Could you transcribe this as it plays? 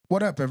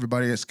What up,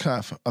 everybody? It's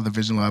Cuff of the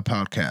Vision Lab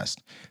podcast.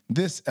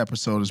 This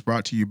episode is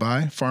brought to you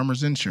by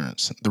Farmers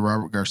Insurance, the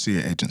Robert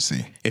Garcia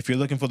Agency. If you're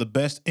looking for the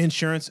best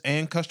insurance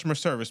and customer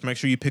service, make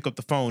sure you pick up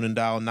the phone and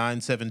dial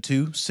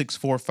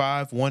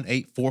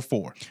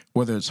 972-645-1844.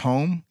 Whether it's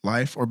home,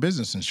 life, or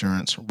business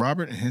insurance,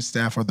 Robert and his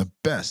staff are the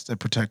best at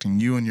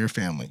protecting you and your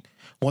family.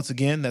 Once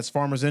again, that's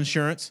Farmers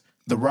Insurance,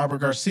 the Robert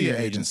Garcia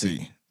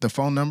Agency. The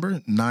phone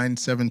number,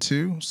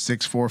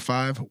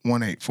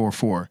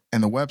 972-645-1844.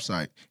 And the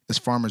website is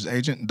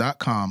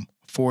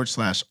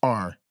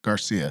farmersagent.com/R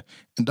Garcia.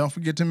 And don't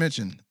forget to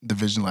mention the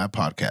Vision Lab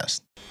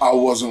podcast. I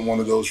wasn't one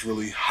of those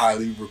really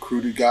highly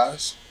recruited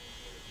guys,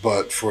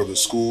 but for the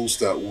schools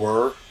that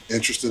were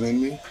interested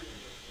in me,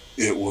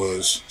 it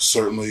was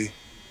certainly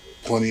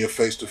plenty of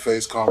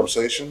face-to-face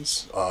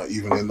conversations,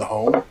 even in the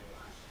home.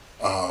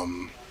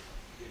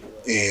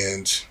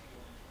 And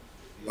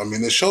I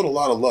mean, they showed a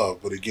lot of love,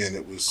 but again,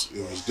 it was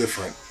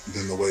different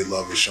than the way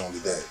love is shown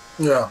today.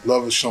 Yeah.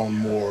 Love is shown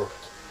more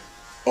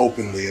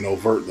openly and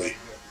overtly,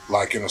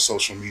 like in a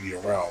social media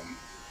realm.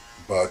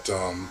 But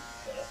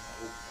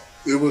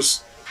it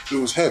was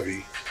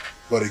heavy,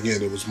 but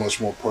again, it was much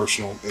more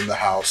personal in the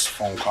house,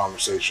 phone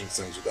conversations,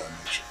 things of that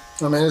nature.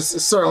 I mean, it's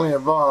certainly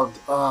evolved.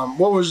 All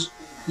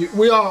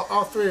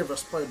three of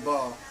us played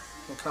ball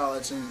in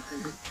college, and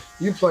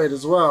you played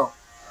as well.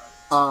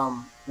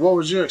 What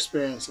was your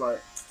experience like?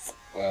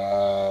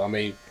 I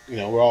mean,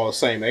 we're all the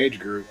same age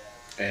group,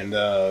 and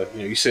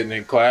you sitting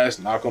in class,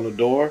 knock on the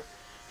door,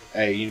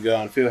 hey, you go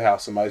on the field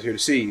house, somebody's here to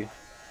see you.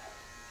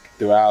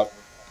 Throughout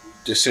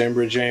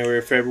December,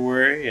 January,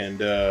 February,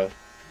 and a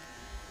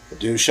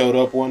dude showed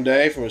up one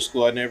day from a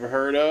school I'd never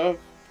heard of,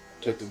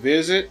 took the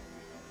visit,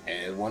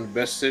 and one of the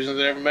best decisions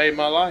I ever made in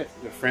my life.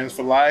 We're friends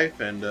for life,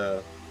 and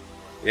yeah,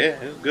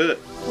 it was good.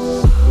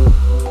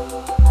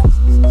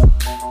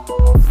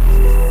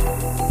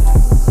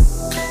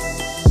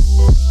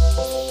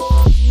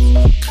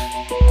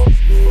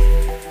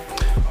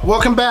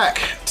 Welcome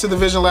back to the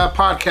Vision Lab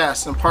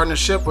podcast in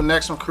partnership with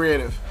Nexum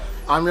Creative.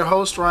 I'm your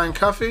host, Ryan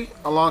Cuffey,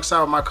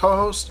 alongside my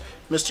co-host,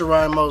 Mr.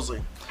 Ryan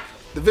Mosley.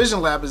 The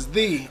Vision Lab is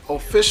the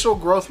official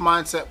growth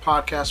mindset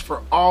podcast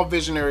for all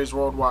visionaries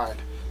worldwide,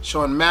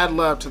 showing mad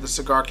love to the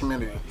cigar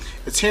community.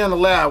 It's here in the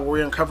lab where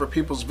we uncover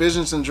people's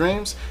visions and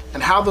dreams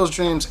and how those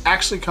dreams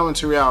actually come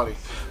into reality.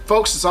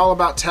 Folks, it's all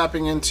about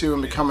tapping into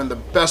and becoming the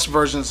best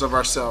versions of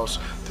ourselves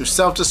through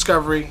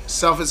self-discovery,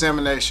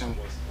 self-examination,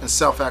 and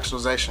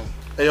self-actualization.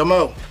 Hey, yo,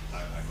 Mo,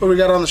 what do we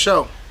got on the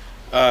show?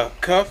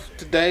 Cuff,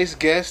 today's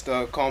guest,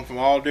 come from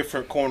all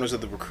different corners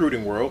of the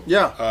recruiting world.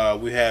 Yeah.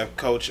 We have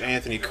Coach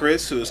Anthony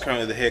Chris, who is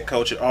currently the head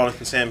coach at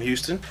Arlington Sam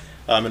Houston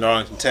in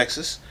Arlington,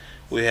 Texas.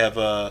 We have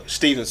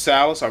Steven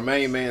Salas, our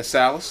main man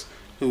Salas,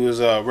 who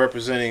is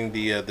representing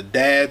the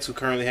dads who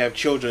currently have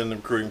children in the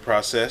recruiting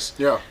process.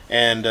 Yeah.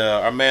 And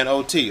our man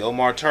OT,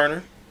 Omar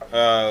Turner,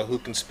 who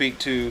can speak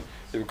to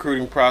the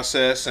recruiting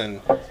process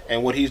and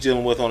what he's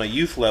dealing with on a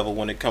youth level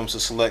when it comes to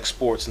select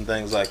sports and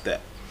things like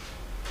that.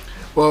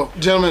 Well,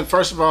 gentlemen,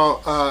 first of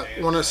all, I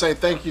want to say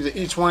thank you to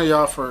each one of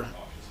y'all for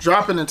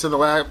dropping into the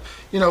lab.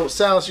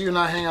 Salas, you and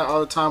I hang out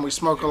all the time. We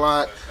smoke a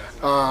lot.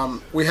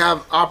 We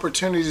have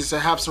opportunities to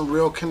have some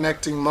real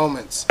connecting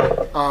moments.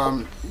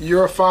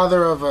 You're a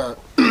father of a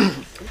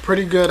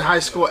pretty good high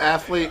school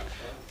athlete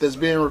that's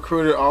being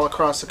recruited all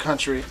across the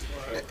country.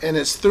 And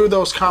it's through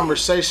those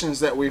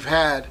conversations that we've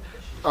had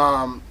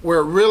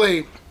where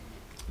really,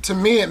 to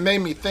me, it made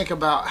me think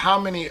about how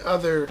many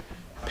other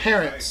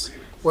parents,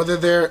 whether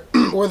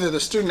the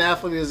student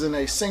athlete is in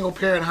a single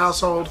parent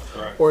household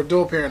or a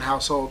dual parent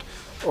household,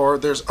 or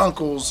there's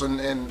uncles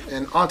and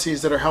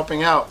aunties that are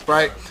helping out,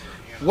 right?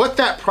 What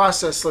that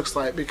process looks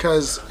like,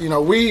 because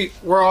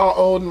we're all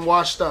old and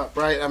washed up,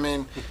 right? I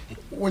mean,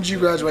 when did you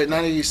graduate?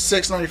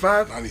 96,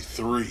 95?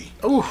 93.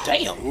 Ooh,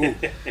 Damn. Ooh.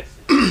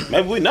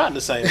 Maybe we're not in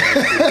the same age.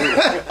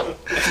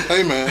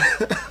 Hey, man.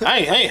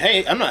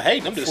 Hey, I'm not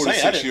hating. I'm just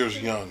 46 saying.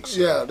 years young. So.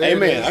 yeah. Hey,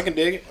 man, I can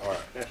dig it. All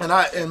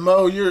right. And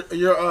Mo, you're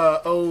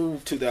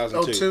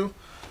 2002.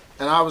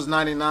 and I was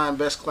 99,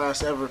 best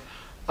class ever.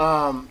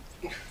 And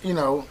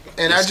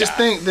I just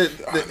think that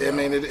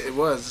it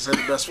was. It said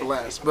the best for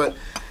last, but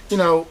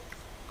the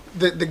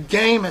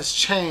game has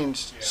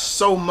changed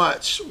so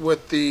much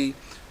with the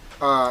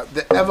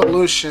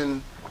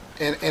evolution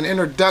and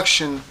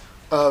introduction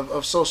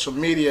of social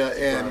media,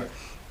 and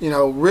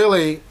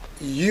really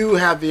you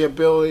have the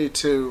ability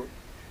to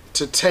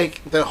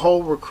take the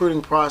whole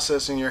recruiting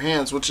process in your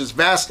hands, which is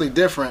vastly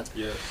different,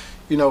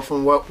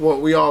 from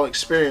what we all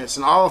experience.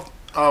 And all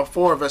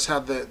four of us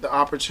had the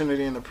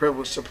opportunity and the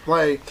privilege to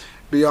play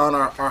beyond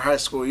our high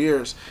school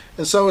years.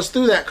 And so it's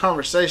through that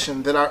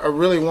conversation that I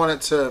really wanted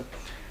to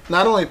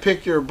not only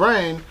pick your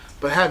brain,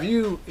 but have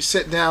you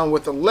sit down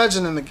with a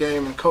legend in the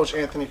game, and Coach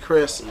Anthony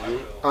Chris,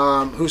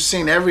 who's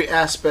seen every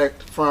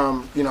aspect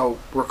from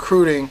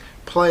recruiting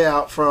play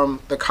out from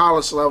the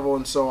college level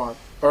and so on,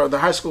 or the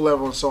high school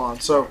level and so on.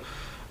 So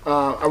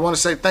I want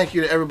to say thank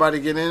you to everybody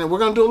getting in, and we're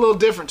going to do a little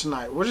different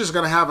tonight. We're just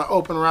going to have an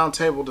open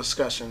roundtable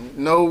discussion.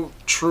 No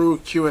true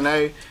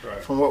Q&A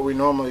from what we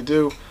normally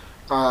do.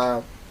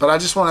 But I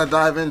just want to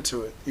dive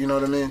into it. You know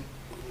what I mean?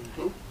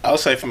 I'll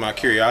say from my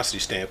curiosity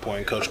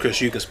standpoint, Coach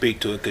Chris, you can speak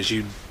to it because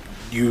you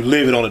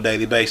live it on a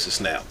daily basis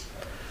now.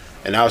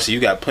 And obviously you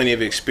got plenty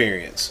of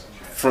experience.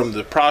 From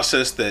the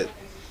process that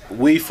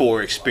we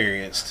four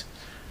experienced,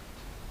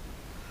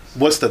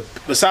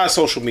 besides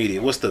social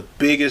media, what's the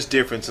biggest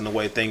difference in the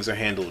way things are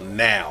handled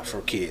now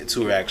for kids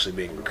who are actually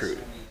being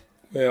recruited?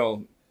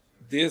 Well,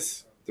 the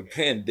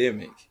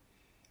pandemic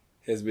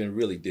has been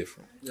really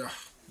different. Yeah.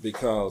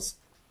 Because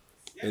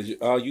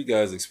all you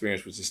guys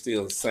experienced, which is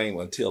still the same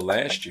until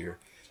last year,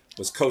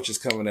 was coaches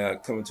coming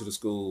to the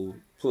school,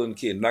 pulling the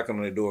kid, knocking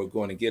on their door,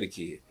 going to get a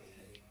kid.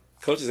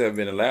 Coaches haven't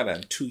been allowed out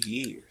in 2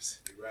 years.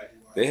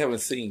 They haven't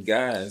seen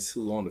guys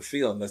who on the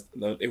field unless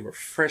they were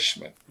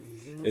freshmen.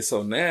 Mm-hmm. And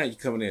so now you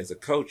coming in as a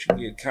coach,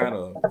 you get kind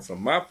of,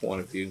 from my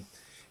point of view,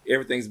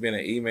 everything's been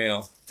an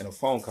email and a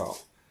phone call.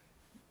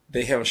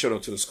 They haven't showed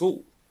up to the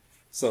school.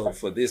 So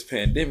for this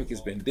pandemic,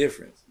 it's been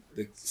different.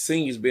 The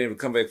seniors being able to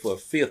come back for a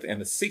 5th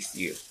and a 6th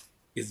year,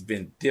 it's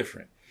been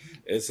different.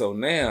 And so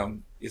now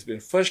it's been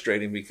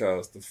frustrating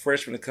because the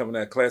freshmen are coming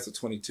out, class of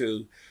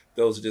 22,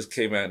 those who just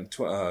came out in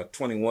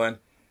 21,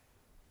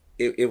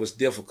 it was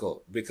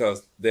difficult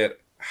because that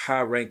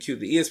high-ranked Q,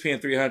 the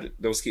ESPN 300,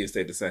 those kids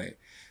stayed the same.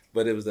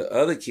 But it was the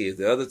other kids,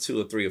 the other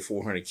 200 or 300 or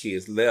 400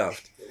 kids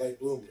left. Like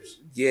bloomers.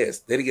 Yes,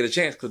 they didn't get a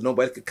chance because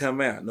nobody could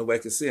come out. Nobody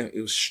could see them.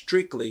 It was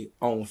strictly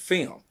on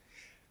film.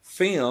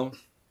 Film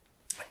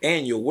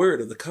and your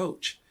word of the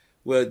coach.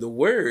 Well, the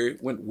word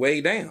went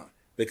way down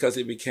because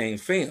it became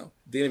film.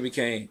 Then it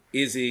became,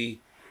 is he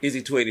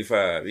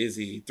 285? Is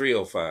he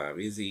 305?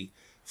 Is he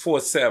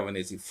 4'7"?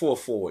 Is he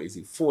 4'4"? Is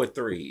he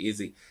 4'3"? Is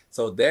he?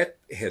 So that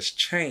has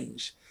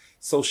changed.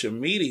 Social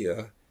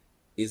media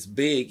is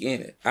big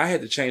in it. I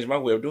had to change my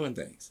way of doing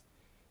things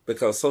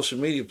because social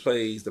media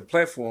the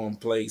platform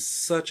plays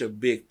such a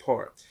big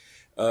part.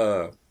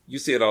 You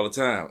see it all the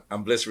time.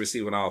 I'm blessed to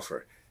receive an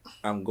offer.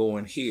 I'm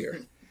going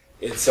here.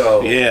 And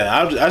so yeah,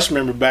 I just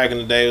remember back in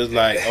the day, it was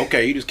like,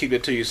 okay, you just keep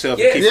it to yourself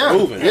and keep it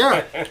moving.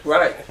 Yeah,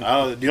 right.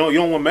 You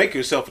don't want to make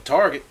yourself a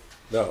target.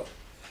 No,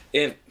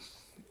 and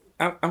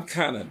I'm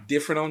kind of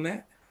different on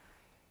that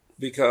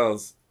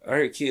because I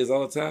heard kids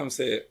all the time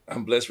say,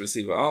 I'm blessed to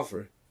receive an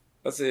offer.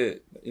 I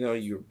said,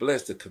 you're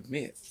blessed to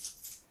commit.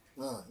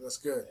 Oh, that's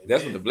good.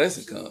 That's when the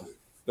blessing comes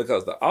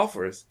because the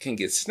offers can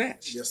get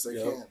snatched. Yes,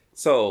 they can.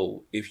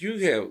 So if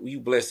you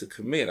blessed to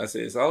commit, I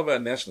said, it's all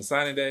about National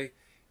Signing Day.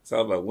 It's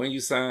all about when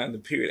you sign, the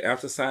period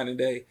after signing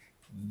day.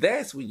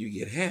 That's when you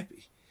get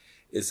happy.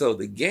 And so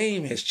the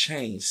game has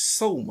changed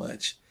so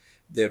much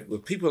that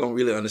what people don't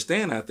really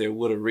understand out there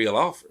what are real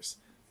offers,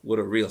 what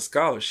are real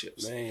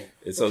scholarships. Man.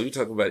 And so you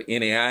talk about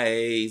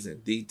NAIAs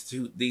and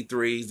D2,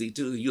 D3s,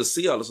 D2, you'll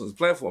see all this on the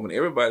platform, and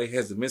everybody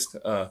has the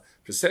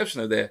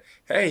misperception of that.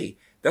 Hey,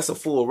 that's a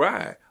full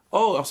ride.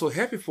 Oh, I'm so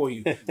happy for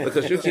you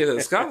because your kid has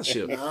a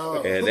scholarship.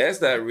 No. And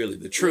that's not really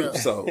the truth. Yeah.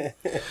 So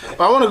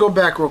I want to go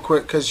back real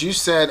quick because you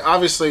said,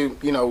 obviously,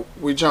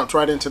 we jumped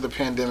right into the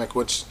pandemic,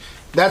 which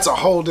that's a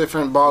whole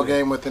different ball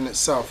game within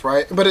itself,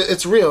 right? But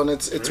it's real, and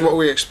it's what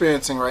we're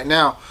experiencing right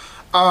now.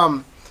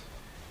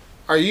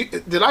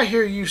 Did I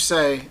hear you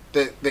say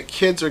that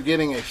kids are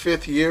getting a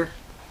 5th year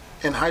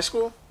in high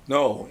school?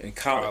 no, in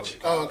college.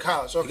 Oh, in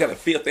college. You got a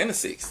Okay. 5th and a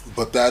 6th.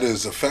 But that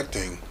is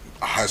affecting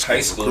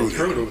high school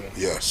recruiting. recruiting.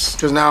 Yes.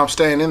 Because now I'm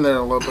staying in there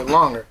a little bit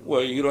longer.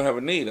 Well, you don't have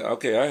a need.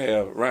 Okay, I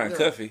have Ryan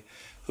Cuffey,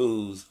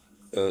 who's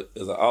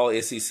is an all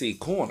SEC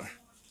corner.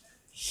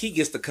 He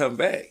gets to come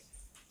back.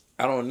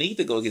 I don't need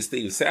to go get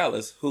Steve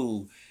Salas,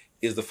 who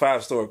is the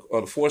 5-star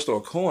or the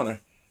 4-star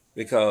corner,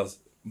 because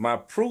my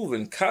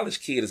proven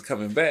college kid is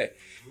coming back.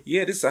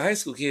 Yeah, this is a high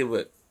school kid,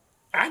 but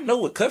I know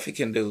what Cuffey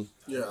can do.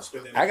 Yeah.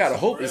 I got to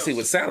hope and see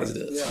what Salas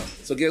does. Yeah.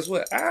 So guess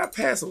what? I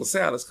pass on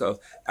Salas because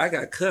I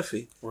got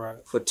Cuffey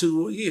for 2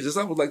 more years. It's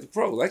almost like the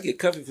pros. I get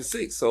Cuffey for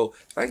 6. So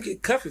if I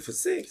get Cuffey for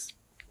 6,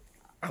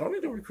 I don't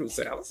need to recruit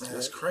Salas. Man,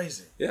 that's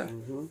crazy. Yeah.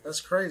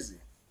 That's crazy.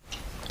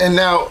 And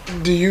now,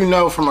 do you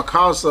know from a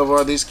college level,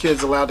 are these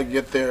kids allowed to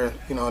get their,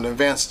 an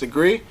advanced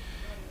degree?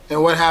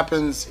 And what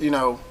happens,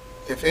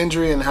 if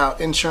injury and how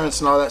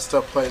insurance and all that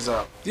stuff plays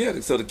out? Yeah,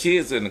 so the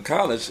kids in the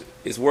college,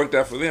 it's worked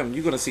out for them.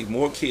 You're going to see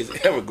more kids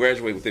ever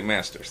graduate with their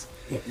masters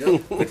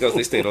because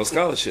they stayed on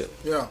scholarship.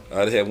 Yeah.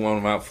 I had one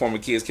of my former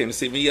kids came to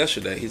see me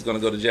yesterday. He's going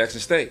to go to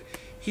Jackson State.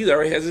 He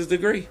already has his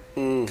degree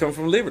coming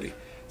from Liberty.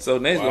 So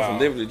now he's going from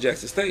Liberty to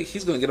Jackson State.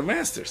 He's going to get a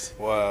master's.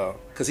 Wow.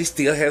 Because he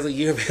still has a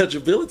year of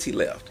eligibility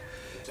left.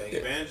 Take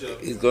advantage of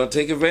it. He's going to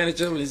take advantage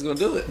of it. He's going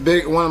to do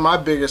it. One of my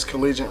biggest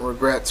collegiate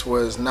regrets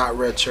was not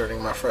redshirting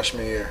my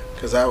freshman year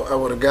because I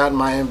would have gotten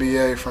my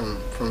MBA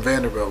from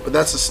Vanderbilt. But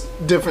that's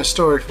a different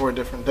story for a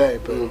different day.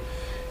 But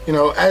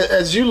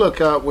as you look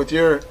up with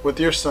your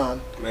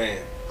son,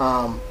 Man.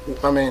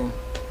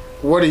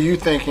 what are you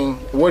thinking?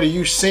 What are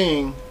you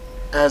seeing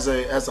as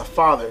a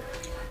father?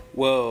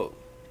 Well,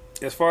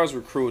 as far as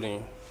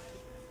recruiting,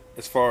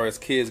 as far as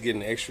kids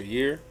getting an extra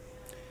year,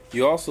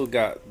 you also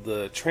got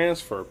the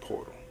transfer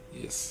portal.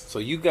 Yes. So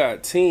you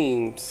got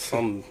teams,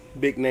 some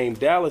big name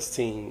Dallas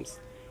teams,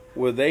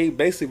 where they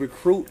basically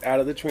recruit out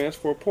of the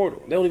transfer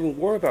portal. They don't even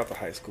worry about the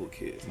high school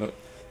kids. No.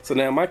 So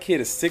now my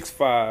kid is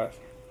 6'5",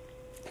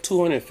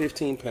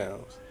 215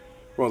 pounds,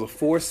 runs a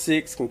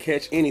 4.6, can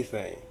catch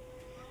anything.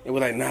 And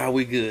we're like, nah,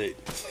 we good.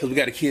 Because we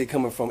got a kid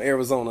coming from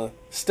Arizona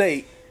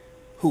State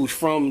who's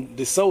from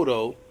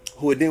DeSoto,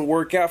 who it didn't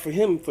work out for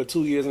him for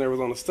 2 years in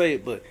Arizona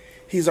State, but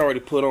he's already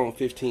put on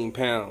 15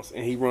 pounds,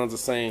 and he runs the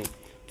same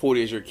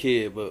 40 as your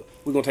kid, but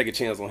we're going to take a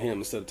chance on him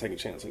instead of taking a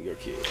chance on your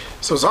kid.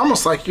 So it's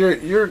almost like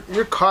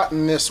you're caught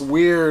in this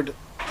weird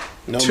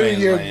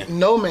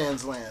no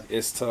man's land.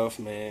 It's tough,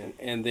 man.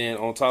 And then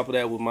on top of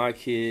that, with my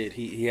kid,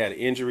 he had an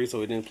injury, so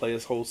he didn't play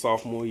his whole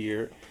sophomore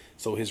year.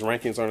 So his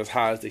rankings aren't as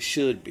high as they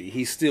should be.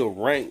 He's still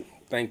ranked,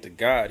 thank to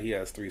God, he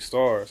has 3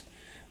 stars.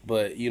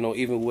 But, you know,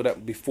 even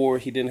before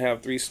he didn't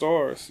have 3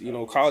 stars, you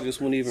know, colleges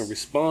wouldn't even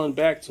respond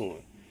back to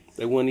him.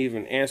 They wouldn't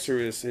even answer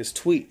his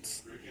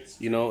tweets,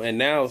 you know. And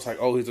now it's like,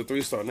 oh, he's a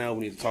 3-star. Now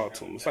we need to talk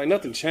to him. It's like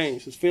nothing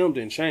changed. His film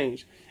didn't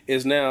change.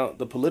 It's now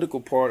the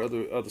political part of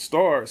the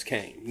stars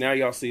came. Now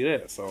y'all see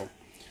that. So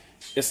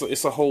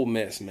it's a whole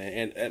mess,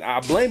 man. And I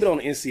blame it on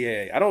the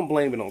NCAA. I don't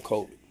blame it on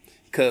COVID.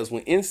 Because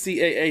when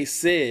NCAA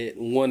said,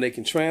 1, they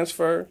can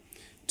transfer,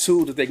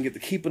 2, that they can get to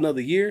keep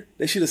another year,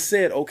 they should have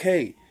said,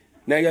 okay,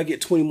 now y'all get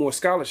 20 more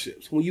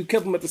scholarships. When you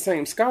kept them at the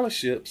same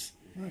scholarships,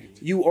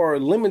 you are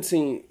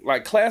limiting,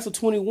 like class of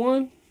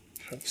 21,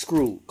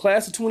 screwed.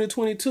 Class of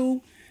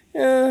 2022,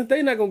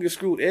 they're not going to get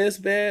screwed as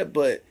bad,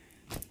 but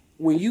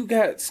when you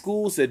got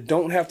schools that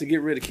don't have to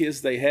get rid of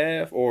kids they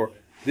have, or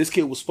this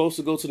kid was supposed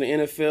to go to the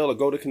NFL or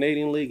go to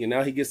Canadian League, and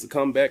now he gets to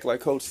come back, like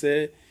Coach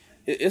said,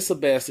 it's a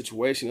bad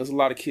situation. There's a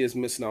lot of kids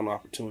missing out on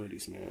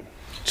opportunities, man.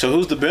 So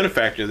who's the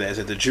benefactor of that? Is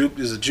it the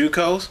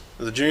JUCOs?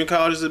 Is the junior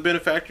college the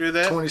benefactor of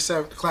that?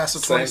 27 class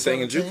of Same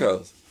 2017. thing in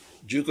JUCOs.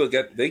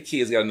 JUCO their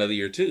kids got another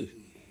year too.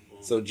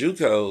 So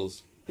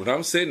JUCOs, when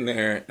I'm sitting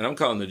there and I'm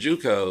calling the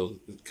JUCO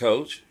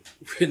coach,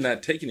 we're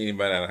not taking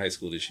anybody out of high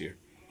school this year.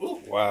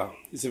 Wow.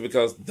 He said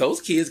because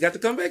those kids got to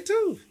come back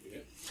too.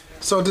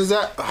 So does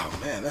that? Oh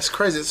man, that's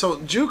crazy. So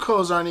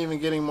JUCOs aren't even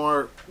getting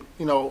more,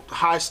 you know,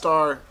 high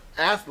star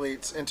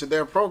athletes into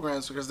their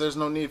programs because there's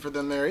no need for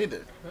them there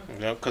either.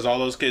 Yeah, because all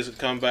those kids would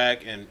come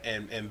back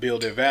and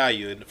build their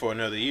value for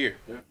another year.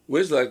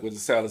 Which, like what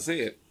Salah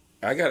said,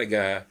 I got a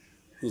guy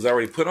who's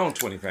already put on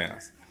 20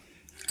 pounds.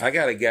 I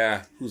got a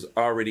guy who's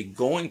already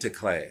going to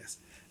class.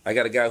 I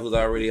got a guy who's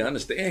already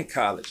understand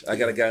college. I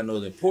got a guy who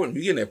knows important.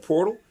 You get in that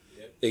portal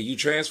and you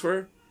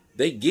transfer,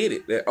 they get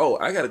it. That, oh,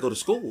 I got to go to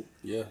school.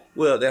 Yeah.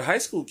 Well, that high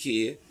school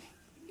kid,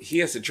 he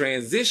has to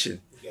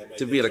transition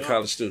to being a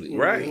college student,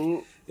 right?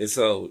 Mm-hmm. And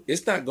so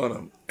it's not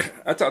going to,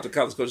 I talk to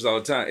college coaches all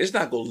the time, it's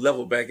not going to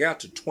level back out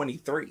to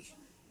 23.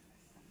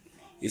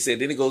 He said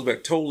then it goes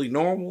back totally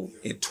normal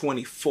in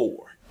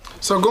 24.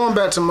 So going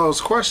back to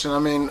Mo's question, I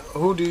mean,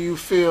 who do you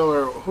feel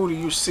or who do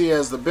you see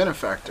as the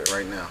benefactor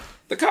right now?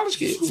 The college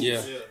kids.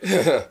 Yeah.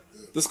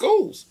 The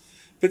schools.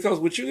 Because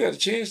what you got a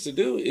chance to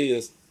do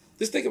is,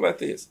 just think about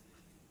this.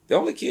 The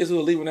only kids who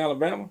are leaving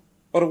Alabama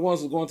are the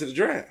ones who are going to the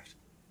draft.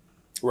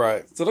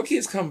 Right. So those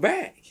kids come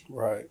back.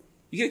 Right.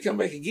 You get to come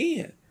back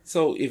again.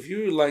 So if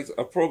you're like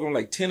a program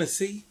like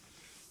Tennessee,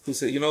 who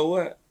said, you know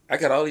what, I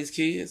got all these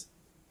kids,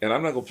 and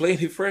I'm not going to play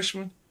any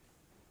freshmen.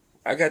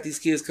 I got these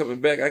kids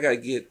coming back. I got to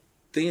get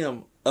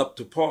them up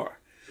to par.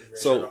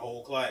 So the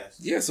whole class.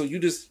 Yeah, so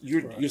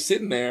you're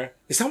sitting there.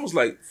 It's almost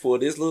like for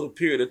this little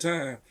period of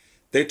time,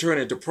 they turn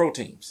into pro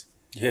teams.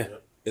 Yeah.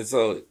 And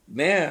so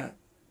now,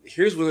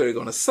 here's where they're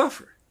going to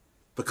suffer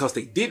because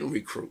they didn't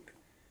recruit.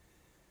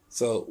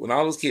 So when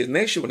all those kids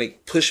next year, when they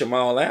push them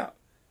all out,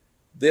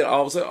 then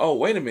all of a sudden, oh,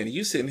 wait a minute,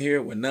 you sitting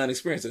here with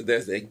non-experience. So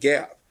there's that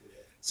gap.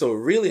 So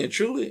really and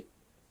truly,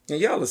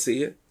 and y'all will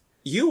see it,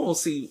 you won't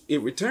see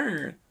it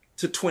return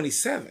to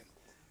 27.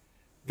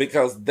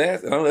 Because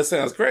that, I know that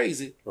sounds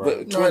crazy,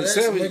 but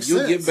 27,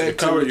 you'll get back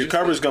to your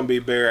cover's going to be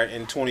bare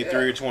in 23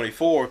 or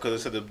 24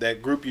 because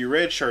that group you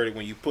redshirted,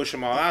 when you push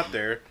them all out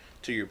there,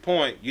 to your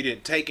point, you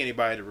didn't take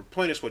anybody to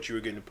replenish what you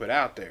were getting to put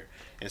out there.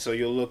 And so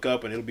you'll look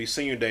up and it'll be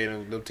senior day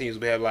and the teams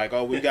will have like,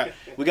 oh, we got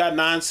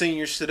 9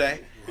 seniors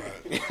today.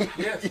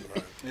 Right.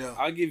 Yeah.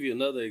 I'll give you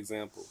another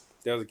example.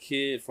 There was a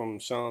kid from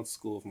Sean's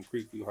school, from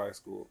Creekview High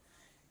School.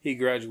 He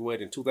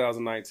graduated in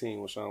 2019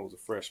 when Sean was a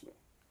freshman.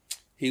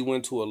 He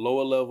went to a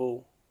lower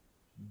level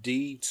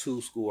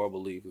D2 school, I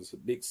believe. It's a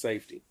big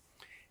safety.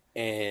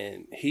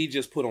 And he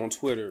just put on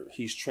Twitter,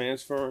 he's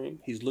transferring.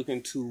 He's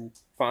looking to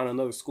find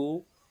another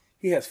school.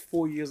 He has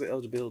 4 years of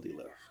eligibility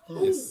left.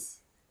 Yes.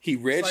 He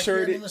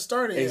redshirted. Even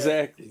started yet.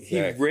 Exactly. He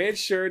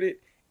redshirted,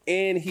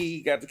 and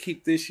he got to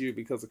keep this year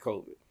because of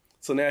COVID.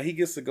 So now he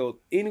gets to go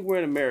anywhere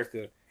in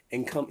America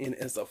and come in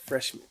as a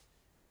freshman.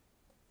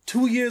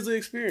 2 years of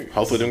experience.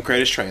 Hopefully them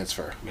credits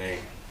transfer. Man.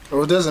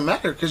 Well, it doesn't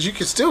matter because you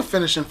can still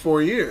finish in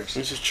 4 years.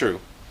 This is true.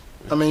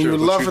 I mean, you would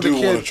love for the You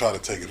do want kid. to try to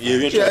take it.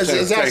 Yeah,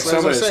 exactly.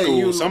 Some of that school,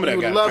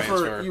 you got love to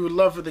transfer. you would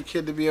love for the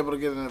kid to be able to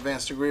get an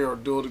advanced degree or a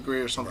dual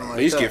degree or something like At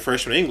least that. get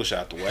freshman English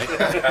out the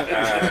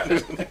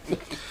way.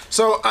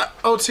 So,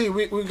 OT,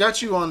 we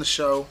got you on the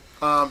show.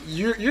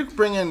 You're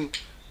bringing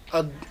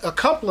a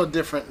couple of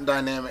different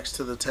dynamics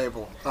to the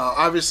table.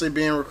 Obviously,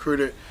 being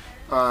recruited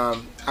out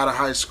of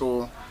high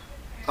school,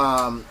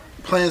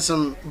 playing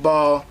some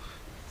ball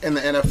in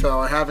the NFL,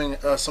 or having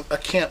a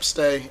camp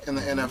stay in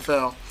the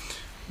NFL.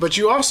 But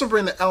you also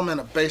bring the element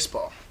of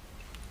baseball,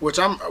 which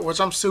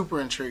I'm super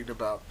intrigued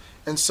about.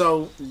 And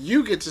so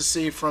you get to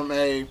see from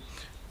a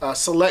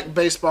select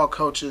baseball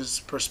coach's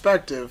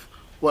perspective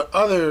what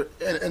other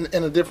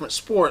in a different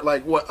sport,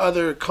 like what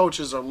other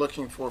coaches are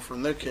looking for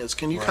from their kids.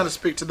 Can you kind of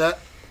speak to that?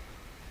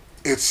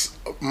 It's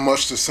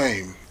much the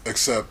same,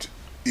 except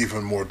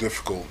even more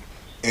difficult.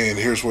 And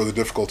here's where the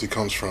difficulty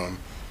comes from.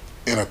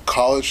 In a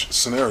college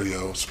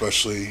scenario,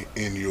 especially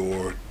in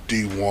your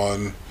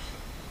D1,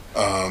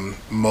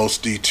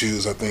 most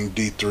D2s, I think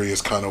D3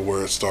 is kind of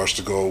where it starts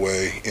to go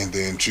away, and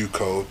then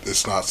JUCO,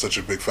 it's not such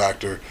a big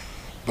factor.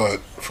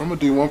 But from a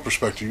D1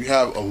 perspective, you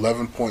have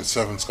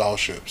 11.7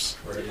 scholarships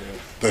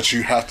that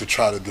you have to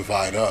try to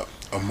divide up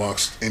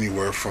amongst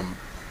anywhere from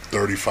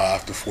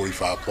 35 to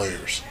 45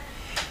 players.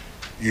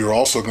 You're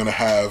also going to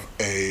have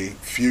quite a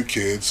few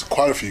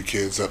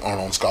kids that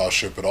aren't on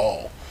scholarship at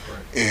all.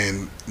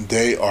 And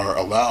they are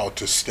allowed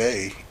to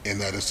stay in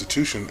that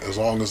institution as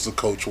long as the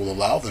coach will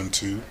allow them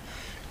to.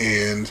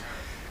 And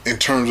in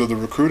terms of the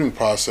recruiting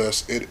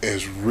process, it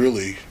has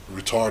really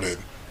retarded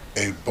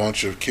a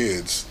bunch of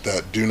kids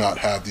that do not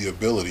have the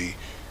ability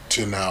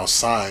to now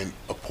sign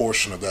a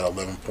portion of that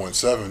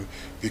 11.7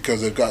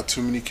 because they've got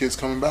too many kids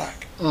coming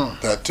back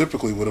that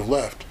typically would have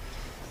left.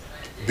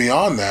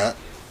 Beyond that,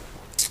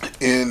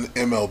 in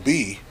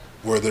MLB,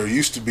 where there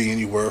used to be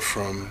anywhere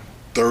from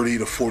 30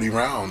 to 40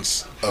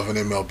 rounds of an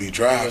MLB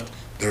draft,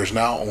 there's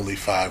now only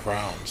 5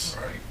 rounds.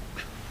 Right.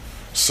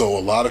 So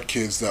a lot of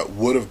kids that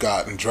would have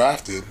gotten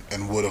drafted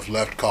and would have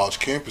left college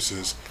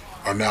campuses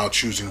are now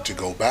choosing to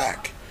go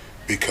back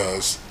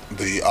because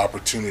the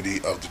opportunity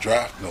of the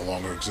draft no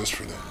longer exists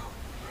for them.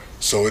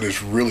 So it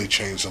has really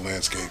changed the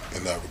landscape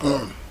in that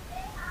regard.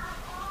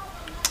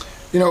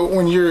 You know,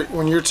 when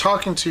you're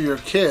talking to your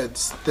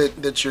kids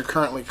that you're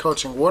currently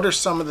coaching, what are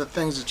some of the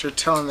things that you're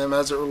telling them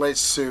as it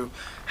relates to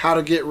how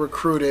to get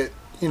recruited,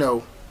 you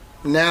know,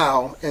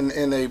 now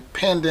in a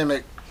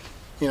pandemic,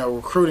 you know,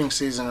 recruiting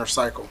season or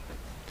cycle?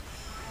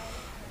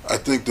 I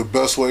think the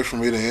best way for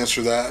me to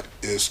answer that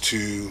is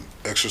to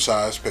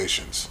exercise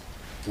patience.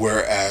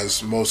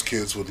 Whereas most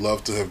kids would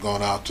love to have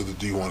gone out to the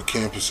D1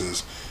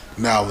 campuses,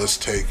 now let's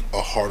take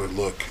a harder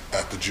look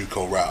at the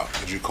JUCO route,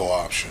 the JUCO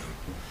option.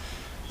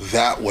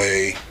 That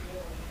way,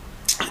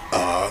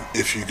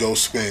 if you go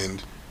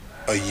spend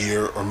a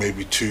year or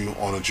maybe 2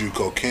 on a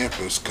JUCO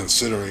campus,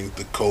 considering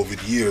the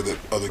COVID year that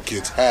other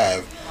kids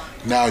have,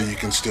 now you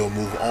can still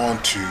move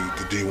on to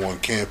the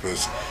D1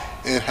 campus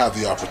and have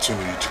the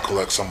opportunity to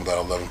collect some of that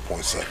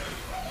 11.7.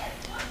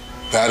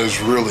 That is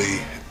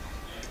really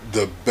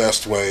the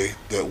best way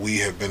that we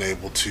have been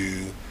able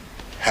to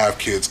have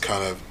kids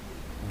kind of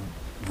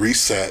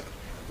reset,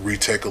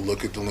 retake a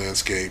look at the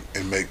landscape,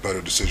 and make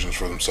better decisions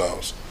for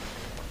themselves.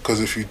 Because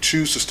if you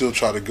choose to still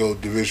try to go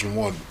Division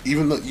I,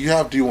 even though you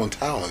have D1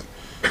 talent,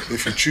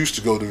 if you choose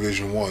to go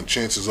Division I,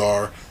 chances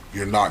are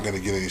you're not going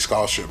to get any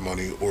scholarship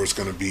money, or it's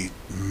going to be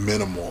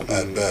minimal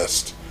at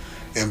best.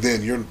 And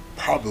then you're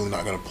probably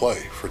not going to play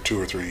for 2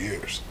 or 3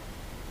 years.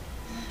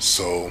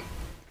 So,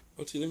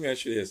 let me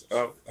ask you this.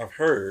 I've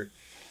heard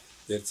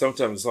that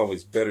sometimes it's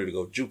always better to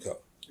go JUCO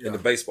in the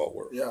baseball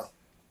world,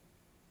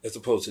 as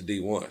opposed to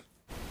D1.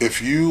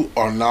 If you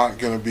are not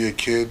going to be a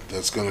kid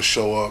that's going to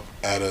show up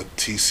at a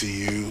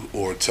TCU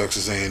or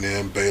Texas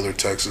A&M, Baylor,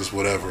 Texas,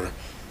 whatever,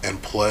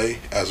 and play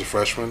as a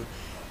freshman,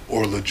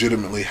 or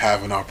legitimately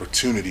have an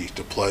opportunity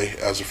to play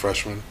as a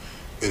freshman,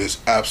 it is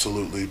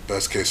absolutely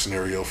best case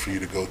scenario for you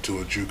to go to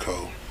a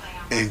JUCO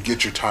and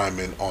get your time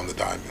in on the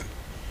diamond.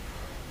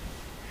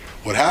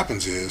 What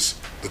happens is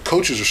the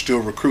coaches are still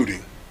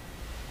recruiting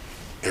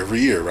every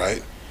year,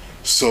 right?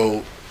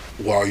 So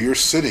while you're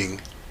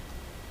sitting,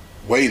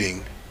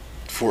 waiting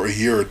for a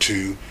year or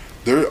two,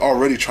 they're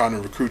already trying to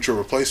recruit your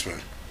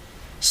replacement.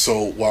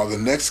 So while the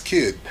next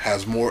kid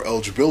has more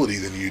eligibility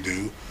than you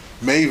do,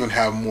 may even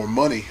have more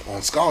money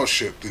on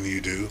scholarship than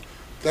you do,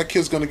 that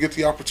kid's going to get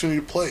the opportunity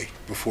to play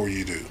before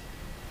you do.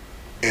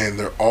 And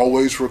they're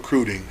always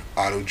recruiting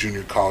out of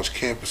junior college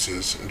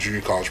campuses and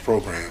junior college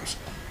programs.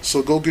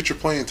 So go get your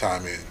playing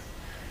time in.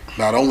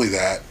 Not only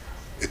that,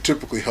 it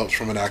typically helps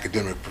from an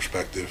academic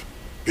perspective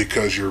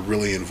because you're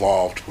really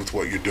involved with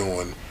what you're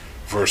doing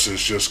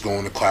versus just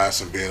going to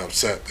class and being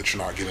upset that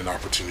you're not getting an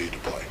opportunity to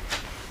play.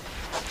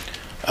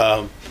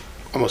 I'm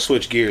going to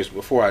switch gears.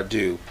 Before I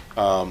do,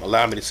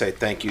 allow me to say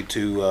thank you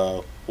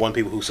to one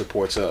people who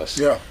supports us.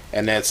 Yeah.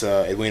 And that's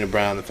Edwina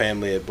Brown and the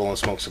family at Blowing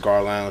Smoke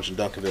Cigar Lounge in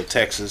Duncanville,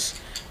 Texas.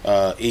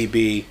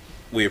 EB,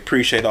 we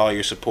appreciate all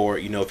your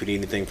support. You know, if you need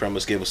anything from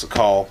us, give us a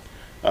call.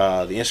 The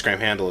Instagram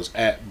handle is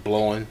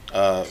 @blowing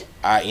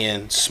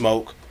IN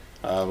smoke.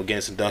 Again,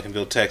 it's in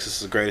Duncanville, Texas.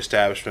 It's a great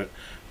establishment.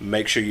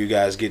 Make sure you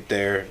guys get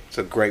there. It's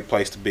a great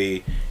place to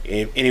be.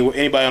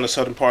 Anybody on the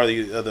southern part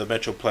of the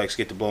Metroplex,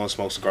 get to Blowing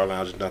Smoke Cigar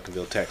Lounge in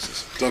Duncanville,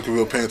 Texas.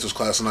 Duncanville Panthers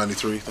class of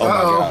 '93. Oh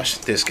my gosh,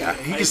 this guy.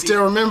 He can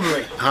still remember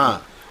it. Huh?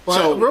 Well,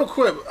 So- real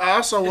quick, I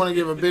also want to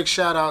give a big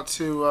shout out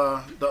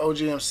to the OG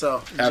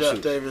himself, Absolutely.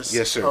 Jeff Davis,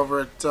 Yes, sir.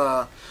 over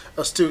at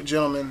Astute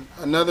Gentleman.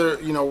 Another,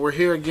 we're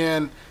here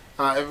again.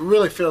 It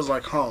really feels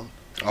like home.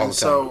 All And the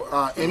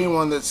so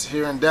anyone that's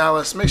here in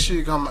Dallas, make sure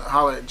you come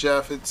holler at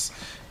Jeff.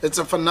 It's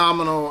a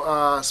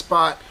phenomenal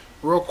spot.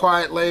 Real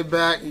quiet, laid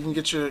back. You can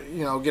get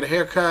get a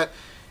haircut.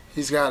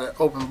 He's got an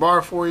open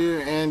bar for you,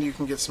 and you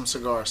can get some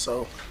cigars.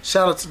 So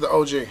shout out to the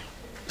OG.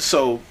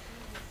 So,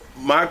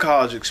 my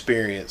college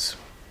experience,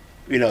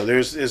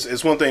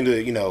 it's one thing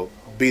to,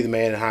 be the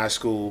man in high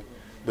school,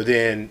 but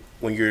then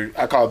when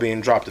I call it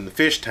being dropped in the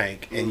fish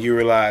tank, and you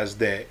realize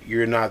that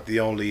you're not the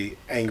only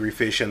angry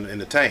fish in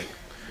the tank.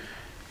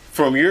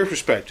 From your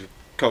perspective,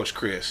 Coach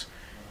Chris,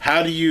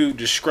 how do you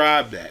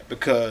describe that?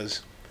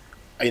 Because,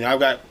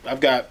 I've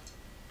got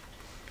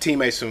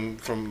teammates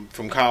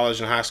from college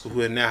and high school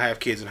who now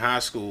have kids in high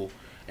school,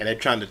 and they're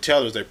trying to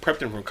tell us, they prepped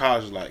them from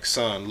college, like,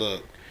 son,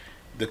 look,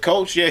 the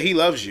coach, yeah, he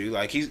loves you.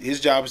 Like, his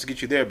job is to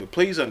get you there. But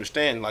please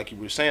understand, like you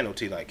were saying,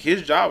 OT, like,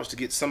 his job is to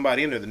get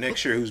somebody in there the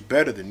next year who's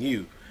better than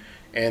you.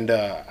 And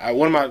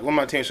one of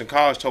my teammates in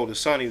college told his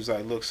son, he was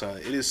like, look, son,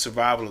 it is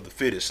survival of the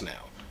fittest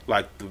now.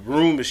 Like, the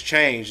room has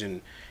changed,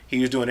 and he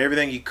was doing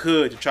everything he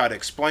could to try to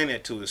explain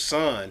that to his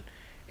son.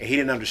 And he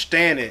didn't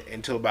understand it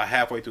until about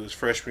halfway through his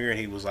freshman year, and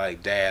he was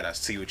like, Dad, I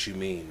see what you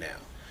mean now.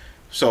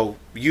 So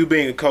you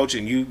being a coach,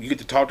 and you get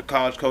to talk to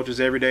college coaches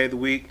every day of the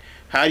week,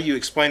 how do you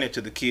explain it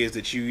to the kids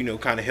that you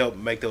kind of help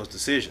make those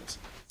decisions?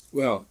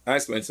 Well, I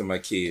explain to my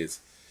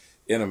kids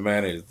in a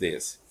manner of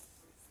this.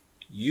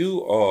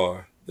 You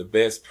are the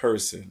best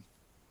person,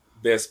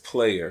 best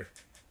player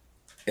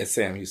at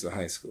Sam Houston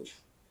High School.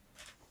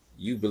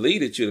 You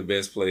believe that you're the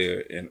best player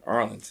in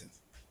Arlington.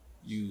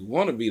 You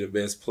want to be the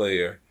best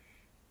player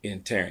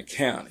in Tarrant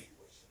County.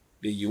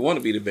 Then you want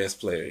to be the best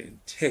player in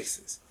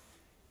Texas.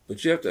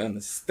 But you have to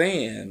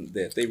understand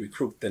that they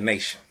recruit the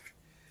nation.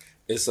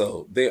 And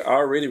so they're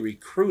already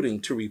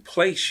recruiting to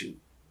replace you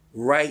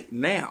right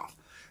now.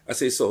 I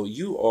say, so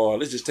you are,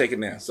 let's just take it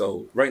now.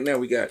 So right now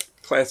we got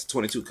class of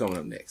 22 coming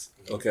up next,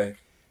 okay?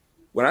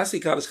 When I see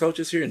college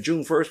coaches here in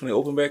June 1st when they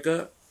open back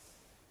up,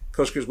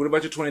 Coach Chris, what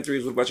about your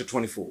 23s? What about your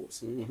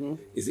 24s? Mm-hmm.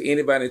 Is there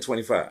anybody in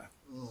 25?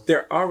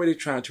 They're already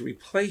trying to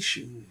replace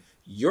you.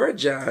 Your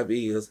job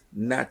is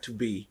not to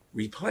be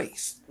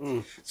replaced.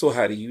 So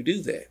how do you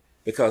do that?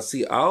 Because,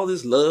 see, all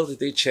this love that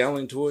they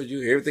channeling towards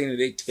you, everything that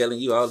they telling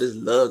you, all this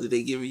love that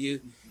they giving you,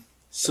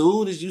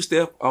 soon as you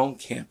step on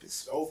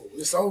campus,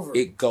 It's over.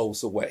 it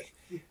goes away.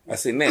 I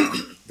said, now,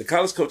 the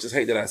college coaches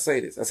hate that I say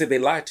this. I said, they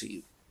lie to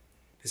you.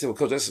 They said, well,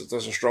 Coach, that's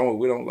a strong word.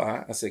 We don't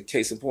lie. I said,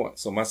 case in point.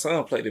 So my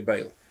son played at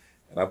Baylor.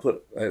 And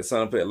I had a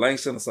son play at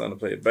Langston, a son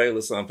play at Baylor,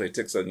 a son play at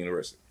Texas Southern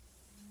University.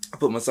 I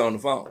put my son on the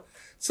phone.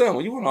 Son,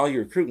 when you went on all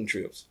your recruiting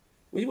trips,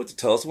 when you went to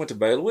Tulsa, went to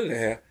Baylor, what did they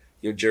have?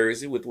 Your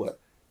jersey with what?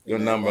 Your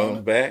number on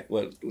the back,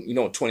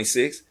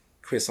 26,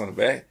 Chris on the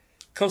back.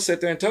 Coach sat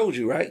there and told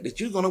you, right, that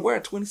you're going to wear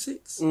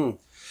 26.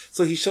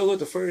 So he showed up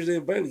the first day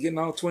of Baylor, getting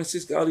all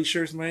 26, got all these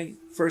shirts made.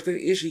 First day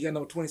of issue, he got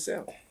number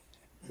 27.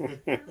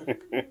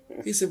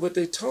 He said, but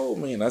they told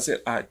me. And I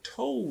said, I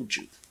told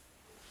you.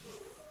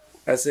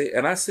 I said,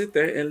 and I sit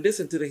there and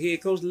listen to the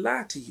head coach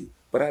lie to you.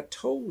 But I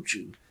told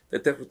you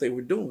that that's what they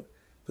were doing.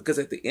 Because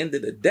at the end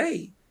of the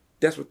day,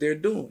 that's what they're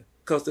doing.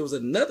 Because there was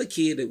another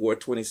kid that wore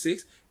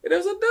 26, and there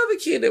was another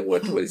kid that wore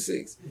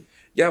 26.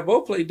 Y'all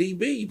both played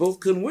DB. You both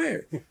couldn't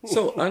wear it.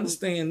 So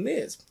understand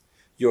this.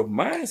 Your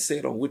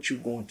mindset on what you're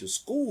going to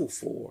school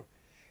for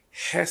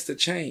has to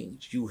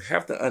change. You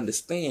have to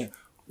understand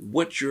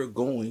what you're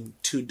going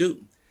to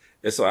do.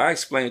 And so I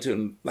explained to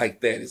them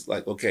like that. It's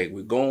like, okay,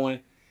 we're going,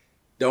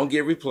 don't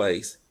get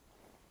replaced.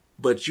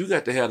 But you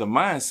got to have the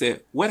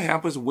mindset, what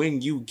happens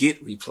when you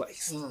get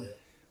replaced?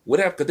 What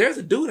happens? Because there's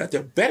a dude out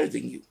there better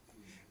than you.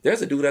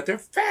 There's a dude out there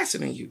faster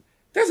than you.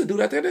 There's a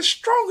dude out there that's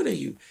stronger than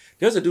you.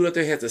 There's a dude out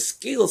there that has a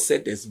skill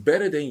set that's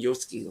better than your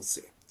skill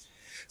set.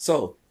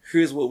 So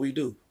here's what we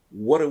do.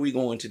 What are we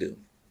going to do?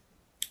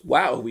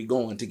 Why are we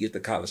going to get the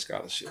college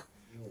scholarship?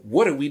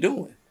 What are we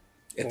doing?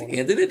 At the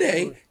end of the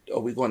day, are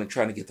we going to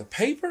try to get the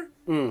paper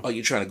or are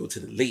you trying to go to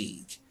the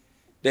league?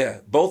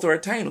 Both are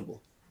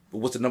attainable. But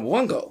what's the number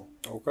one goal?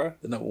 Okay.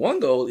 The number one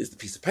goal is the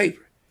piece of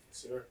paper.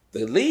 Sure.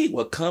 The league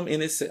will come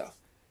in itself.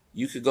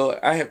 You could go,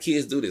 I have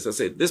kids do this. I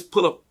say, let's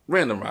pull up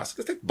random rosters.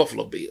 Let's take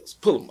Buffalo Bills.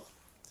 Pull them up.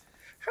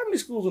 How many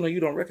schools you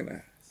don't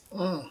recognize?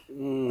 I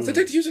said,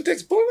 take the Houston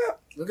Texans, pull it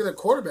up. Look at the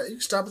quarterback. You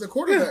can stop at the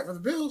quarterback for the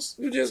Bills.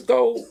 You just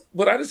go,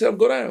 but I just tell them,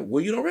 go down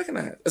where you don't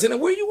recognize. I said, now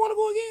where you want to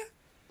go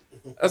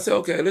again? I said,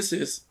 okay,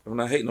 I'm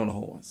not hating on the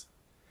horns.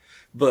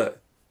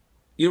 But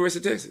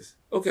University of Texas,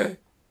 okay,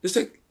 let's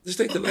take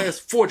the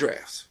last 4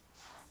 drafts.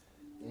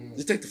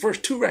 Let's take the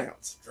first 2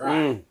 rounds.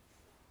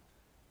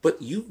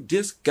 But you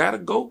just got to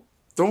go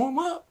throw them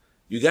up.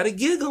 You got to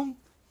gig them.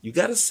 You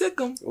got to sick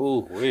them.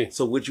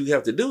 So what you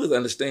have to do is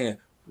understand,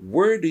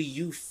 where do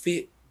you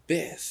fit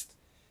best?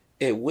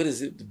 And what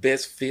is it the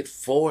best fit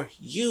for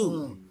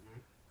you?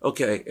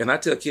 Okay, and I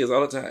tell kids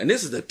all the time, and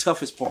this is the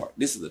toughest part.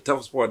 This is the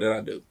toughest part that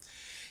I do,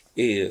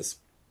 is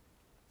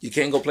you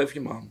can't go play for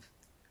your mom.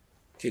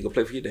 Can't go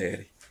play for your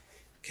daddy.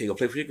 Can't go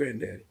play for your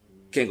granddaddy.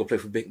 Can't go play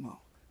for Big Mom.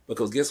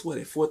 Because guess what?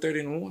 At 4:30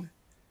 in the morning,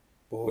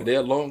 when they're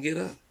alone get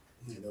up,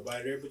 Ain't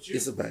nobody there but you.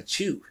 it's about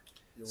you.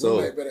 Your So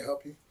roommate better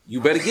help you.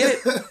 you better get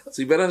it.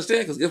 So you better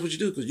understand, because guess what you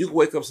do? Because you can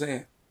wake up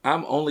saying,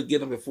 I'm only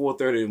getting up at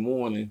 4:30 in the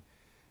morning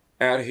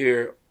out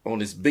here on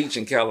this beach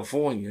in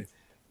California,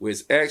 where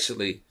it's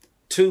actually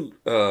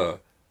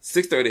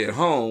 6:30 at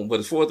home, but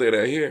it's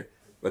 4:30 out here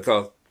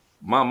because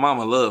my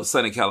mama loves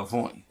sunny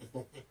California.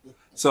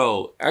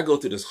 So I go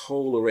through this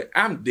whole array.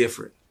 I'm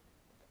different.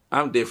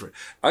 I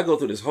go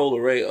through this whole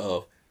array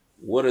of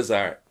what is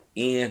our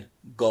end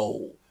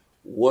goal?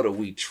 What are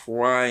we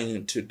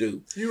trying to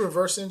do? You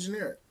reverse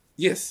engineer it.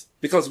 Yes,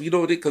 because you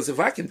know, because if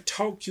I can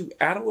talk you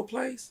out of a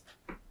place,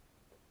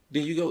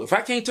 then you go. If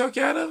I can't talk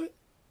you out of it,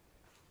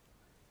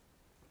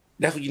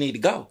 that's where you need to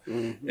go.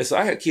 Mm-hmm. And so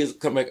I had kids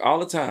come back all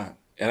the time.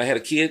 And I had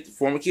a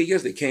former kid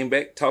yesterday, came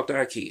back, talked to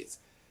our kids.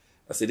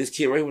 I said, this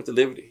kid right went to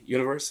Liberty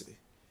University.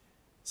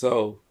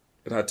 So,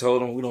 and I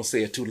told him, we don't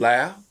say it too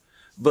loud.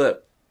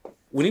 But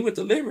when he went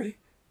to Liberty,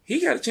 he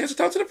got a chance to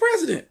talk to the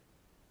president.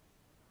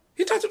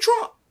 He talked to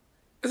Trump.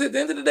 I said, at the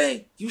end of the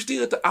day, you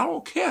still, I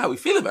don't care how we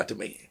feel about the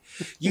man.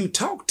 You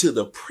talk to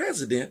the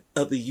president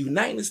of the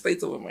United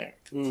States of America.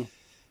 Mm.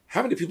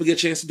 How many people get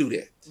a chance to do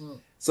that?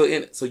 Mm.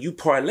 So you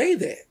parlay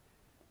that.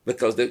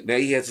 Because now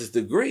he has his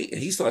degree, and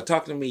he started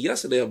talking to me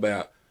yesterday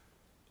about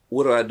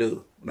what do I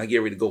do when I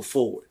get ready to go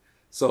forward.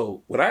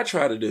 So what I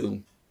try to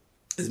do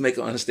is make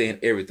him understand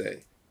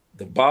everything.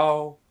 The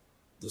ball,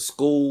 the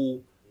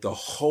school, the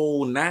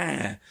whole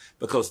nine,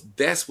 because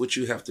that's what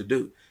you have to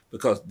do.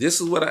 Because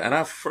this is what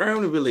I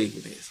firmly believe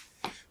in this.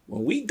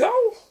 When we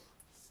go,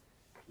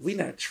 we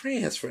not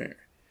transferring.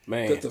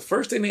 Man. Because the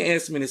first thing they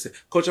asked me, they said,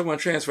 Coach, I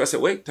want to transfer. I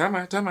said, wait, time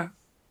out.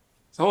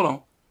 So hold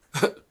on.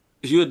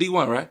 You're a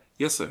D1, right?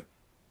 Yes, sir.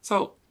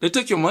 So they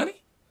took your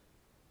money?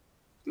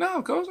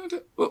 No, Coach.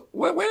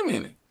 Wait a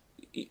minute.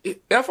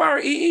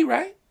 FREE,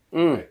 right?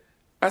 Mm.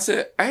 I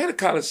said, I had a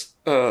college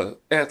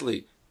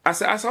athlete. I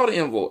said, I saw the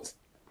invoice.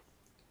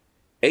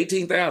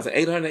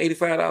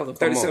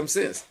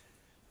 $18,885.37.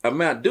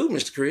 Amount due,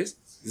 Mr. Chris,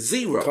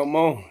 0. Come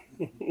on.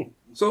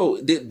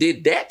 So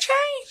did that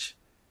change?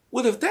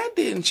 Well, if that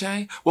didn't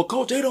change, well,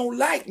 Coach, they don't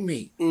like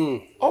me.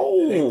 Mm.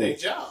 Oh, they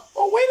job.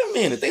 Oh, wait a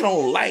minute. They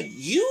don't like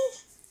you?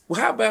 Well,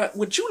 how about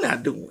what you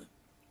not doing?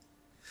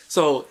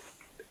 So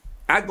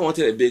I go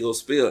into that big old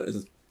spiel,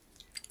 and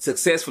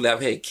successfully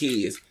I've had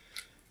kids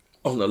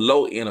on the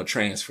low end of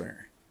transferring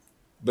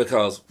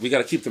because we got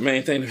to keep the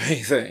main thing.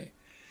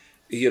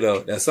 You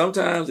know, now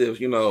sometimes if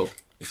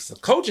it's a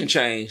coaching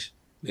change,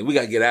 then we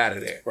got to get out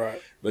of there.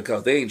 Right.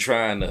 Because they ain't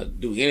trying to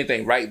do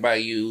anything right by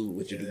you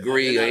with your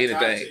degree or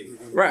anything.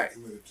 Right.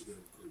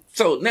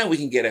 So now we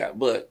can get out.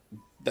 But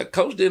the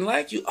coach didn't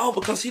like you. Oh,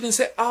 because he didn't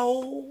say,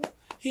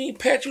 he didn't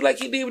pat you like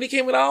he did when he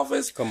came in the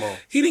office. Come on.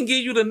 He didn't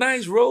give you the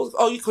nice rose.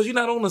 Oh, because you're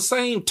not on the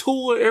same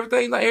tour.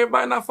 Everything, like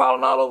everybody not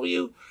falling all over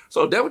you.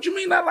 So that what you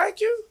mean not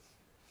like you?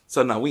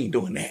 So no, we ain't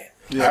doing that.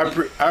 Yeah.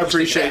 I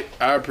appreciate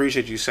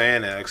you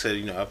saying that. Like I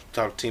said, I've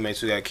talked to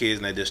teammates who got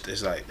kids, and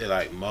they're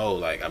like Mo,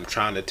 like I'm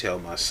trying to tell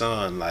my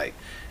son, like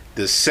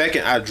the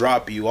second I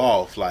drop you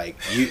off, like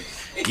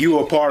you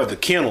are part of the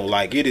kennel.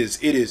 Like it is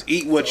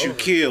eat what you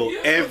kill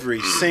every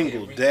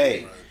single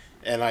day.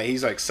 And like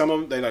he's like some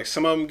of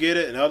them get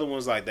it, and the other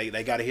ones like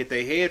they got to hit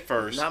their head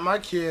first. Not my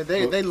kid.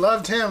 They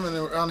loved him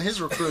on his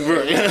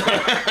recruiting.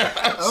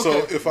 Okay.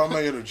 So if I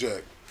may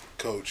interject,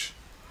 Coach,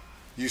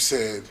 you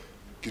said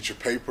get your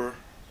paper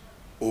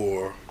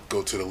or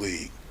go to the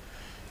league,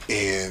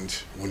 and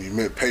when you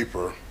meant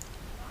paper,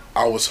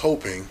 I was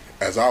hoping,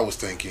 as I was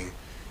thinking,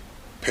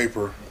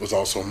 paper was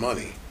also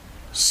money.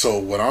 So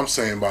what I'm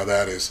saying by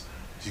that is,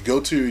 you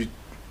go to your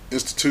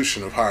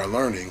institution of higher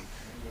learning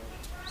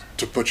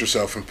to put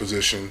yourself in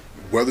position,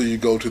 whether you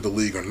go to the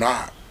league or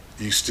not,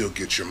 you still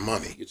get your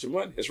money. Get your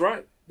money. That's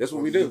right. That's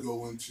what we do. Because we're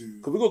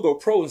going to go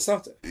pro in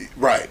something.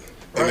 Right.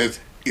 And it's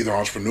either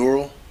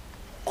entrepreneurial,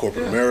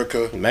 corporate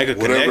America,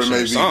 whatever it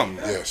may be.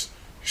 Yes.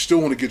 You still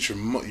want to get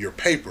your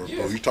paper,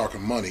 but you're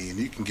talking money, and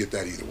you can get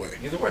that either way.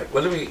 Either way.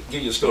 Well, let me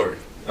give you a story.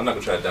 I'm not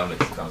going to try to dominate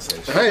the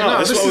conversation. Hey, no,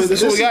 this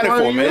is what we got it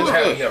for, man. You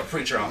have a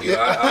preacher on here.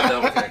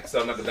 I'll dominate,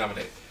 so I'm not going to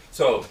dominate.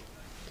 So,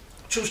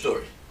 true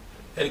story.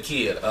 Had a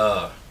kid,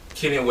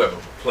 Kenyon Weber,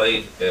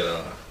 played at,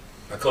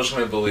 I coached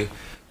him at Bowie,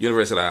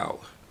 University of Iowa.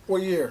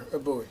 What year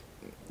at Bowie?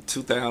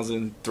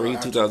 2003,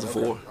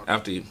 2004, okay.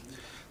 After you.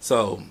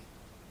 So,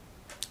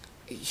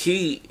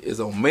 he is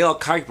on Mel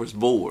Kiper's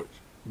board,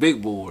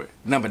 big board,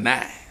 number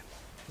 9.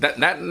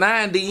 Not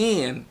 9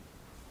 DN,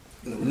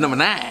 number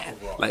 9.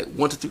 Like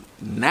 1, 2, 3,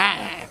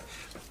 9.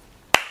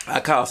 I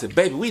called and said,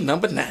 baby, we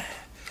number 9.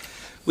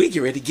 We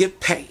get ready to get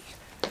paid.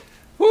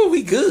 Woo,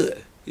 we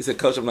good. He said,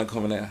 Coach, I'm not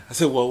coming out. I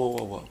said,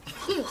 whoa.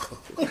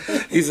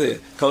 He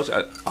said, Coach,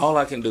 all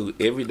I can do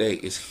every day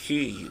is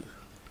hear you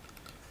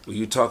when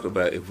you talk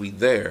about if we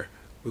there,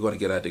 we're going to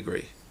get our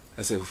degree.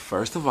 I said,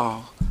 first of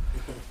all,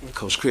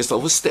 Coach Chris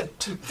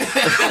overstepped.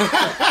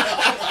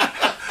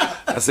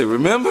 I said,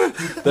 remember,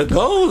 the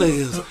goal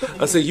is,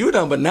 I said, you're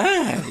number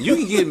 9. You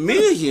can get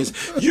millions.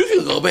 You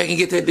can go back and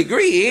get that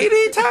degree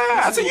anytime.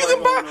 I said, you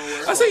can buy,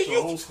 I said,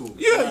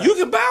 you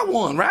can buy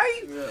one,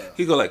 right?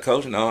 He go like,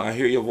 Coach, no, I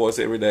hear your voice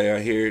every day. I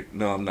hear it.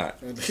 No, I'm not.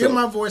 Hear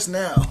my voice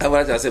now.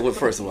 I said, well,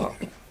 first of all,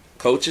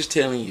 Coach is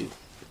telling you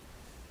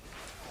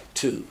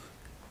to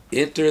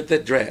enter the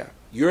draft.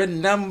 You're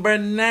number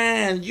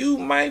 9. You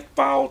might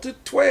fall to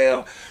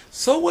 12.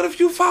 So what if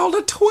you fall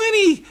to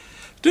 20?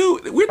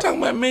 Dude, we're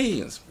talking about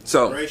millions.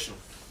 So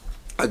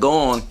I go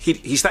on.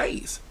 He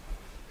stays.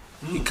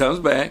 He comes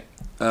back.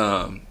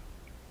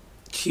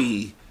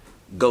 He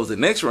goes the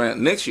next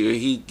round. Next year,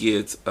 he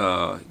gets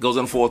goes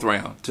in the 4th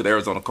round to the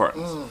Arizona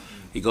Cardinals.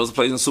 He goes and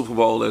plays in the Super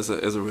Bowl as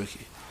a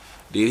rookie.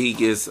 Then he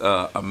gets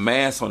a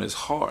mass on his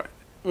heart.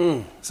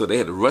 So they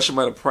had to rush him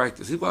out of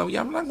practice. He's like,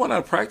 yeah, I'm not going out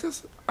of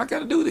practice. I got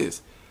to do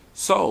this.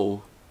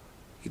 So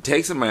he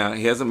takes him out.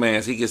 He has a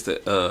mask. He gets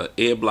the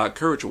Ed Block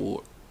Courage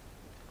Award.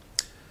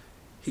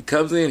 He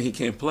comes in. He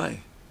can't play.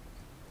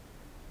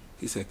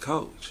 He said,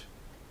 Coach,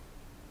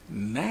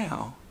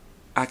 now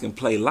I can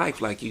play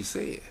life like you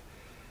said.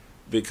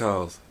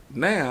 Because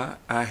now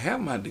I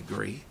have my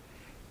degree.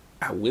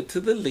 I went to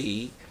the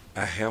league.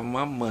 I have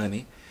my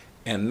money.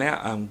 And now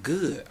I'm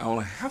good. I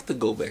don't have to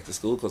go back to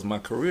school because my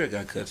career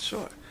got cut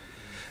short.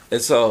 And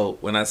so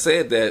when I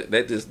said that,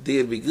 that just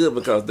did me good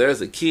because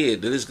there's a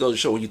kid that just goes to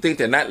show when you think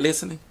they're not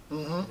listening,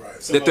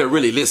 that they're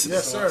really listening.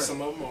 Yes, sir.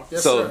 Some of them are.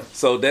 Yes, sir.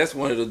 So that's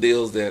one of the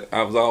deals that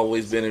I've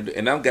always been in.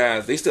 And them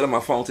guys, they still on my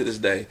phone to this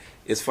day.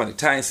 It's funny.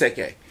 Ty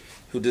Seke,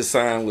 who just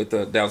signed with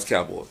the Dallas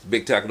Cowboys,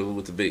 big tackle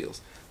with the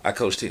Bills. I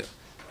coached him.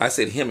 I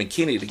said him and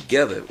Kenny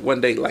together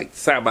one day, like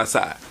side by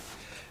side.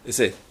 They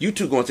said, you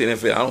two going to the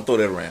NFL. I don't throw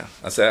that around.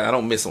 I said, I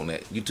don't miss on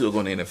that. You two are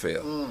going to the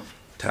NFL.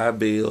 Ty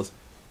Bills,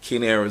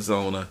 Kenny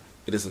Arizona.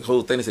 It is a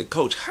whole thing. They said,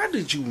 Coach, how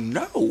did you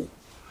know?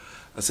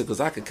 I said,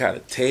 because I could kind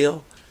of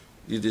tell.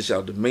 You just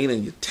your demeanor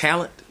and your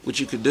talent, what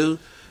you could do.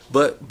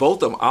 But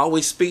both of them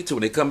always speak to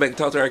when they come back and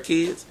talk to our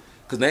kids.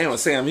 Because they ain't on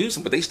Sam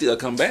Houston, but they still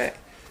come back.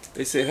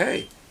 They said,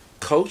 hey,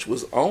 Coach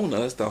was on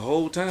us the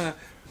whole time.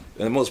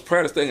 And the most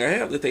proudest thing I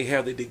have that they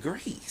have their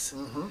degrees.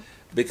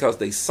 Because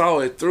they saw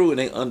it through and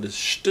they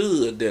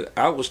understood that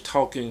I was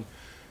talking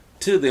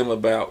to them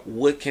about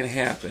what can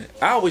happen.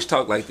 I always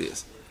talk like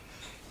this.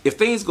 If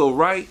things go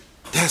right,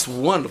 that's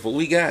wonderful.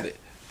 We got it.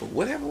 But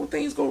what happens when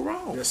things go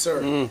wrong? Yes,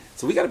 sir.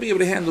 So we got to be able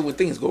to handle when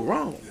things go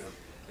wrong.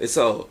 And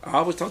so I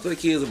always talk to the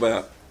kids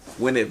about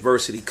when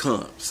adversity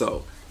comes.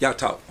 So y'all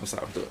talk. I'm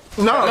sorry. I'm doing it.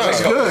 No,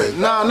 that's good.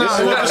 No.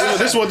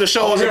 This is what the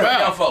show is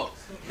about.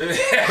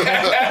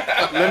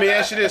 Let me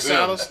ask you this,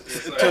 Silas.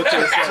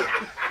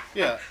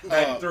 Yeah.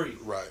 3.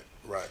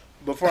 Right.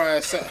 Before I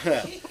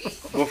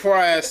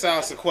ask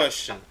Silas a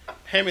question,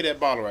 hand me that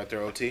bottle right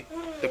there, OT.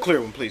 The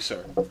clear one, please,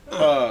 sir.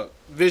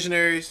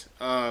 Visionaries,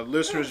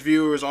 listeners,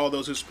 viewers, all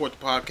those who support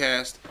the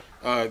podcast,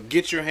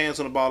 get your hands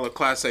on a bottle of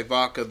Class A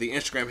vodka. The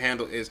Instagram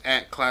handle is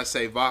at Class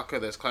A Vodka.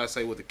 That's Class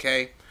A with a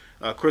K.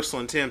 Crystal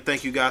and Tim,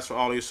 thank you guys for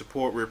all your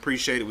support. We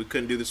appreciate it. We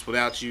couldn't do this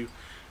without you.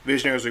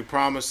 Visionaries, we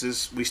promise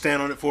this. We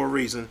stand on it for a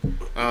reason.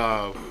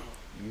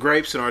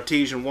 Grapes and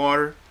artesian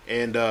water,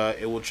 and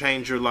it will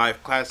change your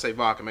life. Class A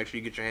vodka. Make sure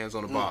you get your hands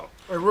on the bottle.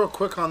 Hey, real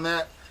quick on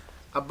that,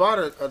 I bought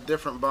a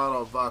different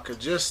bottle of vodka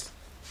just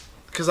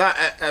because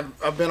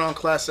I've been on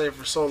Class A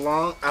for so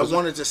long. I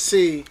wanted to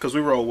see. Because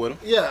we roll with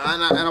them. Yeah,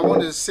 and I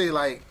wanted to see,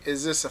 like,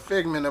 is this a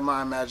figment of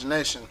my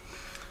imagination?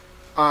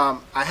 I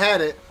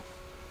had it.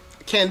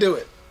 Can't do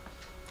it.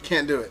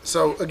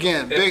 So,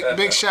 again,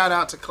 big shout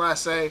out to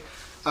Class A.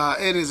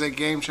 It is a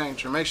game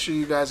changer. Make sure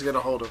you guys get a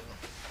hold of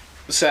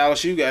it.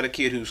 Silas, you got a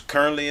kid who's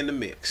currently in the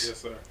mix. Yes,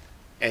 sir.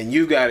 And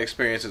you got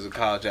experience as a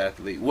college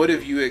athlete. What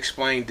have you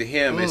explained to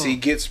him as he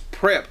gets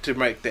prepped to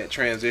make that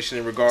transition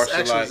in regards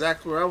That's to, like,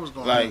 exactly where I was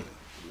going.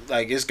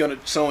 Like it's gonna.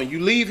 So when you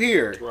leave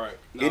here, Right.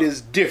 it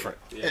is different.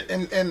 Yeah.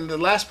 And the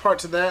last part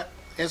to that,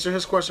 answer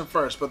his question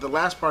first. But the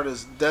last part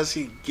is, does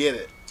he get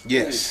it?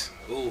 Yes.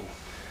 Ooh.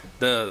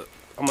 I'm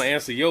gonna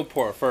answer your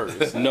part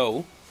first.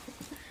 No.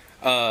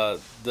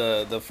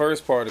 The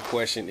first part of the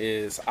question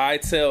is, I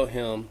tell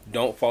him,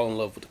 don't fall in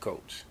love with the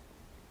coach,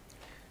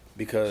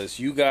 because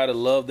you gotta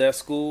love that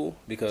school.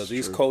 Because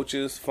these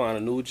coaches find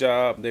a new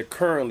job. They're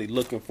currently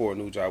looking for a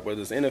new job,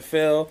 whether it's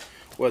NFL,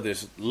 whether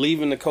it's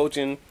leaving the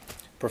coaching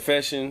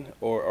profession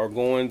or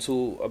going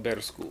to a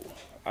better school.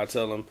 I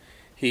tell him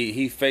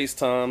he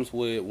FaceTimes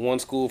with one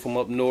school from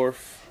up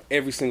north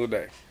every single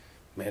day.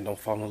 Man, don't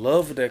fall in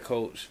love with that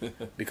coach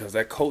because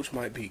that coach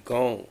might be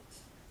gone.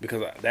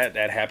 Because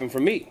that happened for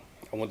me.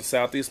 I went to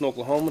Southeastern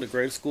Oklahoma, the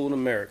greatest school in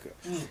America.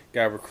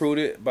 Got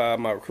recruited by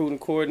my recruiting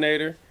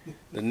coordinator.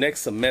 The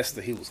next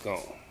semester, he was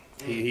gone.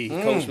 He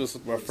coached us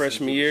my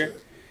freshman year,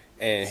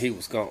 and he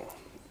was gone.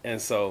 And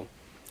so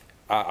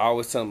I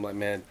always tell him, like,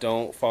 man,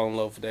 don't fall in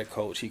love with that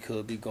coach. He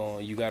could be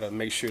gone. You got to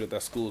make sure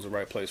that school is the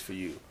right place for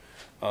you.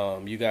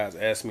 You guys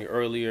asked me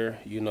earlier,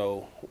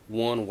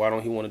 one, why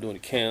don't he want to do any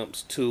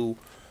camps? Two,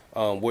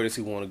 where does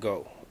he want to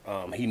go?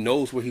 He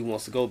knows where he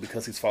wants to go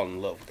because he's fallen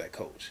in love with that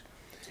coach.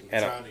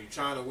 And You're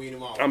trying to wean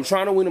him off. I'm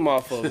trying to wean him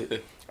off of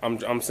it.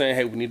 I'm saying,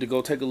 hey, we need to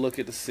go take a look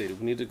at the city.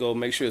 We need to go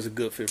make sure it's a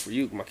good fit for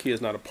you. My kid's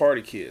not a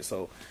party kid,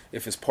 so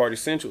if it's party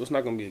central, it's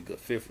not going to be a good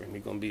fit for him.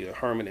 He's going to be a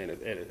hermit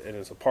in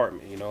his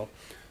apartment, you know.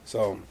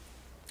 So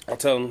I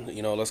tell him,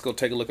 you know, let's go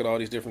take a look at all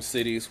these different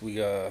cities. We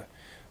got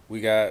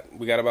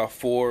about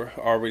 4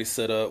 already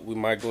set up. We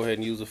might go ahead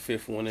and use a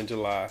 5th one in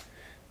July,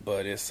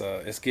 but it's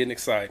getting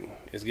exciting.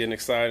 It's getting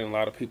exciting. A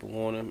lot of people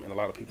want him, and a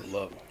lot of people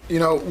love him. You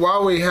know,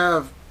 while we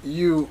have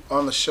you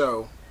on the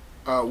show,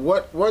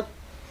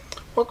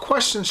 what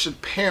questions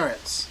should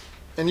parents,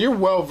 and you're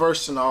well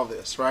versed in all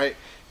this, right?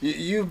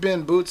 You've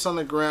been boots on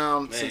the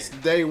ground since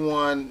day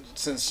one,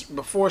 since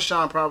before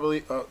Sean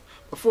probably,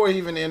 before he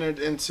even entered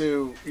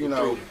into, you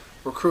know,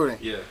 recruiting.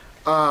 Yeah.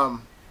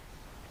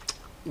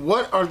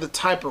 What are the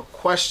type of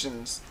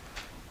questions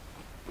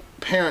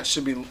parents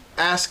should be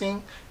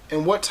asking,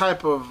 and what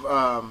type of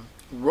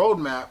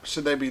roadmap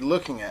should they be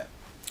looking at?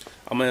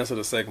 I'm going to answer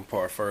the second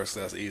part first.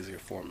 That's easier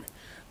for me.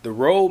 The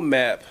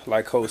roadmap,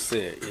 like Coach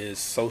said, is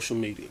social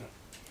media.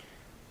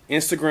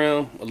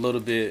 Instagram, a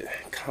little bit,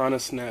 kind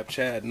of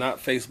Snapchat, not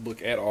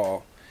Facebook at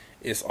all.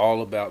 It's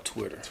all about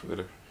Twitter.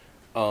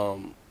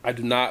 I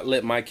do not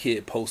let my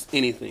kid post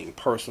anything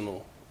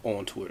personal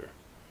on Twitter.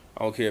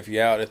 I don't care if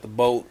you're out at the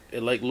boat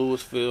at Lake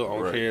Louisville. I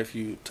don't care if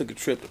you took a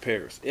trip to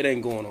Paris. It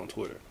ain't going on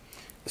Twitter.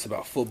 It's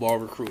about football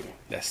recruiting.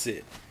 That's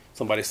it.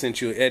 Somebody sent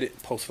you an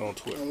edit, post it on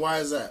Twitter. And why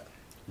is that?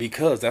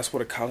 Because that's what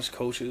the college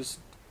coaches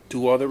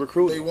do all their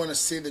recruiting. They want to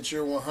see that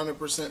you're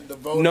 100%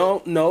 devoted.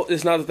 No,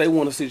 it's not that they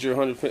want to see that you're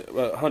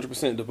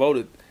 100%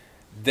 devoted.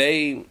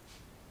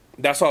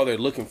 That's all they're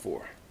looking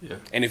for. Yeah.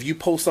 And if you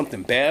post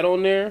something bad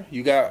on there,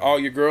 you got all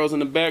your girls in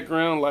the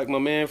background, like my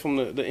man from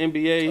the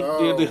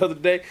NBA did the other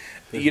day.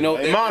 You know,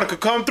 hey, Monica,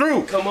 come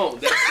through. Come on,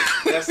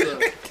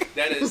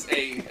 that is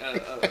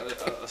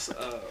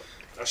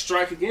a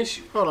strike against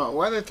you. Hold on,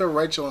 why did they throw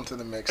Rachel into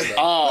the mix? Though?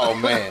 Oh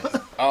man.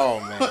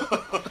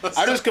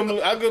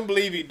 I couldn't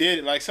believe he did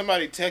it. Like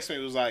somebody texted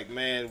me, was like,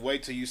 "Man,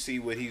 wait till you see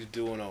what he's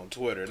doing on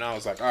Twitter." And I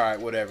was like, "All right,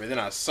 whatever." And then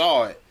I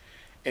saw it,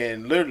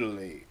 and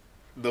literally,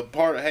 the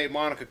part of, "Hey,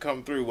 Monica,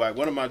 come through." Like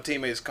one of my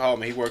teammates called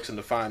me. He works in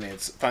the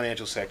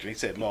financial sector. He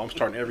said, "No, I'm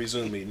starting every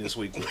Zoom meeting this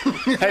week.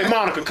 Hey,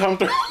 Monica, come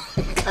through."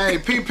 Hey,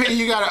 PP,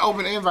 you got an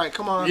open invite.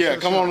 Come on. Yeah,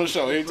 come on the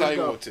show anytime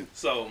you want to.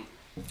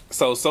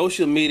 So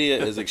social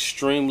media is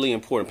extremely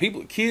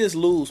important. Kids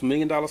lose $1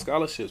 million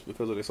scholarships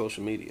because of their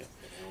social media.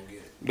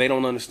 They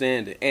don't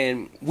understand it,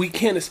 and we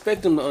can't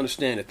expect them to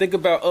understand it. Think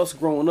about us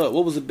growing up.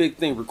 What was the big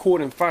thing?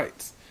 Recording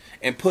fights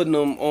and putting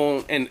them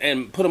on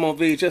and put them on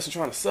VHS and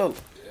trying to sell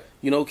them.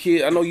 You know,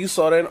 kid. I know you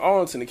saw that in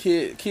Arlington. The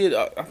kid.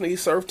 I think he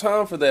served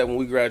time for that when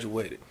we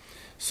graduated.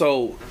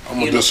 So I'm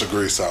gonna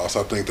disagree, Silas.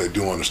 I think they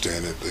do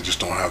understand it. They just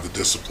don't have the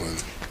discipline.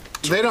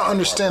 They don't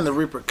understand the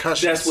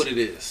repercussions. That's what it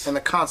is. And the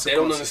consequences. They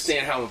don't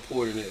understand how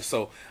important it is.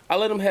 So I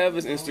let him have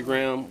his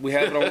Instagram. We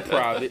have it on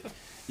private.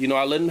 You know,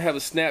 I let him have a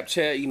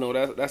Snapchat. You know,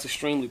 that's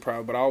extremely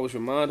private. But I always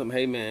remind him,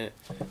 hey, man,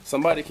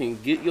 somebody can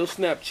get your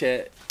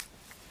Snapchat,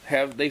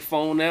 have their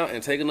phone out,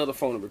 and take another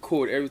phone and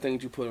record everything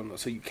that you put on there.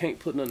 So you can't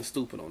put nothing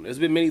stupid on there. There's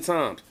been many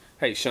times,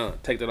 hey, Sean,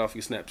 take that off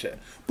your Snapchat.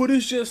 But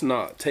it's just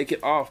not. Take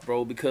it off,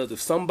 bro, because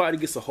if somebody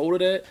gets a hold of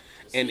that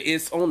and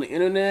it's on the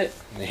internet,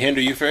 They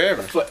hinder you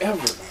forever.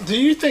 forever. Do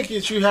you think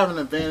that you have an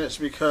advantage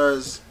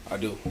because I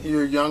do.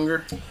 you're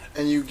younger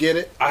and you get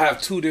it? I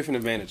have 2 different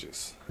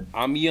advantages.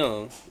 I'm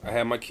young. I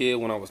had my kid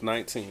when I was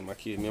 19.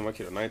 Me and my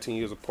kid are 19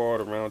 years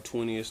apart, around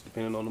 20ish,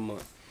 depending on the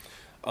month.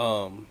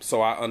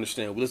 So I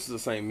understand. We listen to the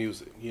same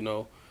music, you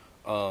know.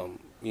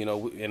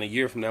 In a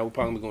year from now, we'll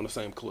probably be going to the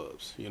same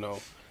clubs, you know.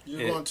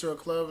 You're going to a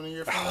club in a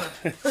year from now?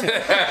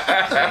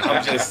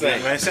 I'm just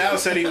saying. Man, Sal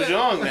said he was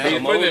young, man.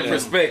 I'm putting it in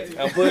perspective.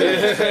 I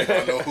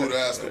know who to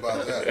ask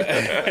about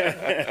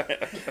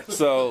that.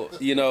 So,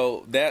 you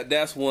know,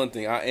 that's one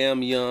thing. I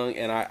am young,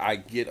 and I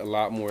get a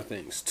lot more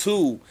things.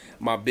 2,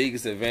 my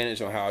biggest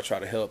advantage on how I try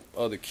to help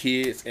other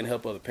kids and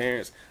help other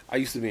parents, I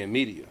used to be in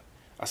media.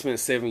 I spent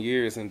 7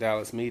 years in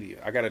Dallas media.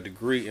 I got a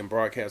degree in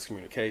broadcast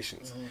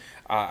communications.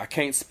 I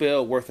can't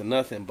spell worth of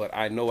nothing, but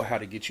I know how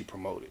to get you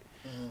promoted.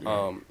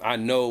 I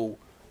know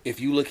if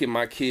you look at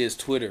my kids'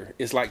 Twitter,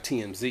 it's like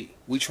TMZ.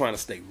 We trying to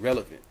stay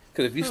relevant.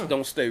 Because if you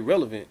don't stay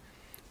relevant,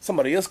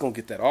 somebody else going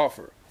to get that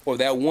offer. Or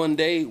that one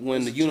day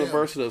when the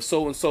University of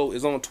so-and-so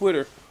is on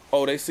Twitter,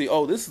 they see,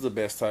 this is the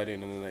best tight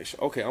end in the nation.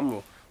 Okay, I'm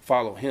going to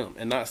follow him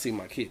and not see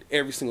my kid.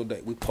 Every single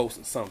day, we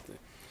posting something.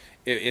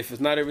 If it's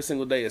not every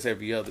single day, it's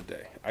every other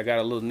day. I got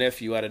a little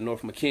nephew out of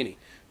North McKinney,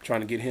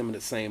 trying to get him in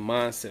the same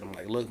mindset. I'm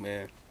like, look,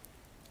 man,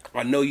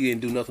 I know you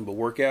didn't do nothing but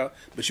work out,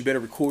 but you better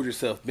record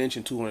yourself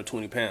benching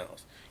 220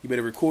 pounds. You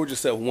better record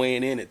yourself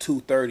weighing in at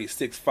 230,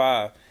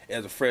 6'5"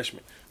 as a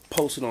freshman.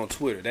 Post it on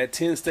Twitter. That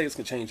 10 states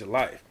can change your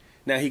life.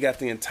 Now he got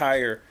the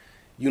entire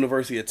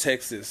University of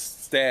Texas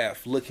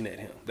staff looking at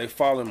him. They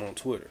follow him on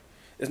Twitter.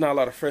 There's not a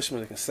lot of freshmen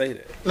that can say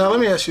that. Now let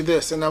me ask you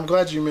this, and I'm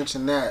glad you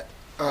mentioned that.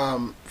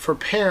 For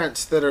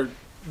parents that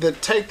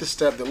take the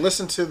step, that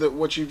listen to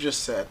what you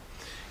just said.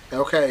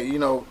 Okay, you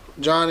know,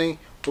 Johnny,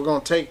 we're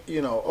gonna take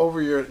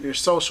over your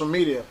social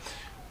media.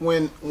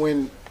 When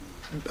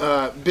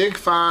Big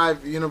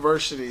Five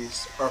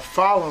universities are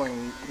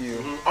following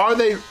you. Are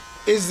they?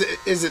 Is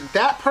it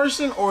that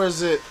person, or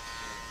is it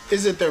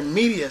their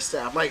media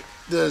staff? Like,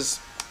 and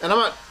I'm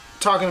not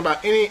talking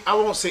about any. I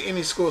won't say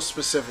any school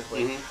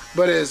specifically,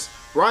 but is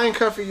Ryan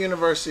Cuffey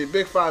University,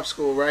 Big Five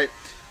school, right?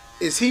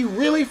 Is he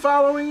really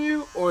following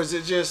you, or is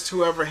it just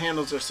whoever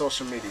handles their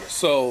social media?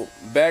 So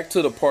back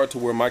to the part to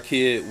where my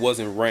kid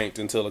wasn't ranked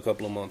until a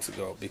couple of months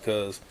ago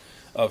because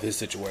of his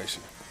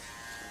situation.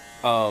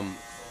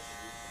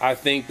 I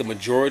think the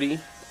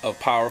majority of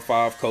Power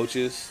 5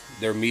 coaches,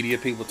 their media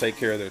people, take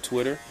care of their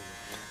Twitter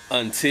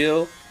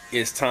until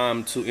it's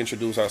time to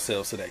introduce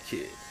ourselves to that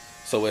kid.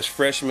 So as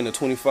freshmen, the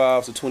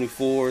 25s, the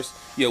 24s,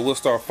 yeah, we'll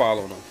start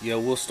following them. Yeah,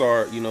 we'll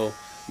start,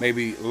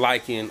 maybe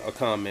liking a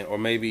comment, or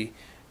maybe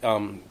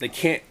they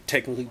can't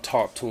technically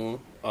talk to them.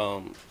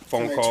 Phone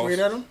Can they calls. tweet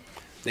at them?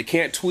 They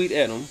can't tweet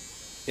at them.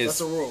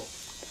 That's a rule.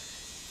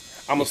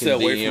 I'm gonna stay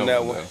away from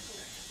that one.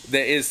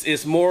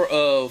 It's more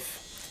of,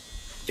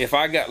 if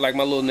I got like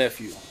my little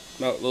nephew,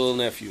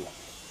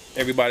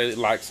 everybody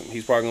likes him.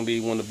 He's probably gonna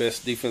be one of the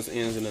best defense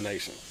ends in the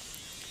nation.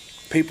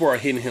 People are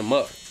hitting him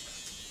up,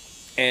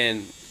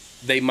 and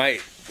they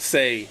might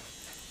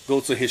go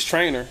to his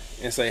trainer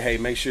and say, "Hey,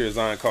 make sure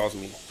Zion calls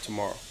me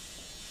tomorrow,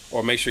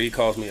 or make sure he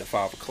calls me at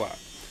 5 o'clock."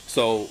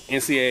 So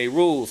NCAA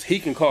rules, he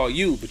can call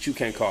you, but you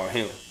can't call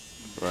him.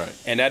 Right.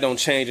 And that don't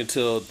change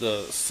until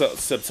the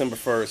September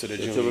 1st of the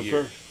junior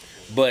year.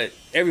 But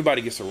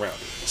everybody gets around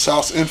it.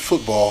 South in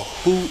football,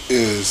 who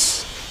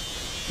is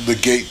the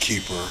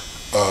gatekeeper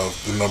of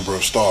the number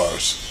of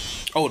stars?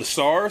 Oh, the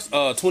stars?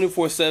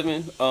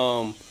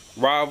 24/7,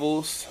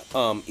 Rivals.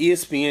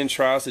 ESPN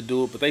tries to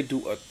do it, but they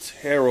do a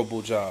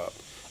terrible job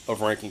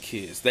of ranking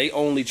kids. They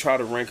only try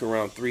to rank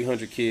around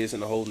 300 kids in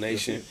the whole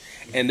nation,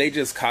 and they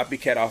just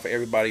copycat off of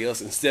everybody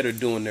else instead of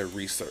doing their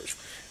research.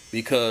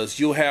 Because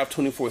you'll have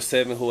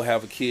 24/7 who'll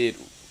have a kid,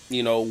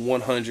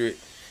 100,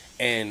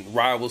 and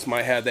Rivals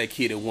might have that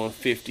kid at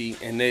 150,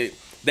 and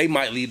they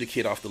might leave the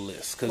kid off the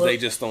list because they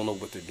just don't know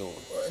what they're doing.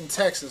 In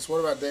Texas, what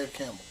about Dave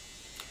Campbell?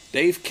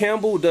 Dave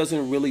Campbell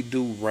doesn't really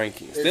do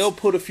rankings. They'll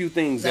put a few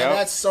things out.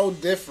 That's so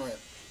different.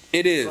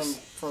 It is.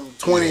 From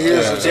 20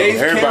 years ago.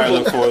 Everybody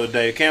look for the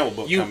Dave Campbell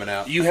book coming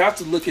out. You have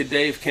to look at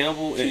Dave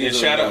Campbell and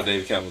shout out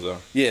Dave Campbell's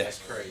on. Yeah, that's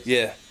crazy.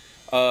 Yeah.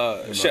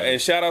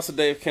 And shout out to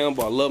Dave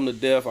Campbell. I love him to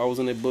death. I was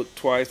in their book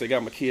twice. They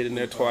got my kid in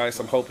there twice.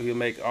 I'm hoping he'll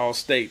make all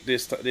state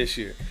this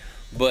year.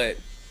 But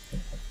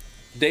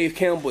Dave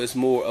Campbell is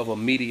more of a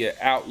media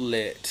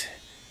outlet.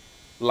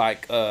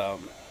 Like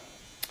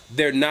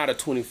they're not a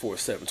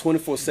 24/7.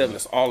 24/7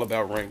 is all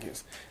about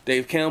rankings.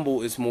 Dave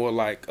Campbell is more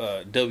like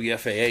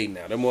WFAA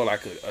now. They're more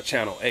like a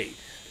Channel 8.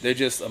 They're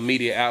just a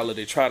media outlet.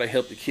 They try to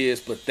help the kids,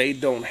 but they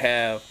don't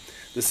have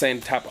the same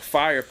type of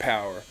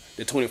firepower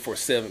that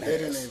 24/7 has. They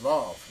didn't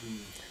evolve.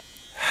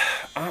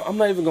 I'm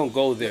not even gonna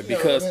go there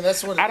because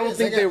that's what I don't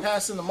think they got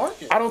passed in the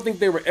market. I don't think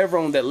they were ever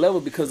on that level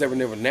because they were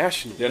never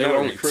national. They were were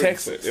only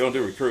Texas. They don't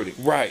do recruiting.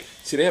 Right.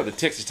 See, they have the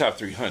Texas top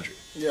 300.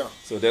 Yeah.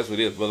 So that's what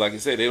it is. But like I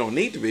said, they don't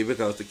need to be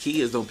because the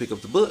kids don't pick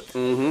up the book.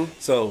 Mm-hmm.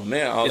 So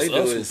now all It's they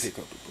do us is who pick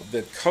up the book.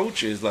 the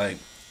coaches, like,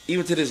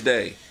 even to this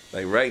day,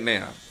 like right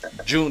now,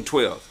 June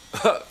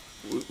 12th,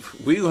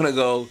 we're gonna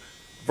go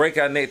break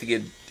our neck to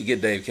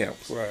get Dave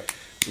Campbell. Right.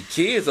 The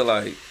kids are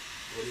like,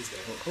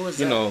 Who is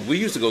that? we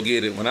used to go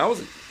get it when I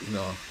was,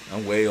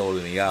 I'm way older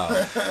than y'all.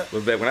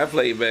 But back when I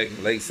played back in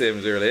the late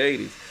 70s, early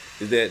 80s,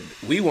 is that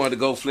we wanted to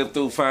go flip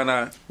through, find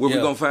out where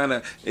we're going to find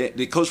out.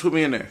 The coach put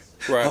me in there.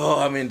 Right. Oh,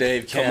 I'm in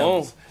Dave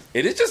Campbell.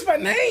 It is just my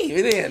name.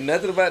 It ain't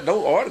nothing about,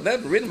 no order,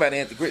 nothing written by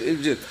Anthony Chris. It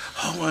was just,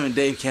 I'm in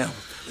Dave Campbell.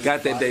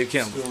 Got that Dave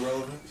Campbell. Still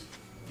relevant?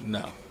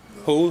 No.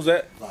 Who's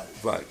that?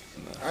 Right.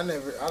 I don't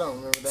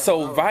remember that.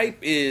 So Vipe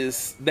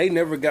is, they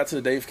never got to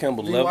the Dave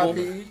Campbell level.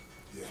 VYPE?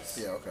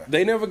 Yeah, okay.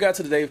 They never got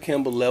to the Dave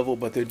Campbell level,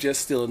 but they're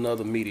just still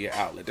another media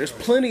outlet. There's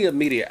plenty of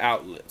media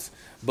outlets,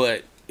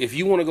 but if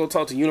you want to go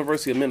talk to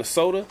University of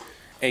Minnesota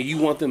and you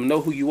want them to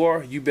know who you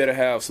are, you better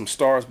have some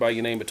stars by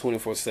your name at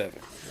 24/7.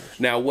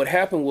 Now, what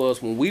happened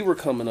was when we were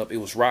coming up, it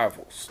was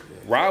Rivals.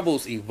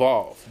 Rivals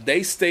evolved.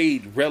 They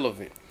stayed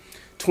relevant.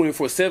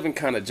 24/7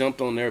 kind of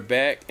jumped on their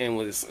back and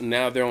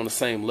now they're on the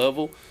same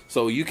level.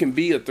 So you can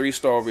be a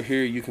 3-star over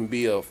here, you can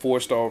be a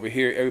 4-star over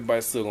here.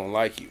 Everybody's still gonna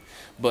like you,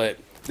 but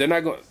they're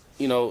not going.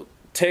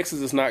 Texas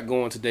is not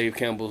going to Dave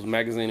Campbell's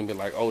magazine and be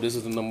like, "Oh, this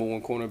is the number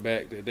 1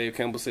 cornerback that Dave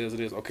Campbell says it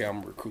is. Okay, I'm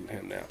gonna recruit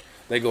him now."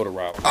 They go to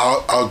Rivals.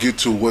 I'll get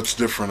to what's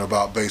different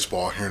about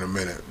baseball here in a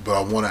minute, but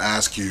I want to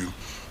ask you,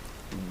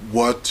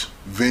 what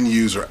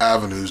venues or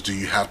avenues do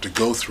you have to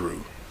go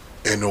through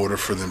in order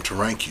for them to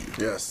rank you?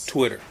 Yes.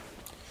 Twitter.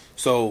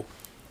 So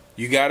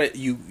you got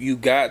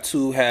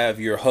to have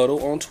your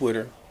huddle on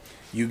Twitter.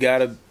 You got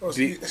to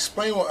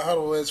explain what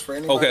huddle is for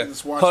anybody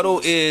that's watching. Huddle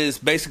this. is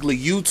basically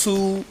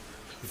YouTube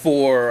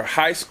for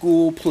high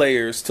school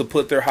players to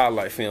put their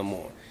highlight film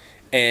on,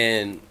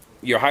 and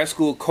your high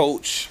school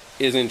coach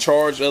is in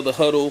charge of the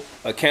huddle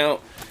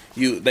account.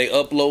 They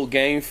upload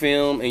game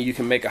film, and you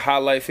can make a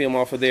highlight film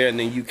off of there, and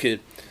then you could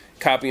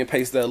copy and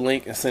paste that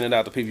link and send it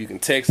out to people. You can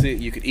text it,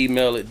 you can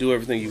email it, do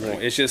everything you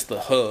want. It's just the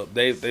hub.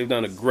 They've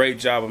done a great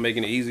job of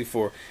making it easy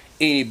for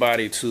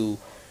anybody to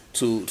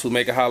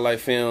make a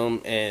highlight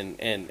film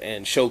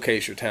and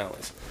showcase your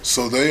talents.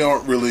 So they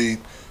aren't really.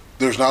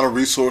 There's not a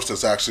resource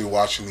that's actually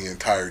watching the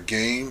entire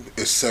game.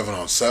 Is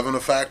 7-on-7 a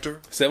factor?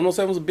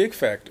 7-on-7 is a big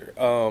factor.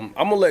 I'm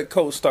gonna let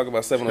Coach talk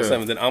about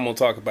 7-on-7, then I'm gonna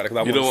talk about it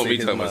because You don't want me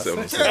talking about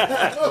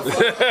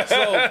 7-on-7. So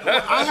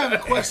I have a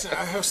question,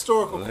 a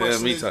historical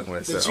question. Me talking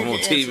about that 7. I'm you on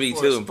can TV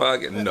answer too for in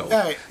pocket. No.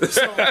 us.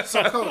 Hey,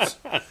 so Coach,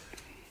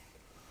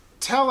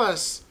 tell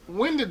us,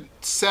 when did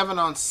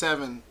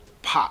 7-on-7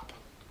 pop?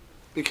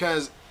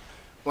 Because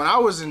when I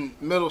was in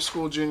middle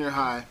school, junior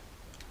high,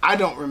 I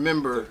don't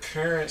remember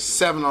current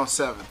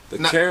 7-on-7. The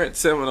current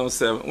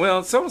 7-on-7.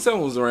 Well,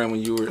 7-on-7 was around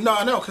when you were. No,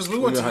 I know, because we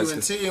went to high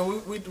UNT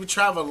and we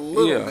traveled a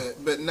little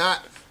bit, but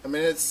not. I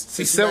mean, it's.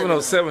 See, it's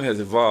 7-on-7 has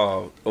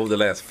evolved over the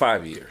last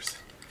 5 years.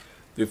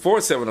 Before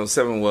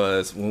 7-on-7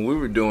 was when we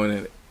were doing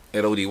it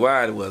at ODY.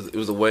 It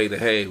was a way to,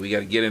 hey, we got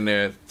to get in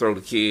there, throw the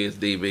kids,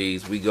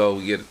 DBs. We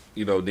get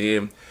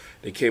then.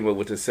 They came up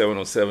with the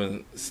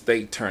 7-on-7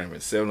 state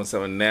tournament,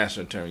 7-on-7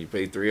 national tournament. You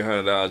pay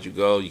 $300, you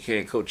go, you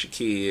can't coach your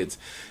kids.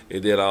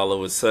 And then all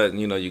of a sudden,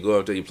 you go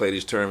up there, you play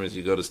these tournaments,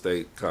 you go to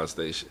state, College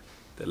Station.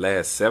 The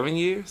last 7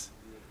 years,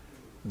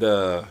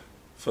 for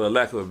the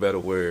lack of a better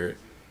word,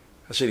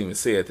 I shouldn't even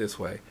say it this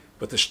way,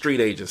 but the street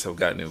agents have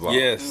gotten involved.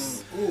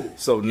 Yes.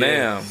 So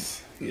now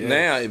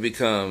it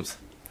becomes.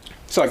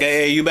 It's like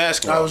AAU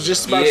basketball. I was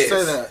just about to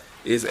say that.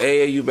 It's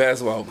AAU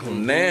basketball.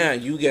 Now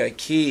you got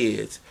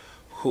kids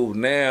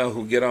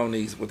who get on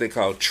these what they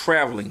call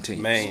traveling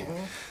teams. Man.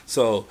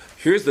 So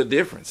here's the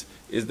difference: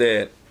 is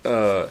that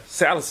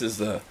Salas is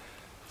the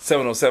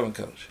 7-on-7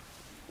 coach.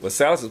 Well,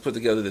 Salas has put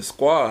together this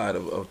squad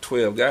of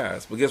 12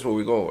 guys. But guess where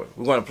we're going?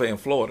 We're going to play in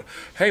Florida.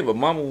 Hey, but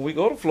Mama, when we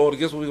go to Florida,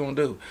 guess what we're going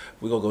to do?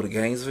 We're going to go to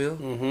Gainesville.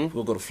 Mm-hmm. We're going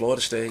to go to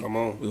Florida State. Come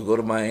on. We're going to go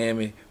to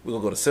Miami. We're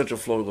going to go to Central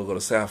Florida. We're going to go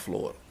to South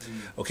Florida.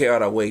 Okay,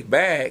 on our way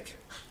back,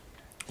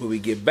 when we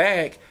get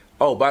back,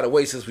 oh, by the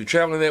way, since we're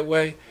traveling that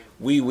way,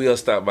 we will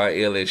stop by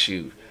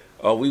LSU.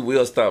 Or we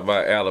will stop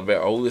by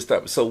Alabama. Or we will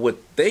stop. So what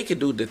they can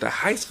do that the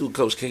high school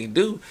coach can't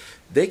do,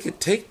 they could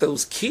take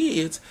those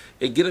kids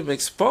and get them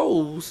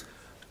exposed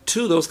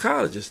to those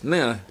colleges.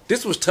 Now,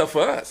 this was tough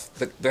for us,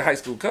 the high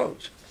school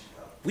coach.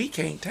 We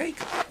can't take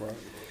them. Right.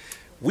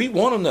 We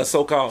want them to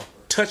so-called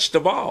touch the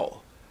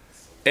ball.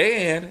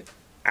 And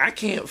I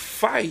can't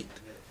fight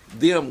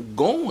them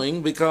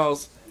going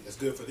because it's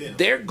good for them.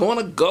 They're going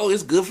to go.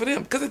 It's good for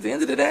them. Because at the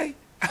end of the day,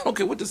 I don't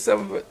care what the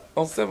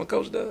 7-on-7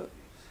 coach does.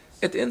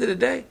 At the end of the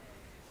day,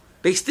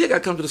 they still got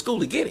to come to the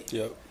school to get it.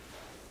 Yep.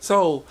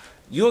 So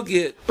you'll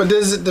get. But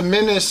does it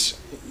diminish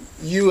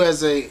you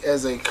as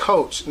a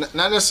coach, not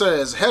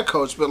necessarily as a head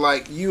coach, but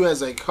like you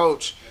as a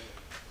coach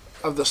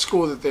of the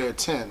school that they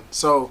attend?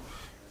 So,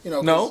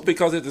 no,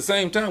 because at the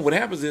same time, what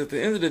happens is at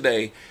the end of the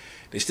day,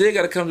 they still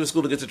got to come to the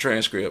school to get the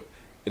transcript,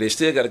 and they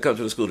still got to come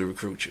to the school to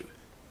recruit you.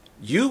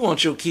 You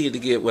want your kid to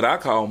get what I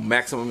call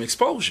maximum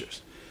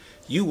exposures.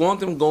 You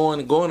want them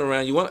going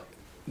around.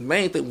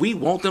 Main thing, we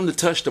want them to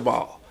touch the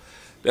ball.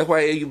 That's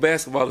why AAU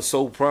basketball is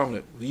so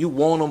prominent. You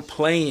want them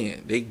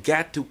playing. They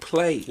got to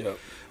play. Yep.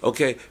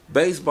 Okay,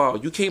 baseball.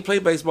 You can't play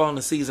baseball in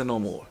the season no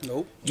more.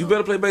 Nope. You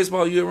better play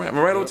baseball year round. Am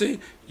I right, OT?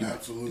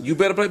 Absolutely. You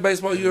better play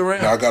baseball year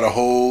round. Now, I got a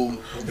whole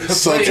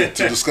subject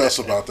to discuss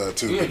about that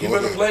too. Yeah, you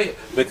better play it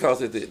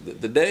because at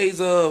the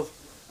days of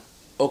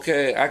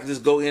okay, I can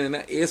just go in and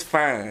out, it's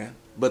fine.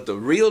 But the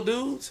real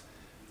dudes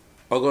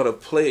are gonna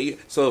play.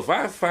 So if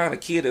I find a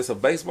kid that's a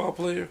baseball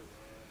player,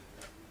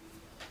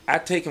 I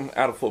take him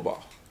out of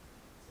football.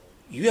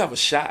 You have a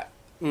shot.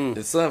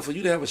 And son, for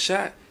you to have a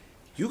shot,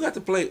 you got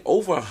to play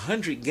over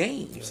 100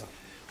 games. Yeah.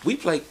 We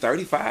played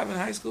 35 in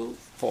high school,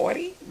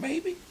 40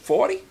 maybe,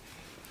 40.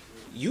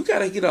 You got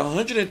to get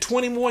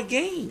 120 more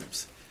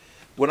games.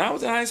 When I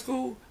was in high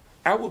school,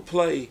 I would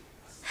play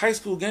high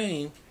school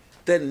game.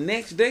 That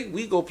next day,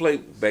 we go play,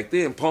 back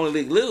then, Pony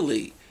League, Little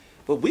League.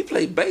 But we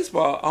played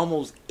baseball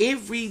almost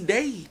every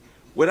day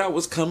when I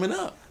was coming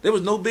up. There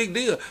was no big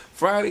deal.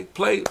 Friday,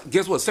 play,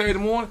 guess what, Saturday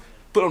morning,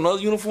 put on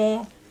another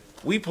uniform,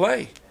 we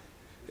play.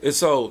 And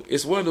so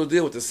it's one of those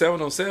deals with the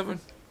 7-on-7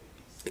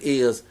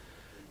 is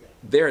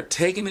they're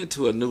taking it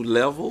to a new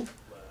level.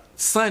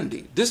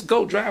 Sunday, just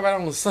go drive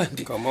out on a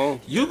Sunday. Come on.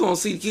 You're going to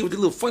see the kid with the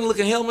little funny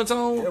looking helmets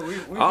on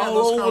we all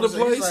over the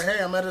place. He's like,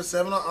 hey, I'm at a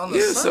 7 on the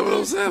Yeah, Sunday.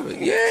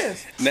 7-on-7,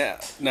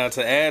 yes. Now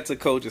to add to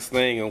Coach's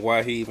thing and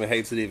why he even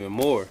hates it even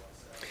more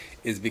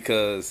is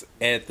because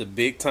at the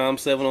big time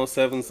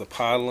 7-on-7s, the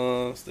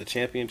pylons, the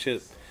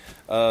championship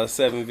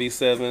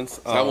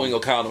 7v7s. I wasn't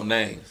gonna call them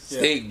names. Yeah.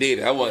 Steve did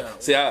it. I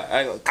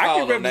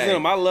can represent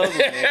them. I love them.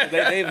 Man.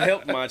 They've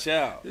helped my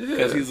child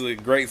because he's a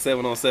great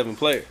 7-on-7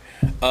 player.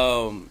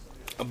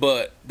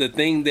 But the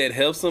thing that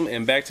helps him,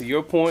 and back to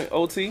your point,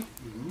 OT,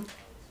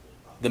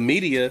 the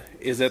media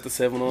is at the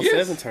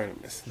 7-on-7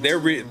 tournaments.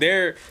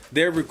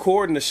 They're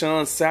recording the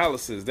Sean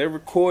Salases. They're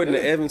recording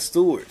the Evan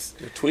Stewarts.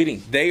 They're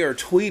tweeting. They are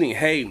tweeting,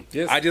 hey,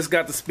 I just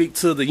got to speak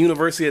to the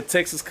University of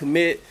Texas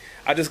commit.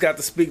 I just got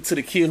to speak to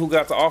the kid who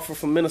got the offer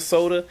from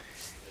Minnesota.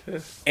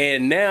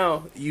 And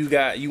now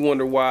you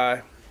wonder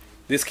why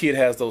this kid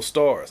has those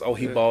stars. Oh,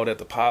 he balled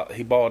out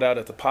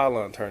at the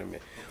Pylon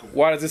tournament.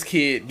 Why does this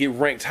kid get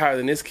ranked higher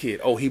than this kid?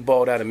 Oh, he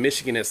balled out of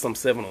Michigan at some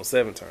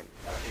 7-on-7 tournament.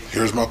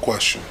 Here's my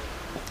question,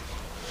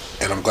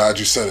 and I'm glad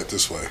you said it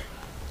this way.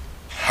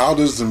 How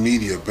does the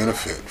media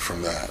benefit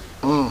from that?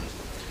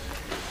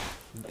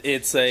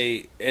 It's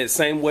the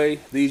same way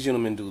these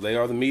gentlemen do. They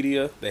are the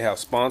media. They have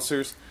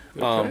sponsors.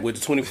 With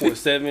the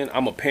 24/7,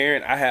 I'm a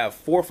parent. I have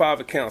 4 or 5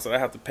 accounts that I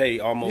have to pay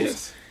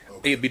almost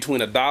between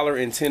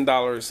 $1 and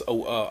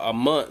 $10 a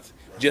month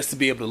just to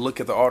be able to look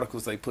at the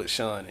articles they put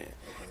Sean in.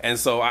 And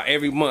so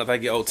every month I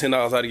get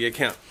 $10 out of your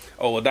account,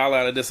 $1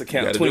 out of this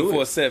account,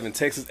 24/7,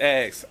 Texas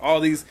Ags, all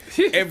these.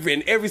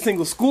 Every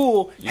single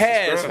school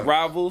has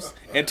Rivals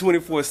and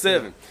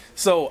 24/7.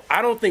 So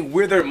I don't think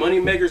we're their money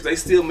makers. They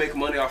still make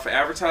money off of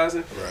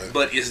advertising,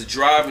 but it's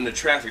driving the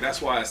traffic.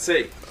 That's why I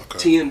say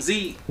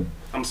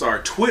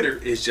Twitter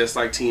is just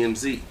like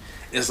TMZ.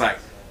 It's like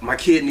my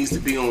kid needs to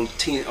be on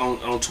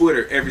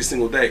Twitter every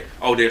single day.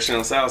 Oh, there's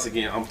Sean Salas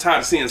again. I'm tired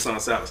of seeing Sean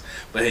Salas.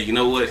 But hey, you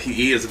know what?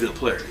 He is a good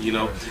player, you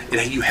know. And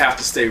you have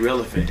to stay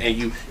relevant.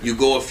 And you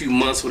go a few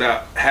months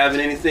without having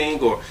anything,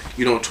 or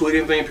you don't tweet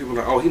anything, people are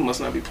like, oh, he must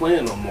not be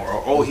playing no more.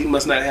 Or, oh, he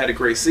must not have had a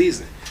great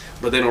season.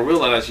 But they don't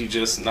realize you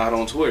just not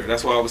on Twitter.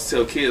 That's why I always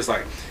tell kids,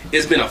 like,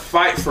 it's been a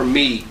fight for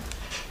me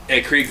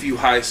at Creekview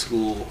High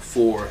School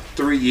for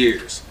 3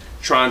 years,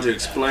 trying to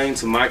explain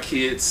to my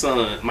kid's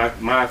son,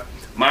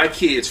 my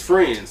kids'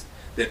 friends,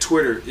 that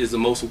Twitter is the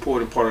most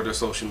important part of their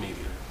social media.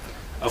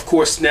 Of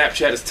course,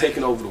 Snapchat is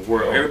taking over the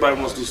world. Everybody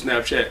wants to do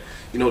Snapchat.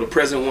 You know, the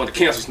president wanted to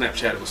cancel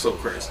Snapchat. It was so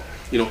crazy.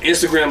 You know,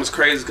 Instagram is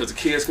crazy because the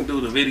kids can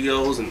do the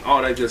videos and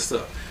all that good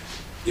stuff.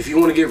 If you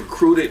want to get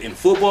recruited in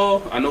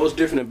football, I know it's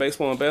different in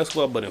baseball and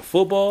basketball, but in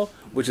football,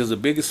 which is the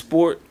biggest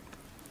sport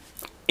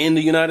in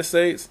the United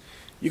States,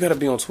 you got to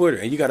be on Twitter,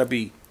 and you got to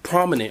be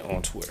prominent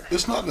on Twitter.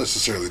 It's not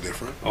necessarily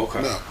different.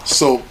 Okay. No.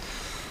 So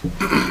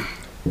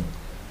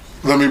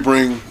let me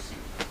bring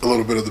a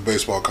little bit of the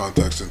baseball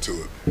context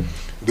into it.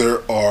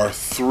 There are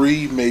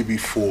 3, maybe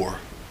 4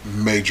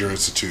 major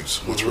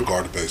institutes with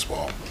regard to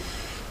baseball.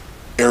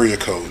 Area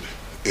code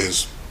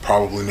is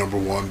probably number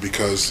 1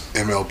 because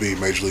MLB,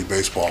 Major League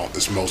Baseball,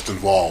 is most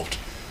involved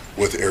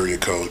with area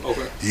code.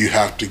 Okay. You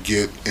have to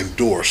get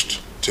endorsed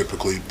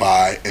typically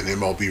by an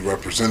MLB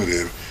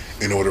representative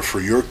in order for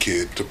your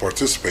kid to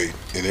participate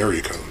in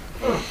area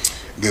code.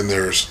 Then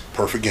there's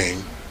Perfect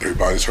Game.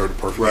 Everybody's heard of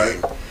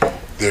Perfect Game.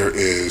 There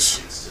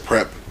is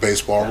Prep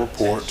Baseball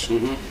Report,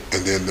 and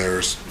then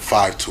there's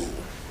 5-Tool.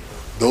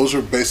 Those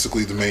are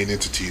basically the main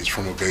entities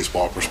from a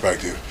baseball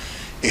perspective.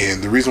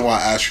 And the reason why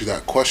I asked you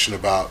that question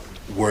about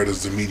where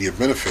does the media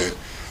benefit,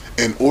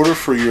 in order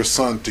for your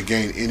son to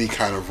gain any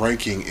kind of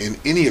ranking in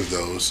any of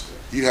those,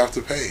 you have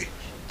to pay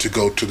to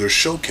go to their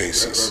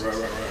showcases.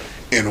 Right.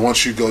 And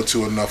once you go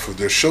to enough of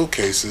their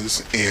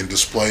showcases and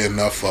display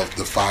enough of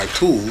the 5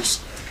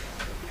 tools,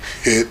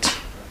 hit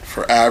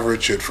for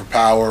average, hit for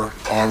power,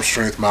 arm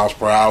strength, miles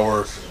per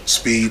hour,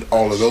 speed,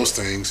 all of those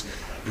things,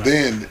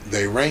 then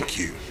they rank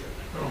you.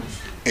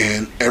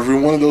 And every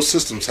one of those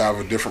systems have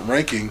a different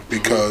ranking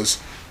because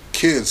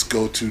kids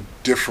go to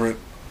different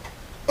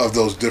of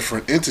those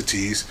different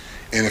entities,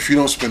 and if you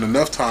don't spend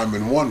enough time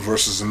in one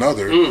versus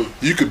another,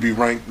 you could be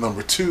ranked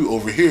number 2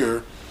 over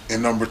here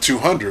and number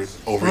 200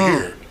 over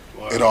here.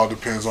 Wow. It all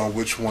depends on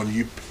which one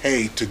you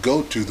pay to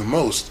go to the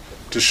most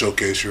to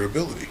showcase your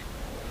ability.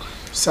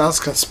 Sounds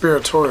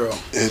conspiratorial.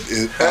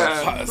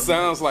 It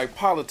sounds like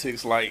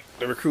politics, like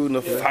the recruiting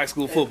of high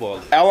school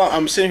football.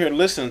 I'm sitting here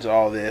listening to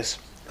all this,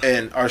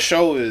 and our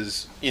show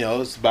is,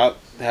 it's about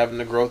having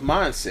the growth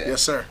mindset.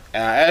 Yes, sir.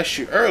 And I asked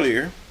you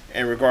earlier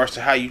in regards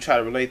to how you try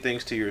to relate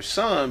things to your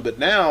son, but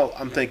now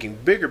I'm thinking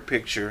bigger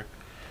picture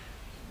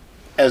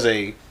as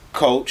a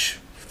coach,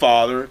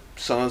 father,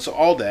 son, so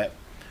all that,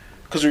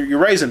 because you're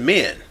raising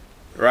men,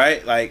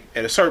 right? Like,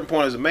 at a certain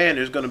point as a man,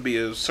 there's going to be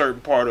a certain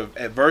part of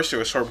adversity,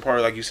 or a certain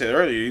part, like you said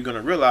earlier, you're going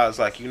to realize,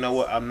 like, you know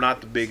what, I'm not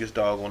the biggest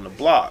dog on the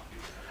block.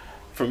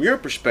 From your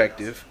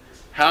perspective,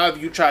 how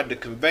have you tried to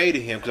convey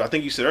to him, because I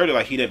think you said earlier,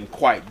 like, he doesn't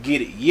quite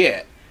get it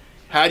yet.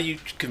 How do you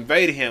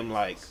convey to him,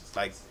 like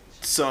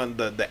son,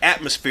 the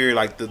atmosphere,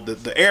 like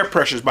the air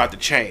pressure is about to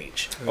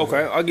change?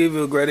 Okay, I'll give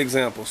you a great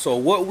example. So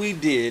what we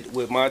did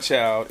with my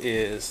child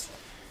is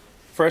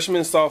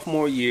freshman,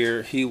 sophomore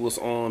year, he was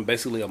on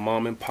basically a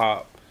mom and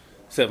pop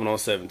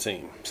 7-on-7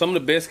 team. Some of the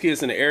best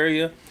kids in the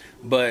area,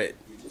 but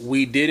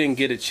we didn't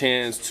get a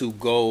chance to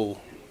go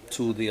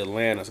to the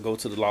Atlantas, go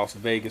to the Las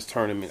Vegas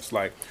tournaments,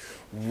 like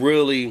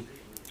really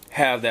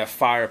have that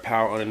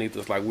firepower underneath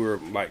us, like we were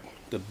like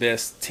the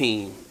best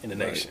team in the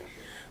nation.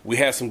 We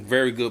had some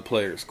very good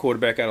players,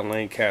 quarterback out of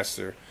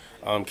Lancaster,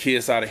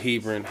 kids out of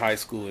Hebron High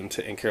School in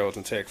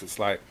Carrollton, Texas.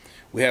 Like,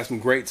 we had some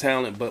great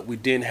talent, but we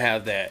didn't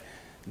have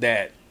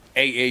that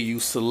AAU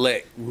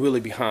select really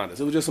behind us.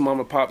 It was just a mom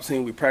and pop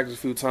team. We practiced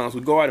a few times.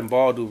 We go out and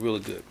ball, do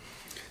really good.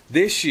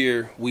 This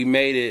year, I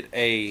made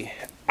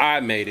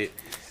it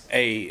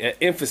a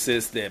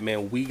emphasis that,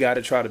 man, we got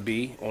to try to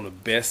be on the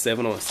best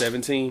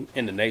 7-on-7 team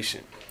in the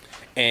nation.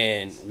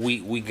 And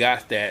we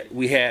got that.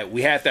 We had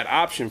that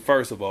option,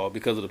 first of all,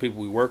 because of the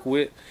people we work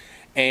with,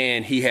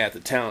 and he had the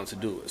talent to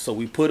do it. So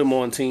we put him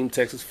on Team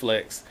Texas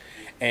Flex,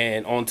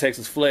 and on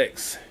Texas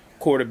Flex,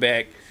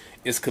 quarterback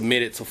is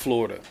committed to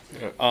Florida.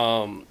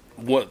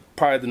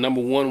 Probably the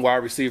number one wide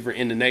receiver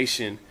in the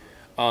nation,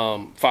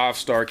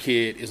 5-star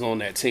kid, is on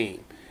that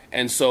team.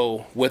 And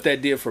so what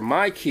that did for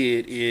my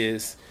kid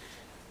is,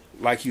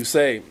 like you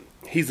say,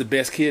 he's the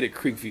best kid at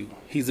Creekview.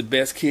 He's the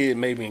best kid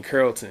maybe in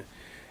Carrollton.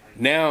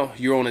 Now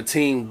you're on a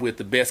team with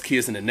the best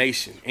kids in the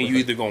nation, and you're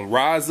either going to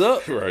rise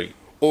up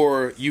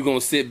or you're going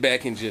to sit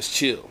back and just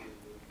chill.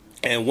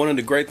 And one of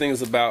the great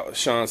things about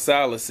Sean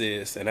Salas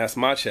is, and that's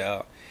my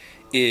child,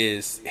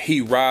 is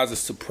he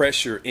rises to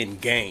pressure in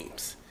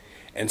games.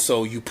 And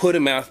so you put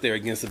him out there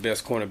against the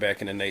best cornerback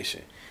in the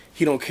nation.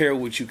 He don't care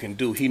what you can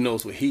do. He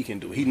knows what he can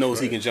do. He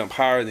knows he can jump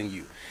higher than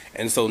you.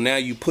 And so now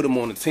you put him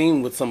on a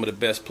team with some of the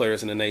best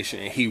players in the nation,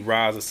 and he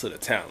rises to the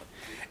talent.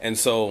 And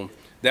so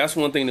that's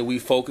one thing that we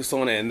focus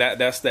on, and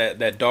that's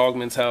that dog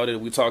mentality that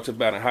we talked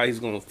about, and how he's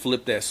going to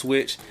flip that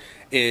switch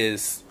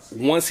is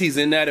once he's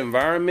in that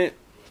environment,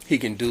 he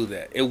can do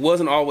that. It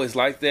wasn't always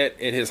like that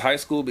at his high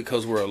school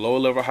because we're a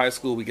lower-level high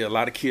school. We get a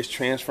lot of kids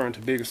transferring to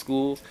bigger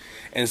schools.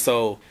 And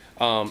so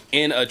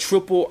in a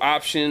triple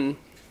option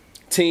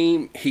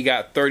team, he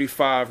got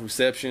 35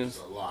 receptions,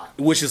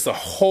 which is a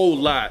whole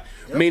lot,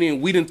 meaning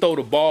we didn't throw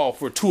the ball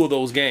for 2 of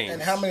those games.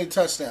 And how many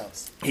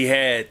touchdowns? He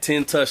had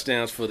 10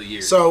 touchdowns for the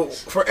year. So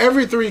for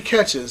every 3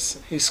 catches,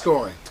 he's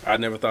scoring. I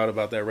never thought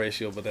about that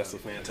ratio, but that's a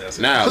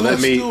fantastic. Now Who let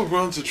me. still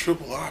runs a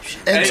triple option?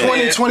 In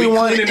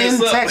 2021 in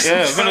Texas. Yeah,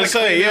 I was gonna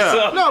say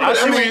No, but I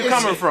see where mean, you're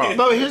coming from.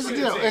 But here's the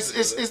deal: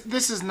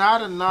 this is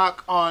not a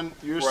knock on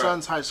your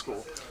son's high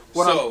school.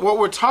 What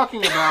we're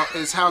talking about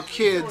is how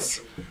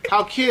kids,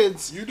 how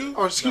parents. Wait a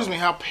minute,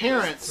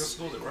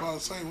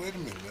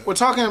 man. We're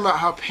talking about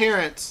how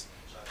parents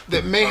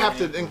that may have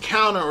to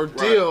encounter or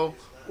deal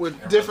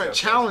with different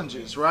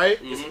challenges, right?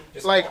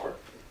 Like,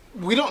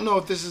 we don't know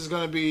if this is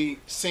going to be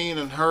seen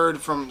and heard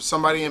from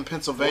somebody in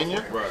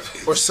Pennsylvania,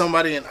 or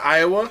somebody in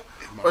Iowa,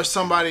 or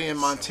somebody in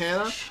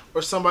Montana,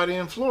 or somebody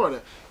in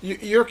Florida.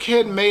 Your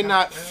kid may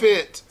not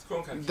fit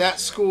that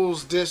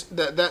school's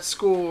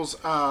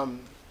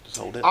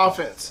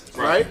offense,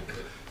 right?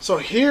 So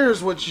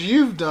here's what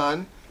you've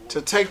done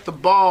to take the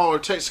ball, or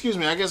take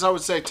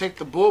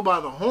the bull by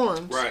the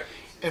horns,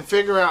 and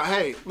figure out,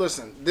 hey,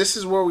 listen, this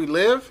is where we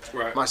live.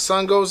 My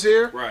son goes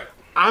here.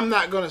 I'm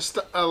not going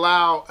to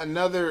allow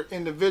another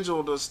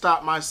individual to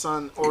stop my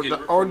son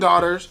or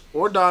daughter's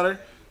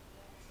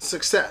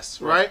success,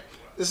 right?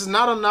 This is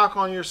not a knock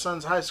on your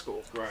son's high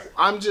school.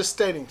 I'm just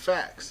stating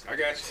facts. I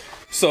got you.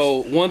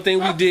 So one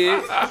thing we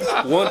did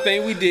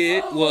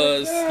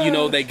was,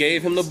 they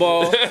gave him the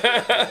ball.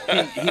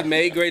 He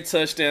made great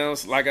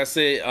touchdowns. Like I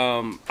said,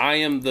 I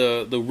am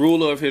the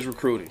ruler of his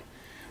recruiting.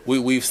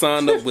 We've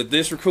signed up with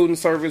this recruiting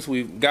service.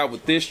 We've got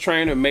with this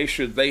trainer, make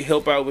sure they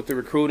help out with the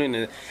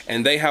recruiting,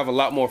 and they have a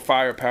lot more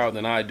firepower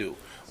than I do.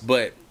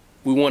 But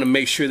we want to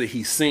make sure that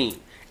he's seen,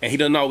 and he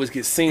doesn't always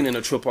get seen in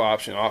a triple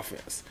option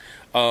offense.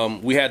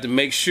 We had to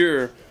make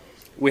sure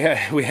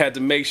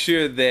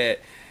that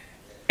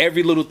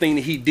every little thing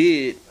that he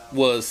did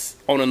was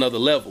on another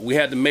level. We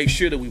had to make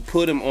sure that we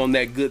put him on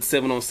that good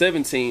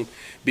 7-on-7 team,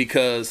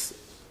 because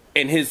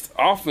in his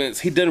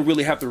offense, he doesn't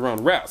really have to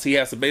run routes. He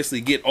has to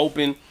basically get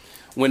open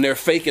when they're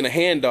faking a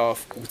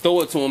handoff,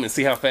 throw it to him and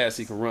see how fast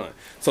he can run.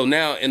 So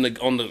now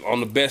on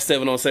the best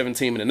 7-on-7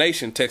 team in the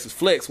nation, Texas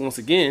Flex, once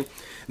again,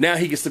 now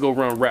he gets to go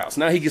run routes.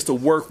 Now he gets to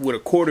work with a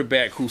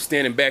quarterback who's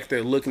standing back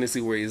there looking to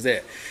see where he's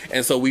at.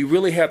 And so we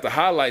really have to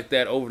highlight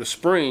that over the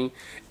spring.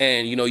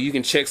 And, you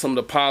can check some of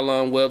the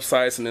Pylon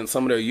websites and then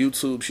some of their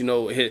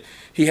YouTubes.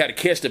 He had a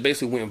catch that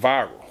basically went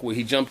viral, where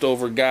he jumped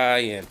over a guy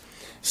and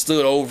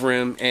stood over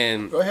him.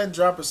 And go ahead and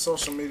drop his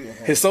social media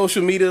handle. His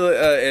social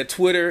media at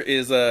Twitter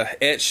is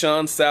at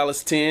Sean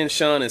Salas 10.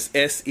 Sean is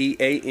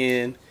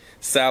SEAN.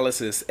 Salas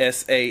is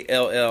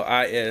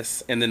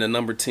SALLIS, and then the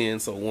number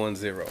 10, so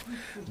 10.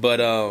 But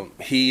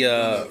we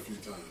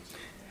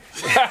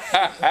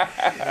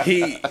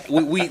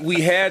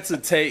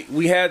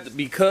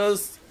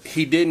because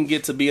he didn't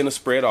get to be in a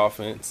spread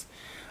offense.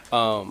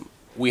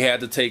 We had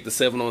to take the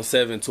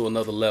 7-on-7 to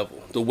another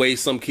level. The way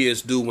some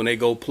kids do when they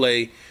go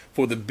play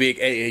for the big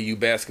AAU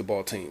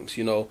basketball teams.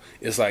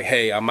 It's like,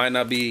 hey, I might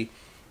not get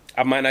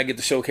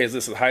to showcase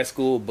this in high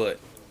school, but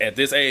at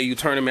this AAU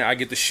tournament, I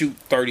get to shoot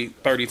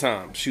 30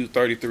 times, shoot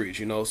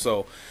 33s,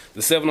 So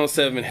the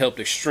 7-on-7 helped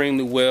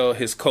extremely well.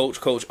 His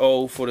coach, Coach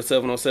O, for the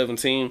 7-on-7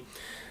 team,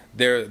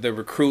 their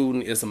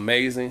recruiting is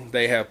amazing.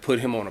 They have put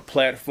him on a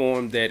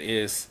platform that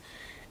is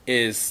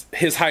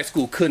his high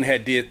school couldn't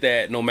have did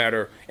that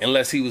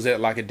unless he was at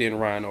like a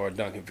Denton Ryan or a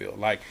Duncanville.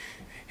 Like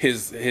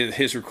his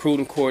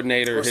recruiting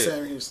coordinator. Or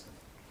Sam Houston.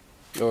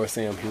 or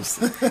Sam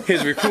Houston.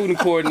 His recruiting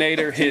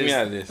coordinator, Get me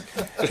out of this.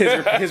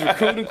 his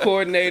recruiting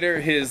coordinator,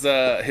 his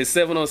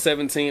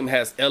 7-on-7 team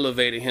has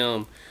elevated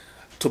him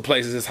to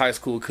places his high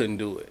school couldn't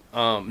do it.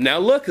 Now,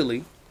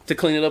 luckily, to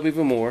clean it up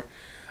even more,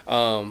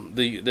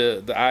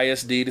 the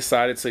ISD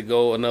decided to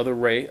go another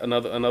route,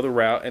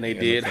 and they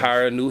did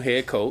hire a new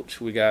head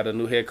coach. We got a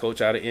new head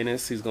coach out of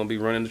Ennis. He's going to be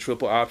running the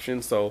triple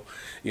option. So,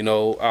 I'm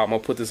going to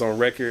put this on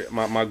record.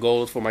 My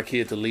goal is for my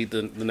kid to lead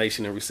the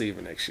nation in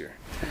receiving next year.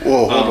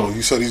 Whoa, hold on.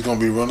 You said he's going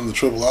to be running the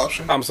triple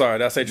option? I'm sorry.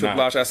 Did I say triple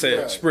option? I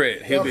said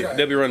spread. They'll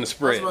be running the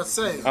spread. I was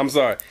about to say. I'm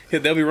sorry.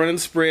 They'll be running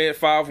the spread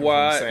 5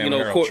 wide.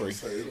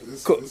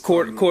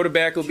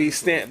 Quarterback will be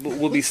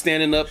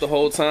standing up the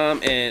whole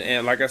time,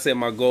 and like I said,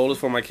 my goal is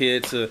for my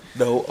kid to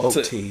lead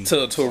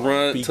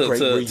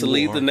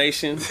the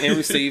nation in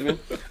receiving.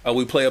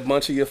 We play a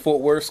bunch of your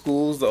Fort Worth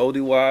schools, the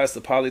ODYs,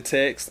 the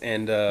Polytechs,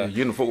 and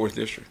you're in the Fort Worth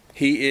district.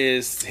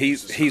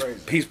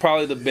 He's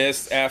probably the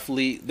best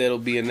athlete that'll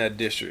be in that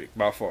district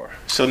by far.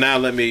 So now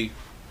let me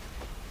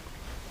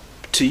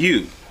to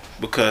you,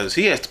 because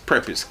he has to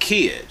prep his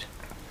kid.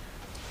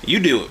 You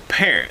deal with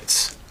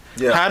parents.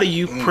 Yeah. How do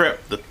you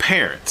prep the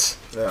parents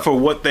for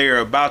what they are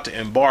about to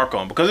embark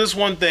on? Because it's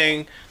one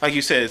thing, like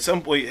you said, at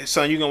some point,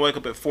 son, you're gonna wake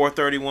up at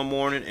 4:30 one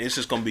morning, and it's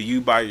just gonna be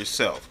you by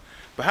yourself.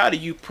 But how do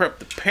you prep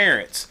the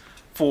parents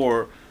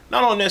for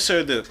not only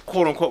necessarily the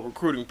quote unquote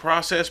recruiting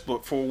process,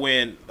 but for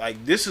when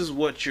like this is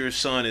what your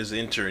son is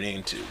entering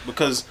into?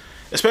 Because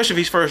especially if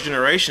he's first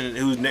generation,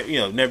 who's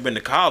never been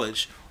to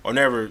college or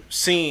never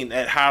seen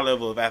that high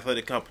level of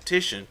athletic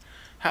competition,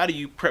 how do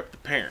you prep the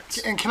parents?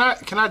 And can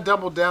I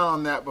double down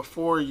on that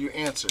before you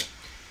answer?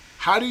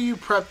 How do you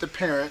prep the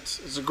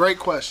parents? It's a great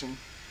question.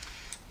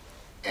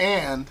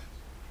 And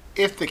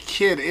if the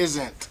kid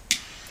isn't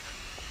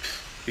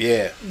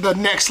the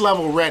next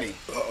level ready.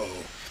 Uh-oh.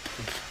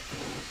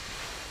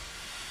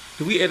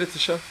 Do we edit the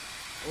show?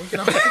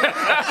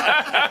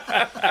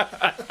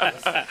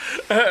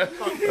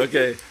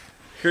 Okay.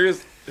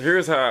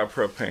 Here's how I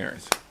prep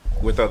parents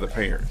with other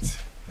parents.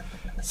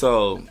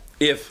 So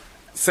if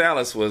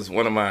Salas was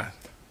one of my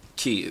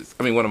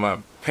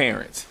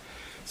parents,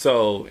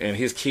 and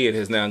his kid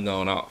has now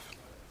gone off,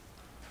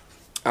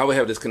 I would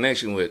have this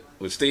connection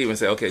with Steve and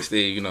say, okay,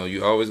 Steve,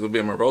 you always going to be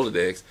on my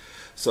Rolodex,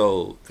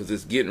 so because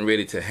it's getting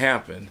ready to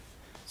happen.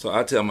 So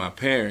I tell my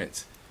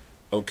parents,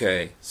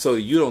 okay, so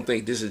you don't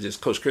think this is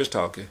just Coach Chris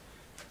talking,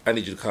 I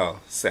need you to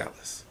call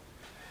Salas.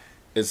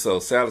 And so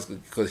Salas,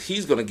 because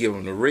he's going to give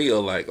them the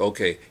real, like,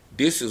 okay,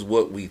 this is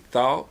what we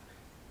thought,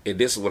 and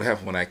this is what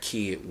happened when our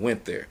kid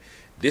went there.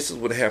 This is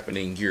what happened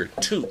in year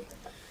 2.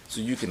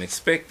 So you can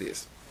expect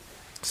this.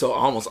 So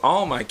almost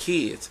all my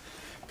kids'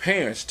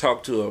 parents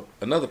talk to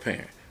another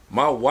parent.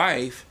 My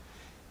wife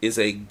is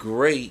a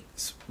great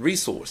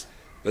resource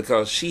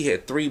because she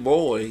had 3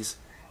 boys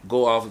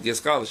go off and get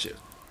scholarships.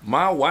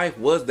 My wife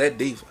was that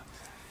diva.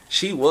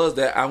 She was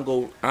that I'm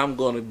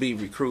going to be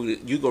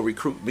recruited. You go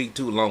recruit me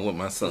too, along with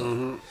my son.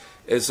 Mm-hmm.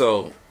 And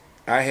so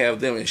I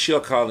have them, and she'll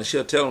call and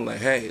she'll tell them like,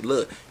 hey,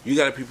 look, you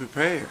got to be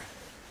prepared.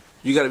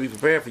 You got to be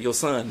prepared for your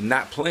son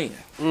not playing.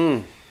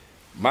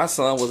 My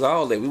son was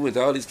all that. We went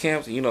to all these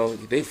camps,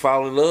 they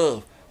fall in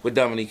love with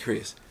Dominique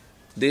Chris.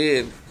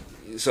 Then,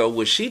 so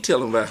what she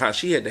telling about how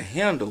she had to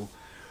handle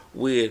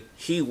with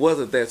he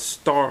wasn't that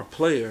star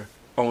player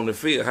on the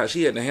field, how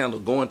she had to handle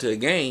going to a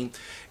game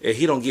and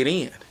he don't get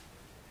in.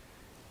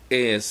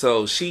 And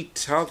so she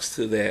talks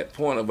to that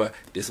point about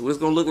this is what it's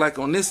going to look like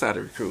on this side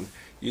of recruiting.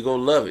 You're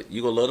going to love it.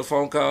 You're going to love the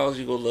phone calls.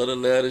 You're going to love the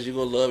letters. You're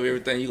going to love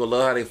everything. You're going to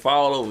love how they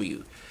fall over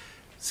you.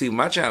 See,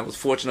 my child was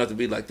fortunate enough to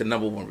be like the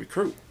 #1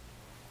 recruit.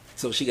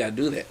 So she got to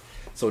do that.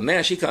 So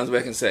now she comes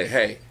back and say,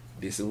 hey,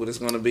 this is what it's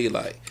going to be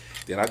like.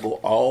 Then I go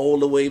all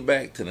the way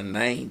back to the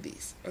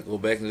 90s. I go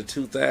back into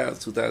 2000,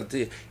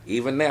 2010.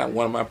 Even now,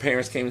 one of my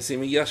parents came to see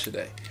me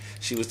yesterday.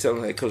 She was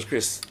telling me, hey, Coach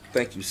Chris,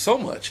 thank you so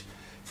much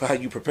for how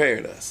you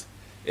prepared us.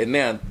 And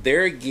now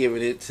they're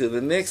giving it to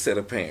the next set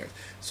of parents.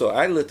 So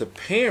I let the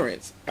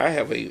parents, I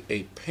have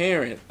a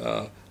parent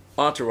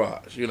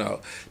entourage,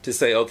 to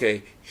say,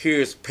 okay,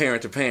 here's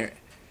parent to parent.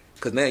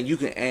 Because now you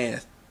can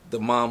ask the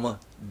mama,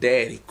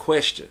 daddy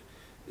question.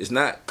 It's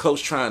not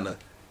coach trying to,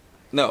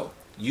 no.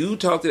 You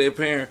talk to their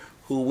parent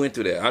who went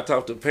through that. I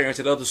talk to parents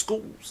at other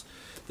schools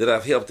that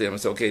I've helped them and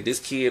say, okay, this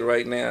kid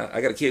right now, I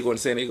got a kid going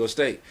to San Diego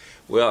State.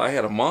 Well, I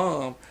had a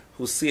mom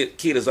whose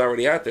kid is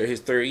already out there,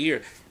 his 3rd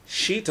year.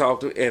 She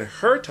talked to, and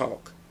her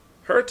talk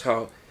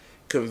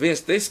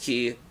convinced this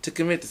kid to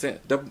commit to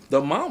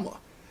the mama.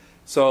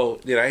 So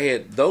then I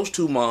had those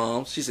 2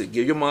 moms. She said,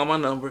 give your mom my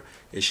number.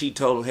 And she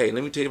told them, hey,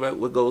 let me tell you about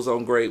what goes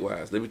on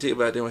grade-wise. Let me tell you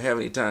about them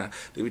having any time.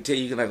 Let me tell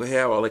you, you're not going to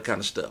have all that kind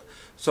of stuff.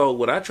 So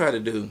what I try to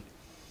do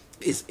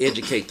is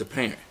educate the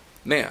parent.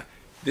 Now,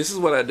 this is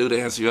what I do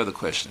to answer your other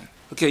question.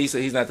 Okay, you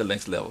say he's not the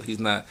next level. He's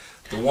not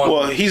the one.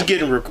 Well, he's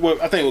getting.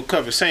 What I think what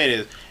Cuff is saying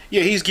is,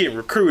 yeah, he's getting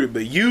recruited,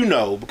 but you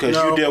know because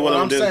you deal with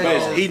him on this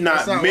basis, he's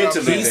not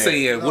mentally. He's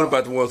saying, what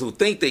about the ones who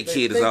think they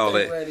kid is all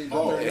that,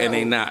 and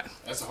they not?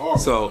 That's a hard.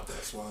 So,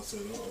 that's why I said,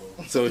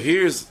 so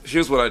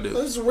here's what I do.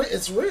 It's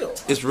real.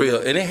 It's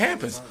real, and it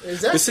happens.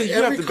 Exactly. But see, you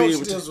Every have to coach be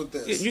able deals to. with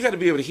this. You got to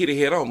be able to hit it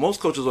head on.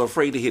 Most coaches are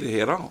afraid to hit it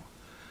head on.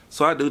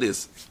 So I do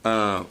this.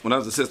 When I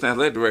was assistant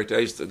athletic director, I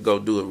used to go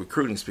do a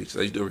recruiting speech.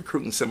 I used to do a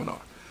recruiting seminar,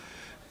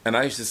 and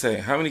I used to say,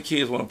 "How many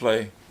kids want to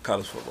play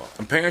college football?"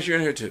 And parents, you're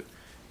in here too.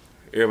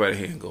 Everybody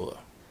hand go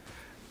up.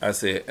 I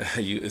said,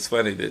 "It's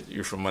funny that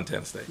you're from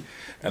Montana State,"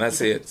 and I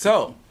said,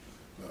 "So,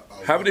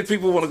 how many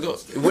people want to go?"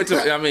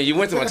 You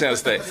went to Montana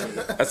State.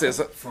 I said,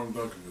 from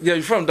Duncanville. "Yeah,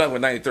 you're from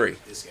Duncanville, '93,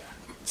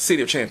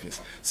 City of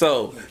Champions."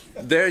 So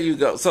there you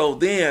go. So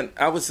then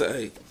I would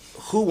say,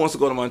 "Who wants to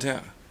go to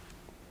Montana?"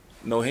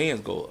 No hands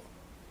go up.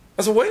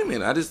 I said, "Wait a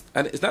minute.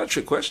 It's not a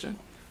trick question.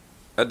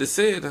 I just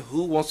said,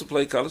 who wants to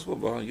play college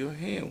football?" Your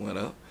hand went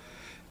up.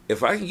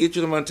 If I can get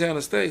you to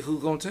Montana State,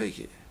 who's gonna take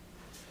it?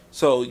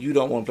 So you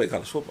don't want to play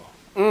college football.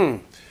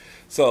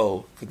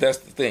 So, 'cause that's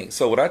the thing.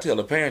 So what I tell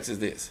the parents is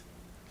this: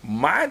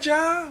 my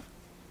job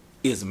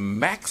is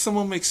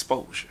maximum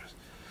exposure.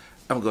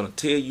 I'm going to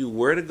tell you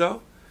where to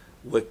go,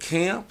 what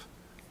camp,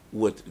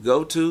 what to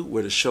go to,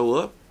 where to show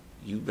up.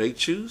 You may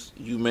choose,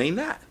 you may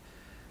not.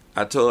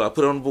 I put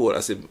it on the board.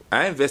 I said,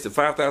 I invested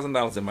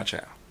 $5,000 in my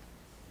child.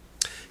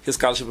 His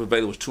scholarship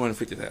available was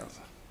 $250,000.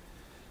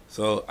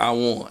 So I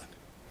won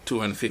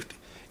 $250,000.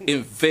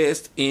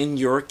 Invest in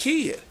your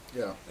kid.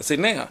 Yeah. I said,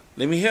 now,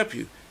 let me help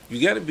you.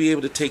 You got to be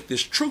able to take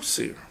this truth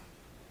serum.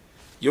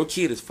 Your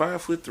kid is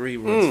 5'3",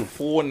 runs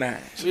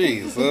 4'9".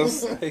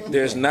 Jesus.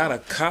 There's not a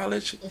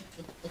college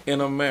in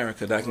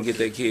America that I can get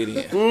that kid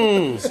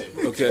in.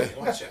 Okay?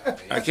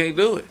 I can't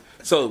do it.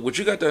 So what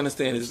you got to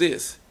understand is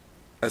this.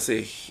 I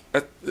said,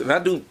 and I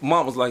do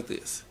mamas like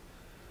this.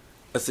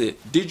 I said,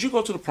 did you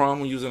go to the prom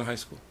when you was in high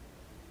school?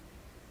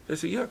 They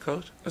said, yeah,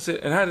 coach. I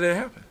said, and how did that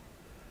happen?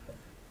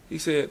 He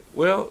said,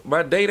 well,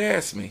 my date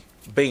asked me.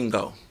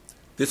 Bingo.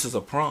 This is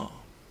a prom.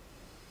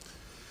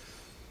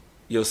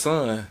 Your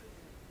son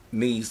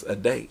needs a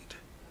date.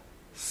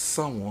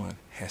 Someone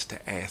has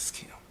to ask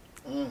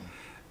him.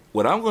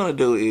 What I'm going to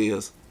do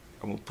is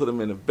I'm going to put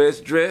him in the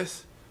best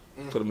dress,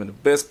 put him in the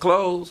best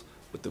clothes,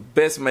 with the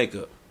best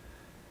makeup.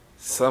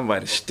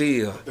 Somebody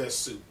still. Best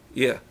suit.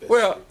 Yeah.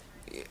 Well,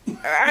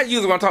 I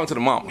usually when I'm talking to the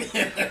mama.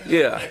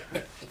 Yeah.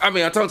 I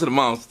mean, I'm talking to the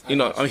moms. You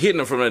know, I'm hitting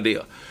them from the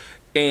deal.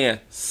 And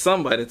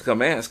somebody to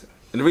come ask them.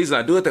 And the reason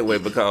I do it that way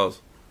because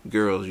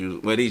girls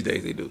use, well, these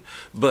days they do.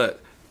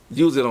 But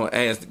usually don't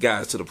ask the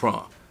guys to the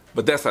prom.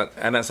 But that's how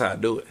I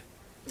do it.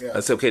 Yeah.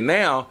 I said, okay,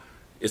 now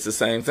it's the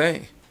same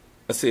thing.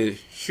 I said,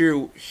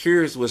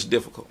 here's what's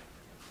difficult.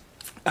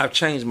 I've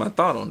changed my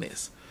thought on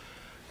this.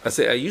 I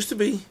said, I used to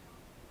be,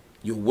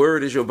 your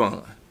word is your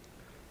bond.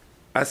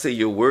 I say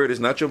your word is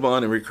not your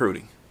bond in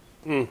recruiting.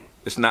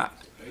 It's not.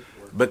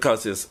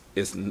 Because it's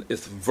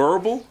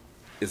verbal.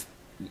 It's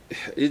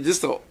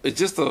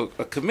just a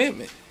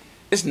commitment.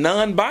 It's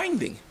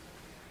non-binding.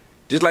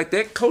 Just like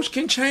that coach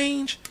can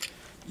change,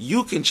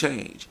 you can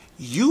change.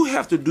 You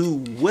have to do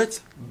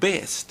what's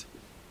best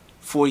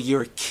for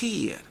your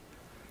kid.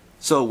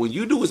 So when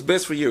you do what's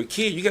best for your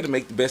kid, you got to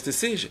make the best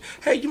decision.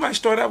 Hey, you might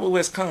start out with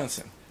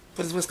Wisconsin,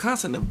 but is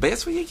Wisconsin the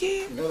best for your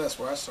kid? You know that's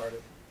where I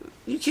started.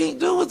 You can't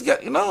do what's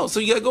got,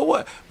 so you got to go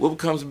what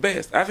becomes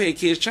best. I've had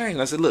kids change.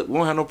 I said, look, we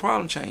won't have no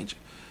problem changing.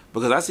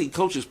 Because I see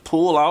coaches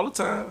pull all the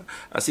time.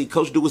 I see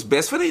coaches do what's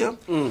best for them.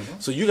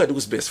 So you got to do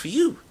what's best for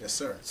you. Yes,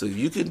 sir. So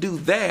you can do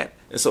that.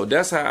 And so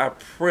that's how I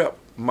prep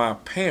my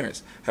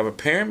parents. Have a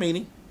parent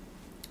meeting.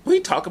 We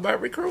talk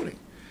about recruiting.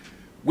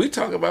 We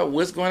talk about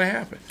what's going to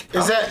happen.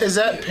 Is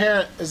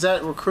that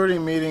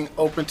recruiting meeting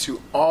open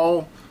to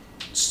all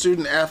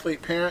student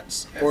athlete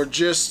parents or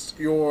just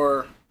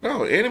your?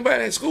 No,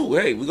 anybody at school.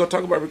 Hey, we're gonna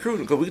talk about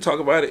recruiting because we can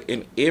talk about it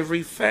in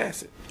every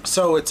facet.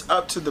 So it's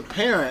up to the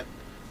parent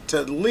to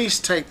at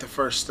least take the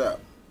first step.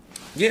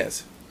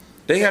 Yes,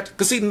 they have to.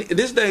 Cause see,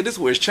 this is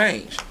where it's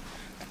changed.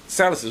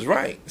 Salas is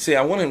right. See,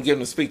 I want him to get him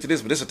to speak to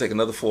this, but this will take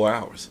another 4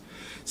 hours.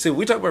 See,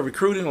 we talk about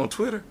recruiting on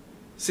Twitter.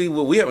 See,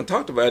 what we haven't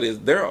talked about is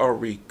there are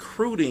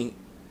recruiting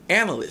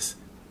analysts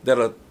that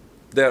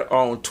are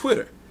on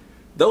Twitter.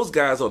 Those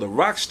guys are the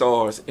rock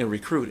stars in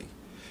recruiting.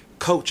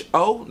 Coach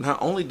O not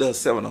only does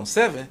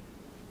 7-on-7,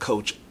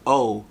 Coach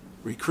O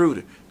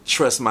recruiter.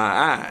 Trust my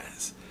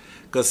eyes.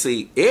 Because,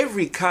 see,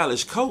 every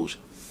college coach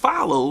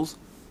follows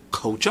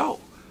Coach O.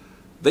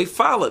 They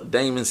follow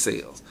Damon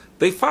Sales.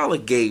 They follow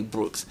Gabe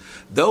Brooks.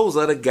 Those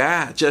are the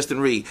guys, Justin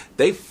Reed.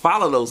 They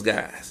follow those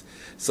guys.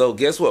 So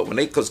guess what?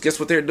 Because guess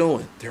what they're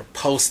doing? They're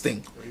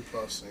posting.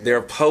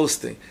 They're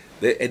posting.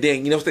 And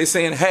then, you know what they're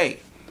saying? Hey,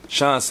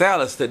 Sean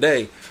Salas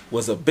today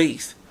was a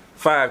beast.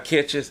 5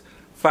 catches,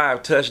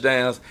 5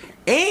 touchdowns,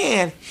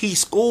 and he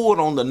scored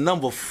on the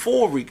number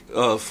 4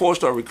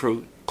 4-star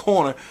recruit,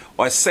 corner,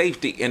 or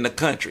safety in the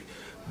country.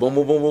 Boom,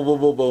 boom, boom, boom,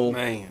 boom, boom, boom.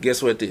 Man.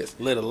 Guess what this?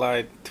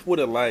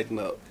 Twitter lighting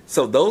up.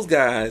 So those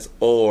guys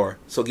are.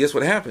 So guess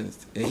what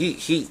happens? And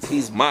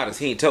he's modest.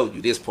 He ain't told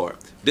you this part.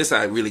 This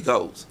how it really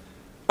goes.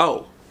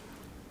 Oh,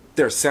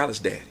 they're Sal's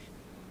daddy.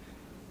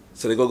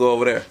 So they go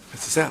over there. Mr.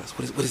 Salas,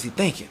 what is he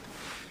thinking?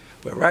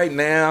 But right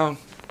now,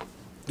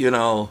 you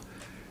know,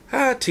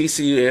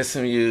 TCU,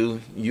 SMU,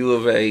 U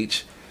of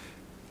H,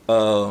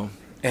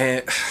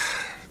 and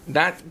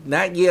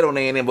not yet on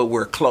A&M, but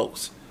we're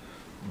close.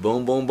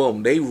 Boom, boom,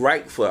 boom. They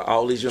write for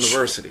all these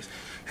universities.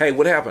 Hey,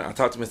 what happened? I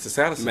talked to Mr.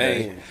 Salas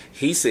today. Man.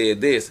 He said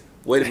this.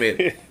 Wait a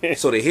minute.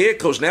 So the head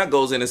coach now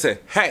goes in and says,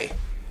 hey,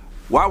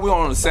 why we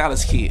on the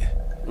Salas kid?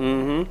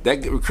 Mm-hmm.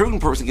 That recruiting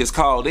person gets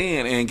called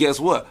in, and guess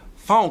what?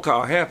 Phone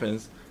call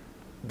happens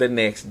the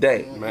next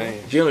day.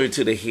 Man. Generally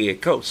to the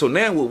head coach. So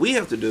now what we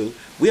have to do,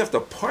 we have to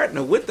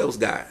partner with those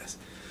guys.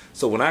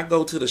 So when I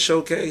go to the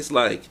showcase,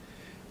 like,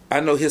 I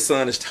know his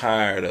son is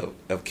tired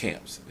of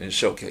camps and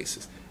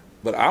showcases.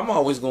 But I'm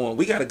always going,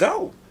 we got to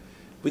go.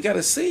 We got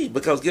to see.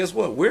 Because guess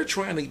what? We're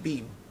trying to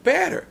be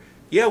better.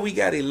 Yeah, we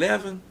got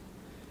 11.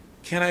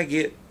 Can I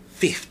get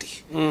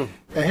 50? And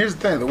here's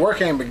the thing. The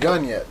work ain't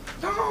begun yet.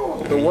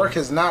 No. The work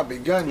has not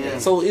begun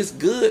yet. So it's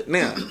good.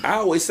 Now, I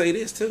always say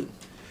this too.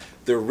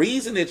 The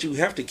reason that you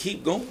have to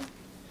keep going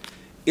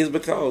is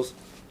because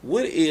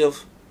what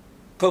if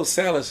Coach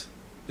Salas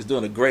is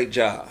doing a great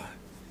job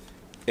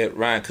at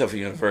Ryan Cuffey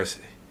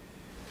University,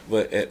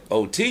 but at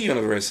OT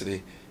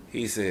University,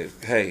 he says,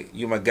 hey,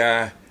 you my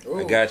guy. Ooh.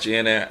 I got you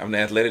in there. I'm the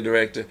athletic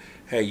director.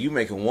 Hey, you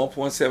making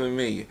 $1.7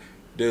 million.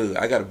 Dude,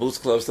 I got a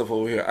Boost Club stuff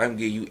over here. I can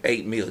give you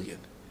 $8 million.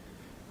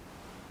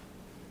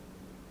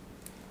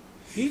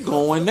 He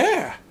going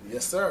there.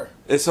 Yes, sir.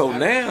 And so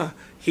now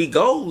he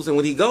goes, and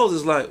when he goes,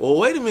 it's like, well,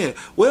 wait a minute.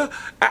 Well,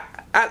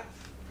 I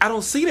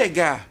don't see that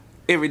guy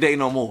every day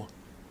no more.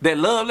 That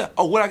love,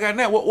 oh, what I got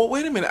now? Well,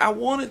 wait a minute. I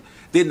want it.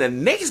 Then the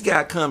next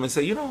guy come and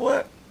say, you know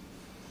what?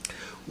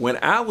 When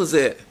I was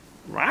at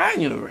Ryan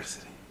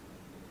University,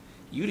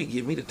 you didn't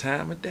give me the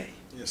time of day.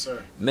 Yes,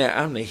 sir.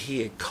 Now I'm the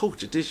head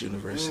coach at this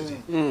university.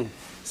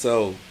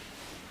 So,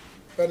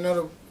 Better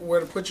know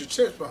where to put your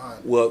chips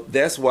behind. well,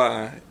 that's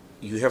why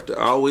you have to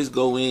always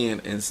go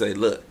in and say,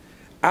 look,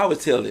 I would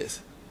tell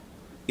this.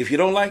 If you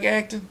don't like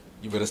acting,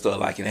 you better start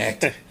liking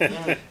acting.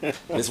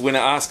 Let's win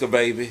an Oscar,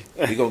 baby.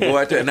 We're going to go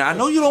out there. Now, I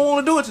know you don't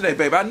want to do it today,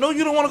 baby. I know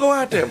you don't want to go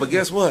out there. But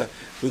guess what?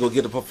 We're going to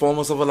get the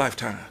performance of a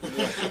lifetime.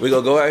 We're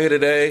going to go out here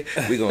today.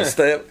 We're going to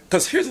step.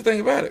 Because here's the thing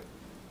about it.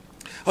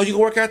 Oh, you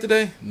can work out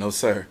today? No,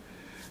 sir.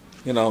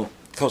 You know,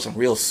 Coach, I'm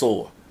real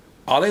sore.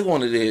 All they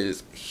wanted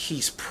is,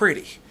 he's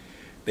pretty.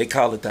 They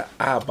call it the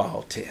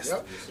eyeball test.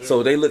 Yep.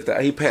 So they looked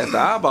at, he passed the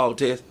eyeball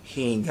test.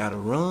 He ain't got to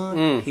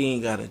run. He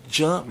ain't got to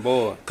jump.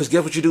 Boy. Because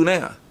guess what you do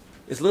now?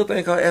 It's a little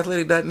thing called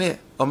athletic.net,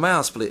 a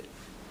mile split.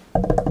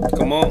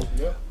 Come on.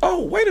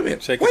 Oh, wait a minute.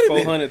 Check wait his a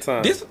minute. 400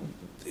 times.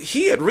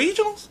 He had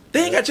regionals?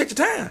 They ain't got to check the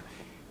time.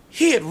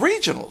 He had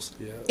regionals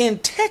in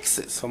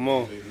Texas. Come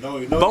on.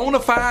 Bona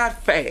fide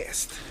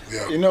fast.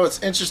 Yeah. You know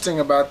what's interesting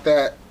about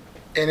that,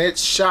 and it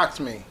shocked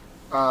me.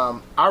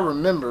 I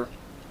remember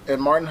at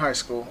Martin High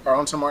School,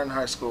 Arlington Martin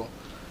High School,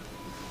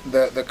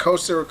 the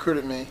coach that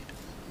recruited me,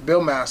 Bill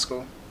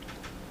Maskell,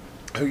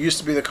 who used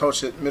to be the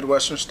coach at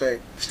Midwestern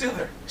State,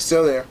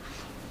 still there,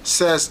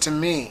 says to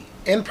me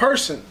in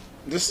person,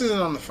 this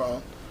isn't on the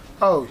phone,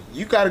 oh,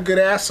 you got a good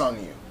ass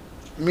on you,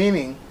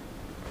 meaning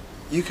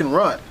you can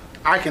run.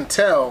 I can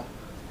tell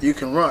you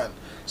can run.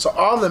 So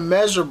all the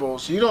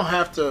measurables, you don't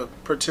have to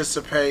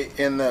participate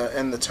in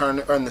the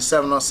tournament or in the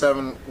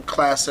 7-on-7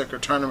 classic or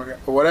tournament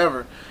or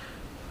whatever.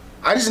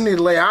 I just need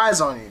to lay eyes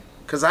on you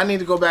because I need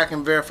to go back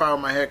and verify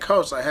with my head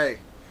coach, like, hey,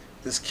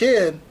 this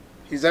kid,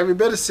 he's every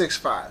bit of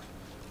 6'5".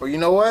 Or you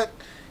know what?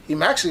 He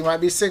actually might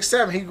be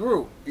 6'7". He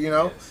grew, you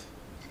know. Yes.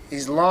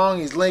 He's long,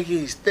 he's lanky,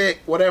 he's thick,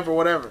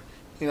 whatever.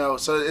 You know,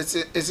 so it's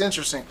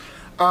interesting.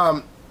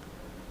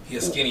 He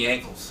has skinny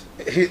ankles.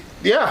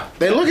 Yeah,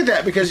 they look at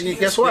that because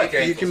guess what?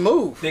 You can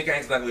move. Thick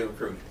ankles not really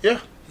recruited. Yeah.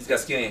 He's got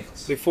skinny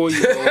ankles. Before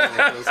you go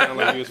on, it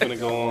sounded like you was going to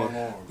go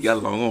on. He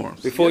got long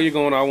arms. Before you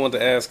go on, I want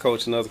to ask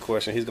Coach another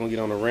question. He's going to get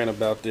on a rant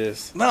about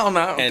this. No. And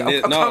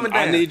I'm coming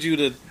down. I need you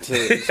to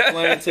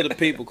explain to the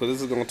people because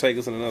this is going to take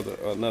us in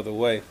another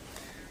way.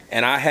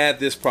 And I had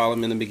this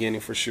problem in the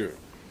beginning for sure.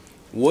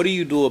 What do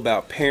you do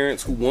about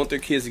parents who want their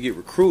kids to get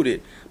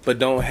recruited but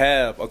don't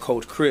have a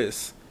Coach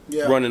Chris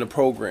running a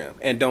program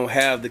and don't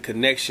have the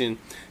connection?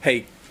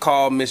 Hey,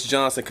 call Miss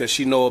Johnson because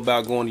she know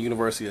about going to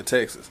University of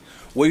Texas.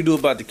 What do you do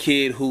about the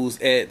kid who's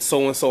at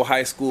so-and-so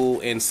high school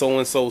in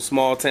so-and-so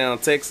small town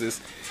Texas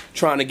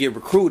trying to get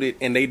recruited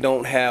and they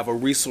don't have a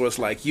resource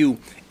like you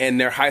and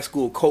their high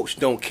school coach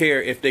don't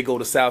care if they go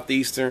to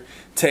Southeastern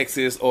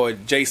Texas or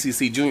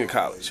JCC Junior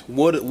College?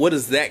 What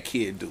does that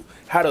kid do?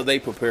 How do they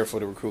prepare for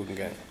the recruiting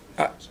game?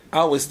 I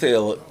always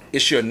tell,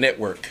 it's your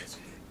network.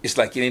 It's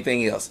like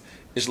anything else.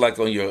 It's like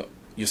on your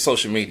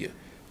social media.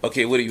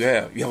 Okay, what do you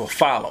have? You have a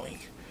following.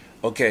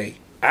 Okay,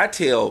 I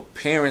tell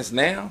parents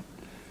now,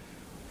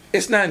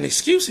 it's not an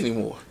excuse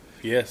anymore.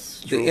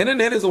 Yes, true. The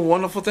internet is a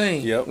wonderful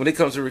thing when it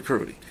comes to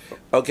recruiting.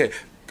 Okay,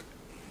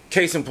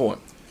 case in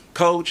point,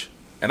 Coach,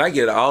 and I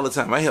get it all the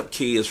time. I help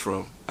kids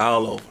from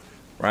all over.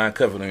 Ryan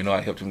Covenant, you know,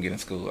 I helped him get in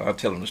school. I'll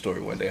tell him the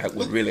story one day.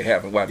 What really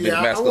happened? Why Billy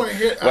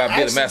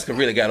Masker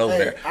really got over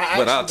there.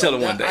 But I'll tell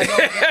him one day.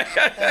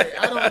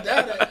 I don't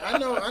doubt it. I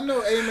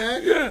know,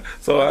 A-Mac. Yeah.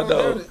 So I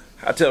know.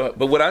 I tell him,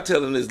 but what I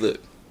tell him is, look,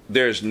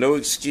 there's no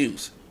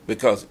excuse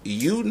because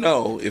you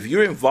know if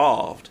you're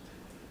involved.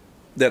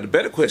 That the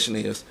better question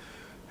is,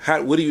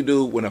 what do you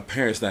do when a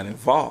parent's not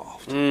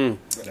involved?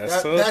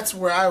 That's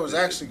where I was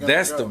actually going to go.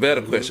 That's the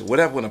better question. What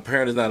happens when a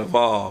parent is not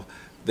involved?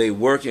 They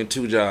work in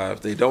 2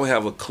 jobs. They don't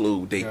have a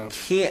clue. They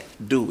can't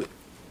do it.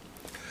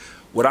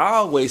 What I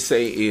always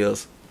say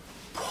is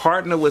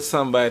partner with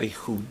somebody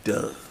who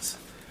does.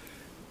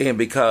 And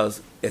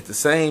because at the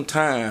same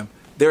time,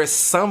 there is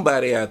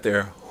somebody out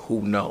there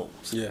who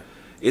knows. Yeah.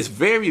 It's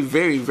very,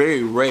 very,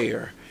 very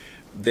rare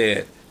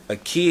that a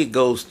kid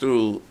goes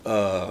through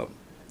an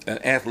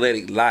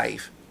athletic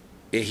life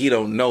and he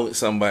don't know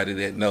somebody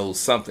that knows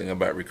something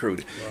about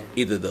recruiting. Right.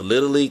 Either the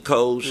Little League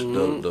coach,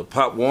 the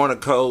Pop Warner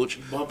coach,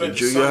 the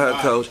junior high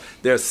coach.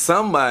 There's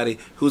somebody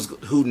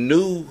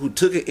who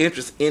took an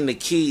interest in the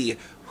kid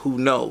who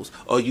knows.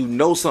 Or you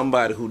know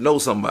somebody who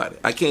knows somebody.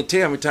 I can't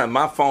tell how many times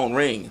my phone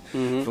rings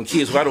from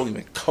kids who I don't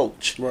even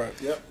coach. Right.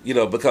 Yep. You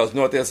know, because you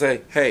know what they'll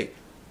say? Hey,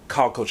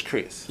 call Coach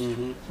Chris.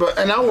 But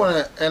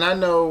I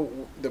know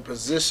the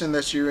position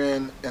that you're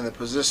in and the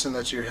position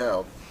that you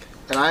held.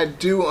 And I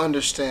do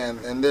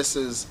understand, and this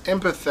is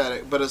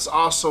empathetic, but it's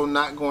also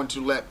not going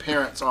to let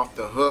parents off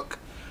the hook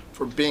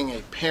for being a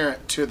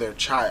parent to their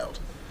child.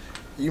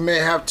 You may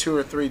have 2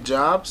 or 3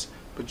 jobs,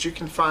 but you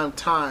can find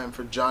time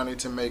for Johnny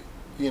to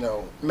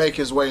make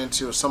his way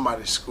into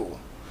somebody's school.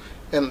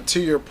 And to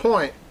your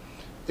point,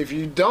 if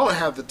you don't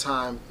have the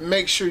time,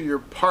 make sure you're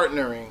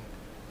partnering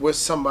with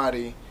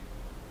somebody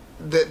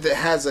that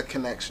has a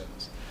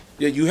connections.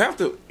 Yeah, you have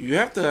to,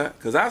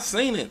 because I've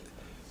seen it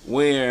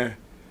where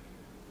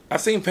I've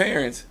seen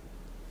parents,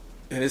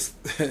 and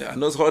I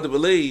know it's hard to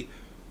believe,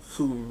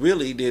 who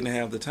really didn't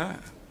have the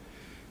time.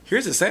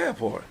 Here's the sad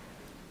part.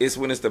 It's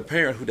when it's the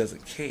parent who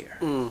doesn't care.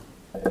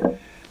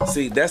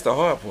 See, that's the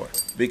hard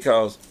part.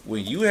 Because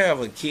when you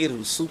have a kid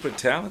who's super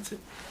talented,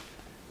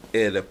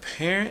 and the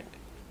parent,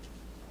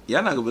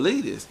 y'all not going to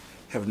believe this,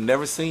 have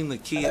never seen the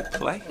kid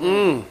play.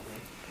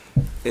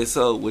 And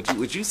so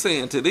what you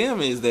saying to them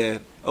is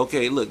that,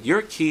 okay, look,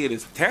 your kid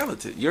is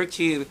talented. Your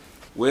kid,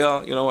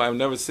 well, you know, I've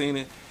never seen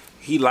it.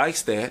 He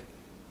likes that.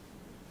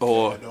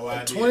 Or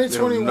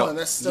 2021,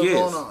 that's still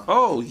going on.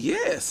 Oh,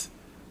 yes.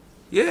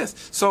 Yes.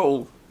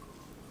 So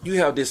you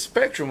have this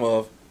spectrum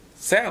of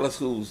Salas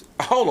who's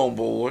all on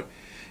board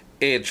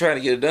and trying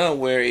to get it done,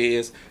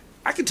 whereas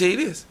I can tell you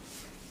this.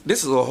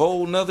 This is a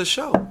whole nother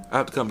show. I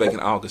have to come back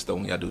in August, though,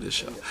 when y'all do this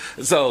show.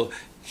 So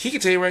he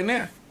can tell you right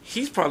now,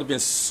 he's probably been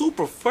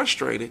super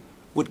frustrated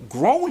with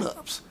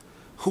grown-ups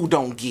who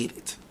don't get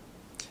it.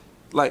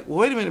 Like,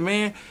 wait a minute,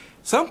 man.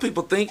 Some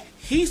people think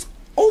he's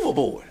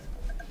overboard.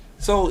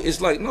 So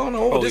it's like,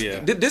 no,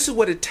 this is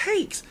what it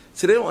takes.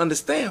 So they don't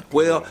understand.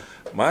 Well,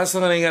 my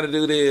son ain't got to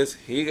do this.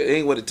 He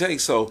ain't what it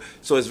takes. So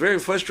it's very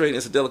frustrating.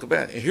 It's a delicate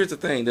balance. And here's the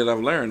thing that I've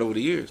learned over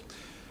the years.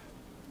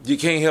 You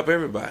can't help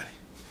everybody.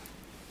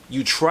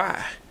 You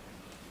try.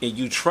 And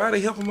you try to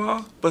help them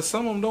all, but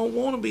some of them don't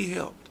want to be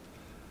helped.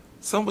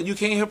 You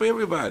can't help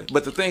everybody.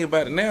 But the thing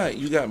about it now,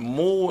 you got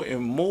more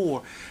and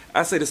more.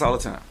 I say this all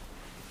the time.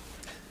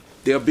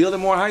 They're building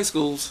more high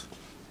schools.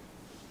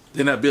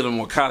 They're not building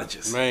more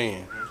colleges.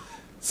 Man.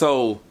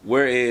 So,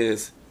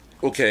 whereas,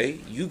 okay,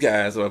 you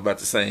guys are about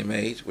the same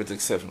age, with the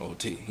exception of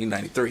OT. He's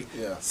 93.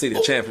 Yeah. City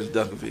of Champions,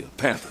 Duncanville,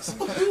 Panthers.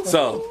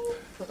 So,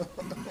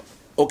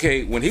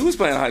 okay, when he was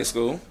playing high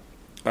school,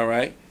 all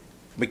right,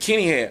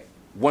 McKinney had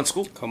 1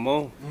 school. Come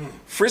on.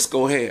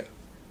 Frisco had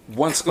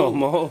 1 school.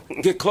 Come on.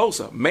 Get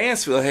closer.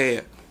 Mansfield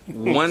had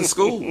 1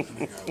 school.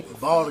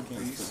 Ball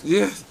games.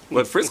 Yes,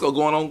 but Frisco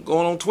going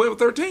on 12 or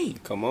 13.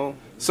 Come on.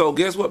 So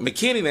guess what?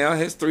 McKinney now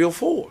has 3 or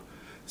 4.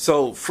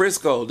 So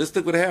Frisco, let's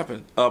look what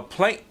happened.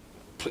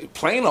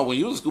 Plano, when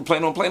you was in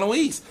school, Plano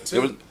East.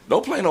 There was no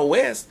Plano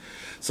West.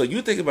 So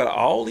you think about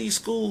all these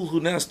schools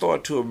who now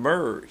start to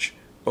emerge.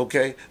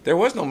 Okay, there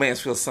was no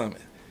Mansfield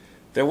Summit.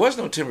 There was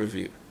no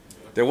Timberview.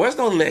 There was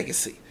no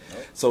Legacy.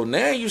 So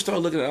now you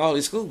start looking at all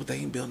these schools, but they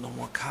ain't building no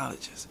more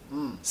colleges.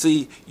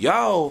 See,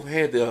 y'all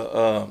had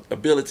the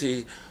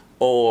ability,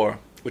 or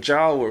what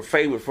y'all were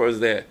favored for,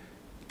 is that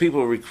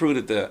people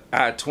recruited the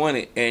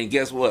I-20, and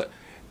guess what?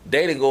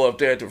 They didn't go up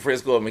there to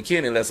Frisco or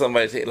McKinney unless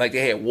somebody said, like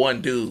they had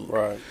 1 dude.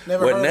 Right.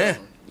 Never heard of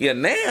them. Yeah,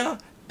 now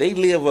they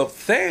live up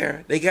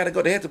there. They got to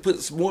go. They have to put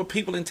some more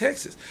people in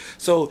Texas.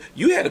 So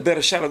you had a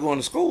better shot of going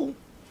to school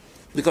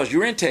because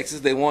you're in Texas.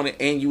 They wanted,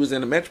 and you was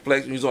in the Metroplex,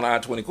 and you was on the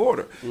I-20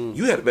 corridor.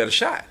 You had a better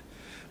shot.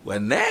 Well,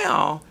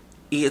 now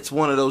it's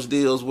one of those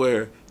deals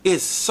where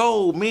it's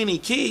so many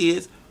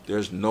kids,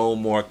 there's no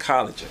more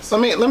colleges.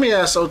 Let me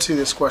ask OT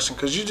this question,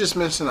 because you just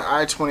mentioned the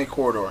I-20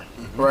 corridor,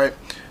 right?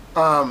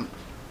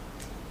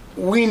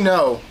 We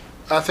know,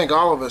 I think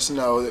all of us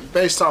know, that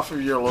based off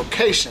of your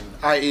location,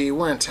 i.e.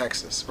 we're in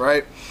Texas,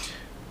 right?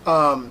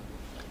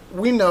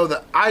 We know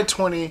that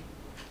I-20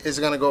 is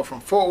going to go from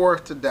Fort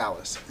Worth to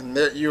Dallas, and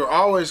you're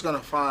always going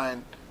to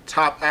find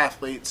top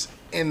athletes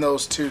in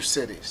those two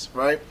cities,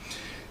 right?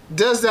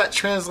 Does that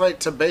translate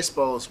to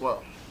baseball as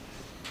well?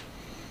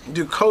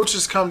 Do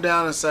coaches come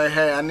down and say,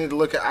 hey, I need to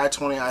look at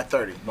I-20,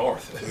 I-30?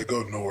 North. They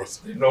go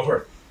north.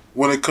 North.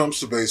 When it comes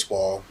to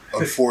baseball,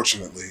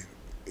 unfortunately,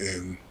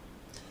 and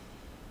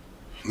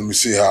let me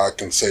see how I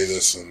can say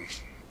this and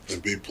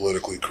be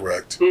politically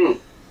correct.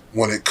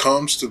 When it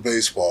comes to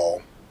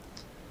baseball,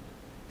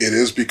 it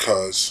is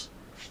because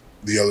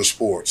the other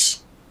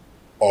sports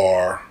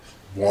are,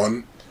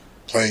 one,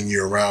 playing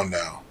year-round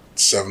now,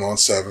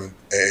 7-on-7,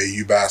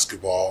 AAU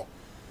basketball,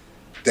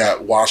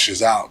 that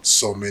washes out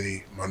so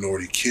many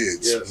minority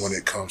kids when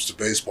it comes to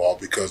baseball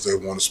because they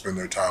want to spend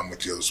their time with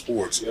the other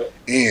sports. Yep.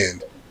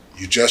 And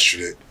you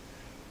gestured it,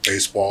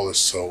 baseball is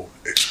so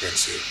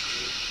expensive.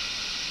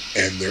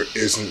 And there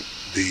isn't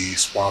the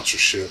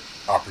sponsorship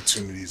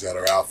opportunities that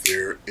are out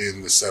there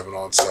in the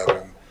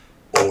 7-on-7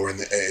 or in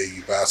the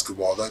AAU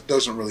basketball. That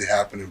doesn't really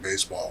happen in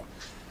baseball.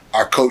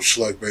 I coach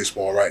select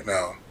baseball right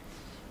now.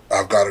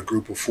 I've got a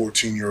group of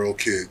 14-year-old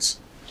kids.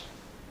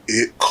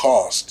 It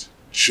costs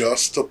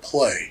just to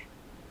play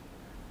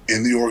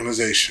in the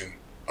organization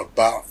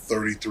about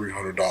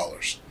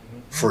 $3,300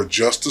 for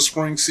just the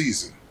spring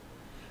season.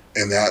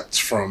 And that's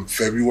from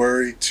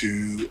February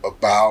to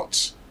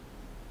about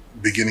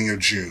beginning of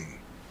June.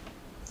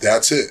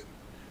 That's it.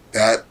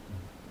 That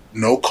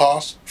no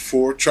cost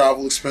for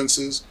travel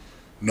expenses,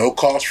 no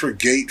cost for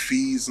gate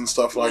fees and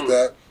stuff like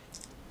that.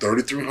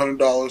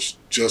 $3,300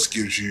 just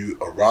gives you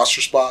a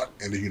roster spot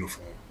and a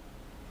uniform.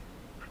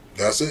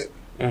 That's it.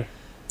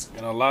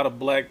 And a lot of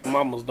black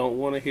mamas don't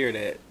want to hear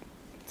that,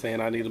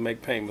 saying I need to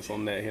make payments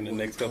on that in the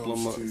next couple of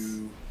months.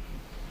 To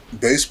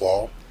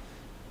baseball,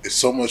 it's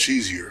so much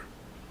easier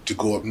to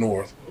go up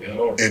north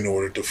in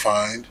order to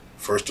find,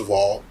 first of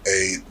all,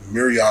 a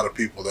myriad of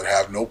people that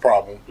have no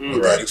problem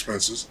with that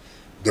expenses.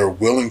 They're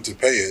willing to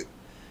pay it,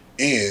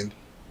 and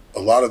a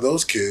lot of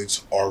those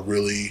kids are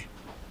really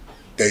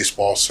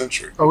baseball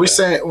centric. Are we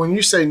saying, when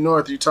you say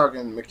north, you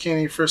talking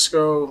McKinney,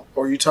 Frisco,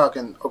 or you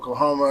talking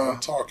Oklahoma? I'm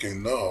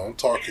talking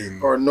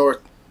Or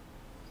north,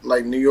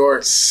 like New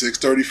York?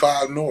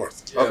 635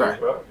 north. Okay.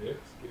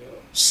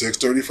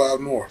 635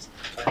 north.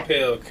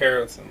 Pale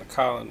Carrots and the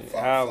Colony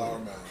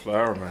Island.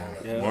 Flower Man,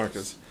 Yeah.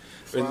 Marcus.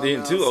 And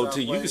then too,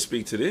 OT, you can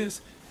speak to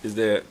this, is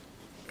that,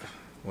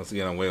 once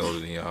again, I'm way older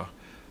than y'all,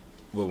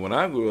 but when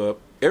I grew up,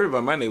 everybody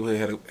in my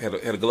neighborhood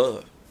had a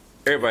glove.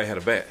 Everybody had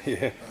a bat.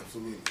 Yeah.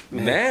 Absolutely.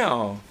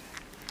 Now,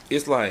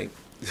 it's like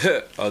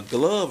a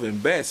glove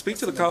and bat. Speak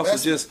to the cost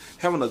of just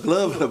having a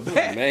glove and a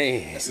bat.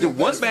 Man.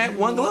 One bat,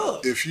 one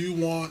glove. If you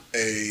want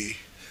a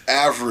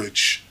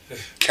average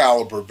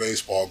caliber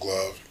baseball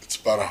glove, it's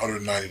about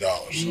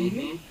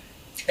 $190.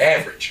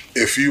 Average.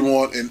 If you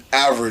want an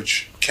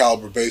average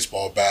caliber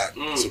baseball bat,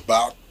 it's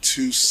about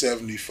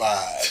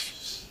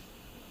 $275.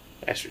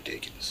 That's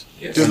ridiculous.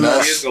 Yes. And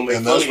It's gonna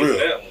make that's funny for real.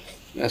 that one.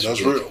 That's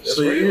real.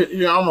 So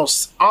you're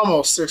almost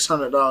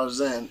 $600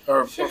 in,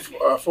 or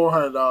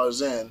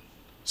 $400 in.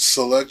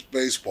 Select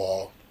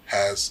baseball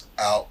has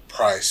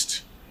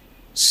outpriced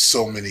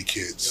so many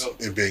kids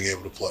in being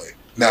able to play.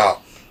 Now,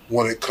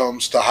 when it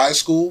comes to high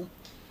school,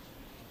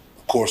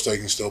 of course they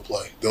can still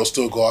play. They'll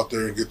still go out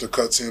there and get their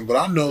cuts in. But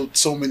I know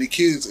so many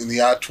kids in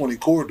the I-20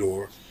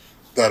 corridor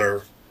that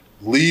are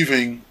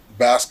leaving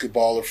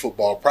basketball or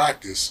football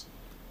practice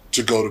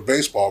to go to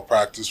baseball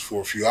practice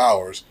for a few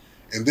hours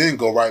and then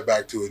go right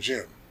back to a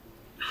gym.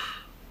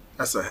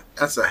 That's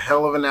a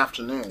hell of an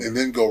afternoon. And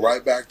then go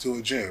right back to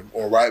a gym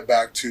or right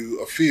back to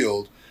a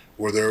field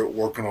where they're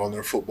working on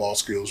their football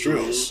skills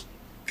drills.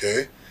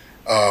 Okay?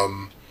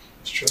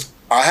 It's true.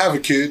 I have a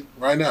kid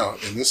right now,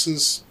 and this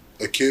is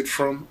a kid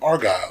from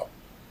Argyle.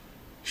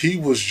 He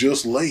was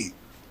just late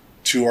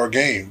to our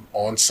game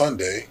on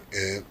Sunday,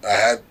 and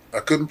I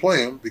couldn't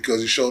play him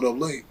because he showed up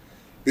late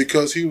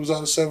because he was at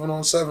a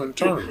 7-on-7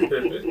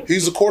 tournament.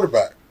 He's a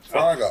quarterback for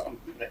Argyle.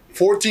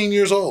 14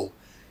 years old.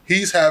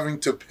 He's having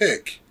to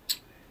pick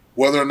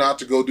whether or not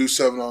to go do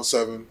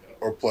 7-on-7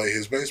 or play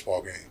his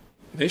baseball game.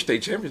 They're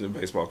state champions in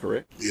baseball,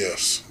 correct?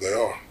 Yes, they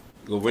are.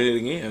 Go win it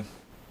again.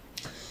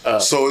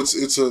 So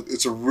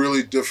it's a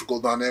really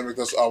difficult dynamic.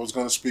 I was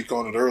going to speak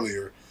on it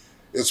earlier.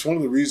 It's one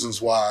of the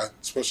reasons why,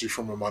 especially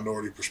from a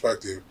minority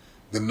perspective,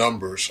 the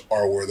numbers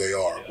are where they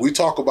are. Yeah. We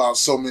talk about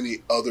so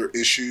many other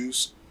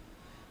issues,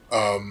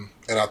 and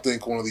I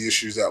think one of the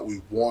issues that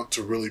we want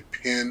to really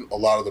pin a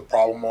lot of the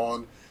problem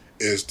on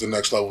is the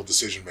next level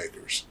decision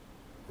makers,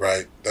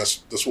 right?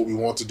 That's what we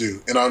want to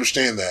do, and I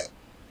understand that.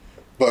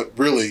 But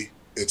really,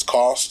 it's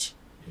cost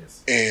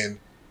and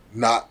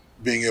not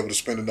being able to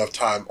spend enough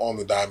time on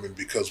the diamond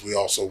because we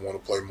also want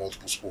to play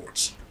multiple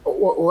sports.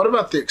 What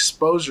about the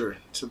exposure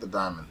to the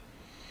diamond?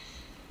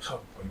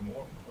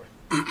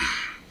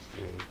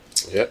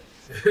 Yep.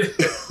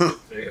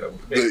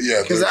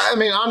 Because I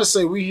mean,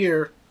 honestly, we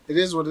hear it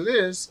is what it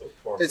is.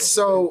 It's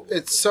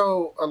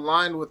so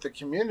aligned with the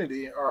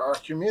community or our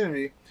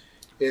community.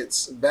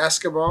 It's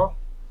basketball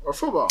or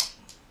football.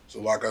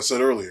 So, like I said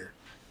earlier,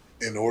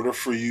 in order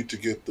for you to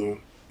get the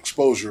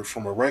exposure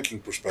from a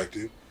ranking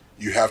perspective,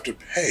 you have to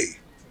pay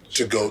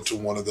to go to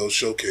one of those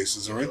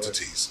showcases or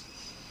entities.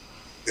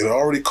 It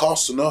already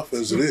costs enough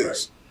as it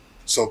is.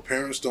 So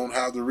parents don't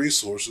have the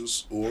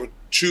resources or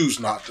choose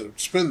not to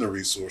spend the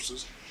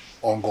resources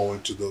on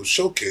going to those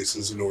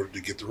showcases in order to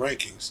get the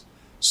rankings.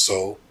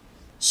 So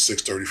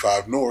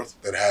 635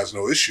 North, that has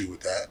no issue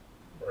with that.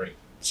 Right.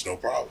 It's no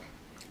problem.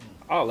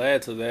 I'll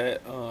add to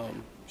that.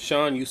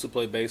 Sean used to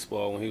play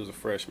baseball when he was a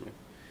freshman,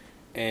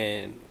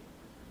 and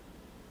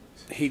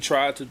he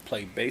tried to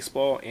play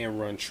baseball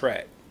and run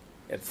track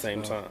at the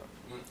same time.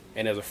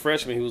 And as a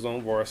freshman, he was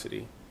on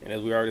varsity, and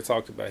as we already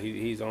talked about,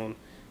 he's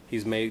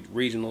made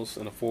regionals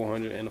in a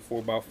 400 and a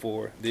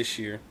 4x4 this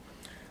year.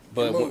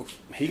 But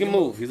he can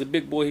move. He's a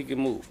big boy. He can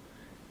move.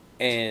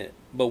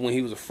 But when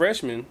he was a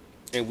freshman,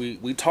 and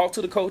we talked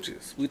to the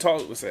coaches, we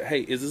said,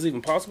 hey, is this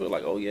even possible?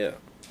 Like, oh yeah.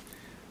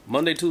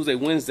 Monday, Tuesday,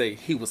 Wednesday,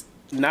 he was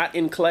not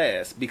in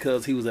class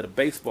because he was at a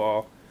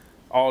baseball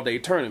all-day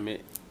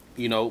tournament,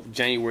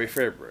 January,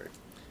 February.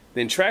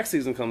 Then track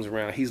season comes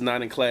around, he's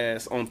not in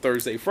class on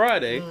Thursday,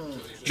 Friday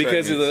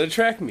because he's at a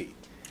track meet.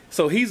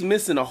 So he's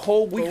missing a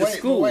whole week of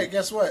school. But wait,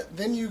 guess what?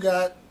 Then you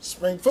got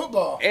spring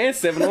football. And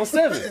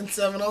 7-on-7. And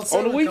 7-on-7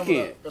 on the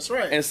weekend. That's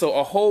right. And so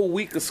a whole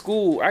week of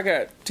school, I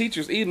got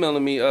teachers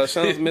emailing me,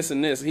 Sean's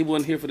missing this. He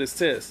wasn't here for this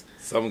test.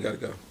 Someone got to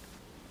go.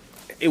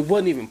 It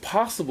wasn't even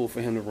possible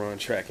for him to run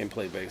track and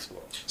play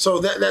baseball. So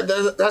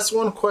that's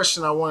one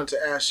question I wanted to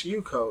ask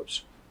you,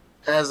 Coach.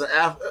 As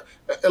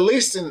at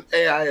least in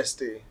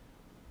AISD,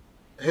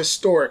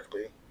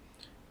 historically,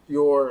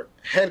 your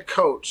head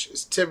coach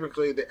is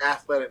typically the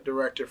athletic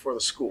director for the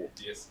school.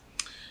 Yes.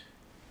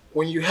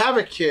 When you have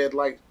a kid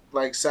like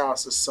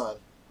Salas's son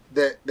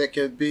that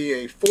could be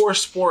a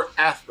 4-sport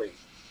athlete,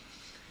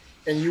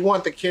 and you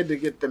want the kid to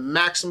get the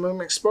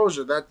maximum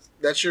exposure,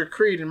 that's your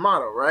creed and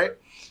motto, right?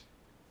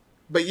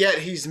 But yet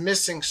he's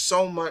missing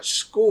so much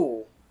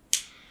school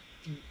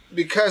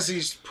because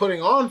he's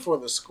putting on for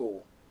the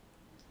school,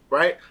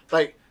 right?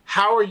 Like,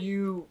 how do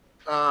you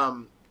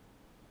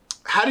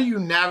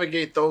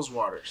navigate those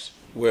waters?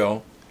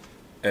 Well,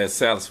 as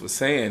Salas was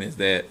saying, is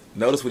that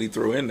notice what he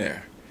threw in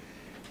there.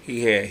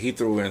 He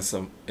threw in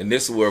some, and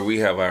this is where we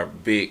have our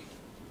big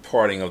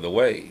parting of the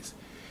ways.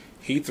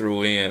 He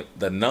threw in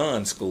the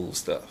non-school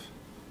stuff.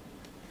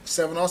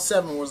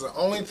 7-on-7 was the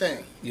only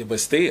thing. Yeah,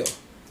 but still.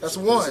 That's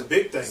one. It's a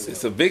big thing.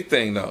 It's a big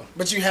thing, though.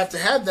 But you have to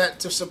have that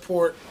to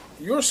support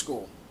your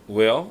school.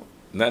 Well,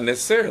 not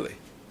necessarily.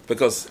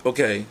 Because,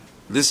 okay,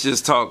 let's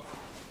just talk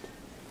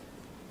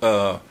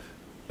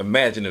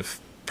imaginative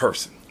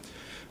person.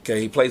 Okay,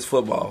 he plays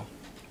football.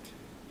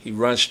 He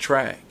runs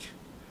track.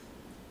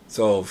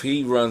 So if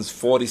he runs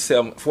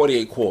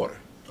 48 quarter.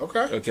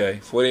 Okay,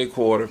 48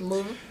 quarter.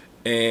 Moving.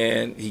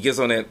 And he gets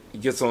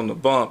on the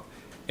bump,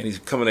 and he's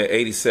coming at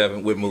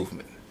 87 with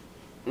movement.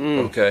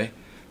 Okay?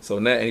 So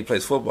now, and he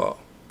plays football.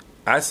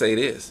 I say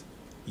this: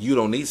 you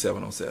don't need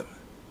 7-on-7.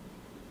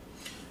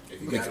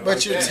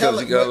 But you're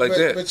telling,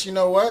 but you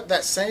know what?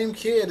 That same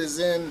kid is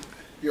in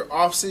your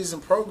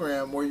off-season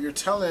program where you're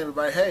telling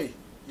everybody, "Hey,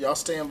 y'all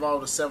stay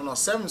involved with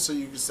 7-on-7 so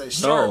you can stay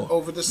sharp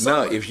over the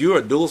summer." No, if you're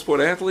a dual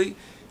sport athlete,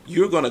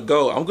 you're gonna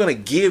go. I'm gonna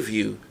give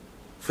you,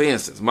 for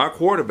instance, my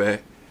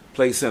quarterback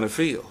plays center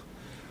field.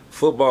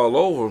 Football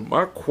over,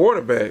 my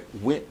quarterback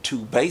went to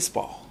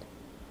baseball.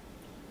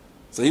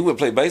 So he would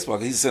play baseball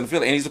because he's a center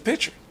fielder and he's a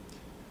pitcher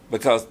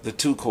because the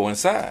two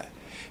coincide.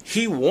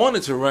 He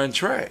wanted to run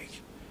track.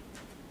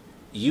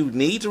 You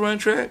need to run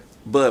track,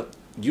 but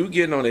you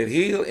getting on that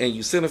hill and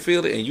you center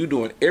fielder and you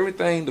doing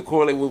everything to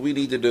correlate what we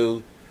need to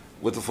do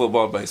with the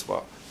football,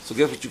 baseball. So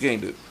guess what you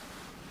can't do?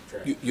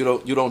 You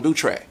don't do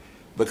track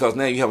because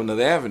now you have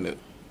another avenue.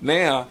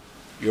 Now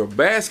your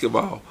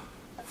basketball,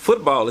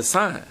 football is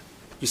signed.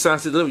 You signed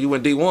to deliver. You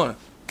went D1.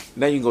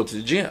 Now you can go to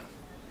the gym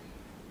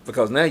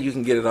because now you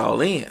can get it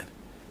all in.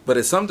 But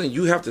it's something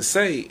you have to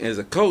say as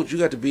a coach. You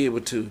got to be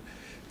able to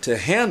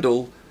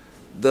handle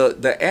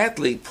the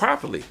athlete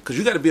properly because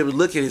you got to be able to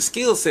look at his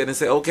skill set and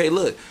say, okay,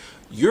 look,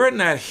 you're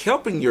not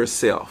helping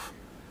yourself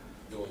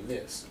Doing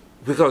this.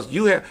 because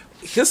you have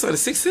his son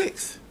is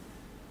 6'6".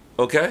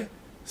 Okay,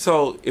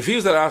 so if he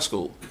was at our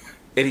school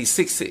and he's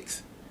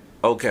 6'6",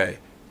 okay,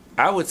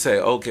 I would say,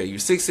 okay, you're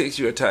 6'6",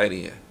 you're a tight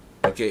end,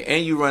 okay,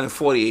 and you're running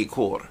 48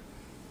 quarter,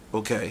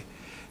 okay.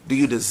 Do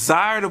you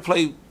desire to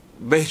play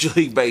Major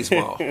League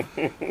Baseball?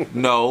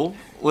 No.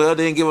 Well,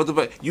 then give up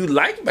the. You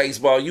like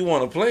baseball, you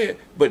want to play it,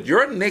 but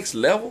your next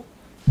level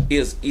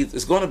is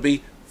going to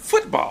be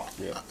football,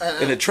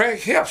 and the track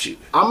helps you.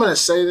 I'm going to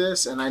say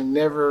this, and I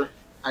never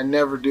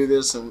do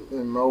this, and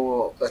Mo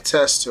will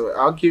attest to it.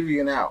 I'll give you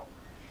an out,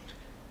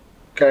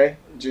 okay?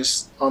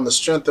 Just on the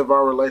strength of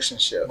our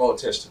relationship. Mo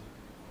testing.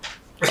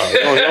 You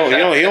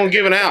don't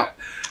give it out.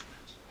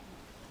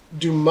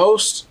 Do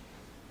most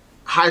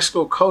high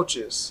school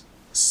coaches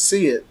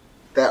see it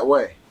that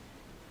way?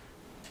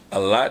 A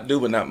lot do,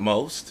 but not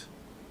most.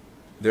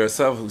 There are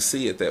some who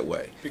see it that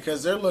way.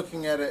 Because they're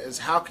looking at it as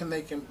how can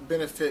they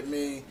benefit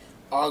me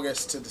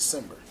August to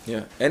December.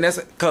 Yeah, and that's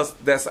because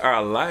that's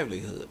our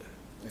livelihood.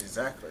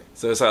 Exactly.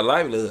 So it's our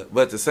livelihood.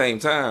 But at the same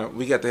time,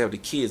 we got to have the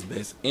kids'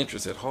 best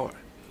interest at heart.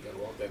 You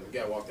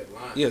gotta walk that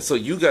line. Yeah, so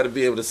you got to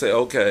be able to say,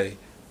 okay,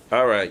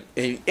 all right,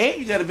 and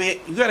you got to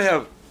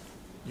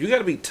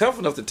be tough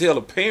enough to tell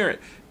the parent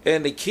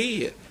and the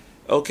kid,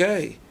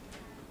 okay,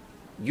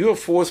 you're a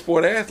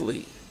 4-sport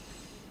athlete,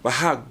 but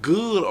how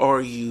good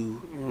are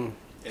you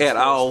at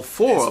all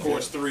 4 of them?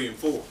 Sports 3 and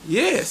 4.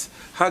 Yes,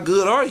 how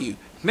good are you?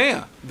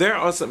 Now there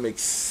are some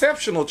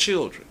exceptional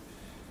children.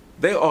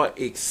 They are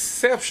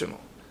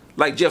exceptional,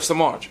 like Jeff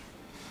Samardzija,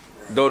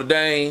 Notre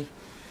Dame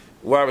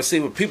wide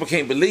receiver. People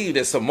can't believe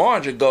that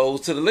Samardzija goes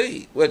to the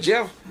league. Well,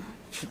 Jeff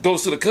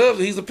goes to the Cubs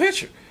and he's a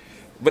pitcher.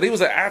 But he was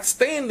an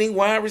outstanding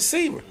wide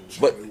receiver.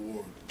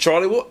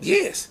 Charlie Ward,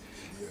 yes.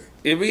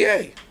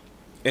 NBA.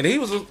 And he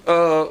was a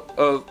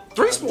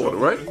 3-sporter,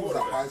 right? He was a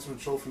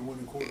Heisman Trophy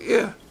winning quarterback.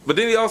 Yeah. But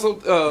then he also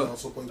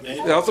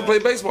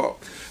played baseball.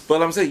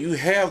 But I'm saying you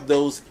have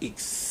those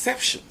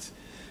exceptions.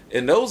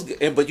 And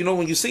but you know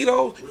when you see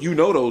those, you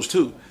know those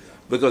too.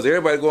 Because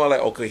everybody going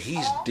like, okay,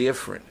 he's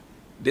different.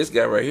 This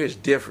guy right here is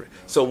different.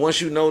 So once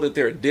you know that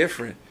they're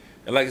different,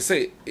 and like I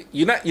say,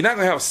 you're not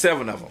gonna have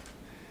 7 of them.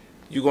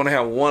 You're gonna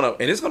have one of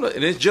them, and it's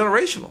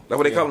generational. That's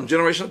what they call them,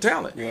 generational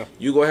talent. Yeah.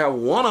 You're gonna have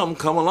one of them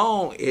come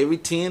along every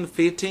 10,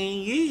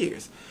 15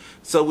 years.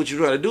 So what you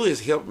try to do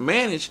is help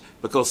manage,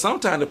 because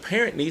sometimes the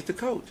parent needs the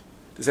coach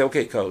to say,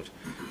 okay, coach,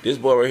 this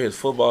boy right here is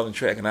football and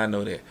track, and I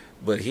know that,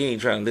 but he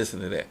ain't trying to listen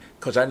to that.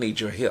 Coach, I need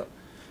your help.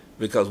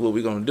 Because what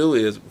we're gonna do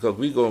is, because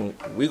we're gonna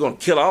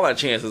kill all our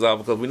chances off,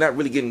 because we're not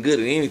really getting good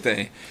at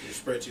anything. You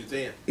spread too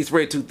thin. It's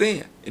spread too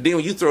thin. And then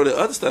when you throw the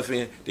other stuff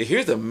in, then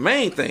here's the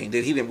main thing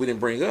that we didn't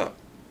bring up.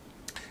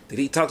 That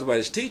he talked about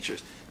his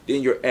teachers.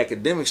 Then your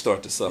academics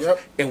start to suffer.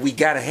 Yep. And we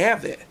gotta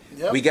have that.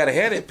 Yep. We gotta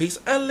have that piece,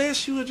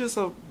 unless you are just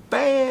a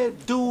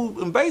bad dude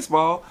in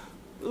baseball.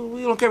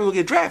 We don't care if we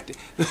get drafted.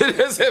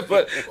 That's it.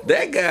 But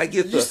that guy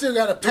gets You still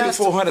got to pass.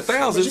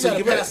 $400,000. You got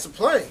to pass the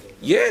play.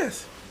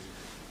 Yes.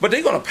 But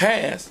they're gonna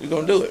pass. They're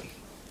gonna do it.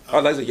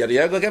 Like I said,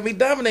 y'all gonna get me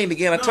dominating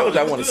again. I told you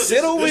I want to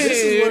sit over here.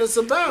 This is what it's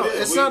about.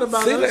 It's not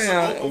about Sit us.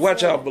 down and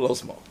watch out below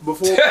smoke.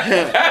 Before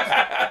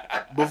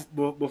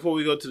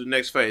we go to the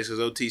next phase, because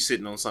OT's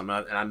sitting on something,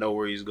 and I know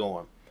where he's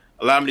going.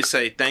 Allow me to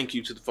say thank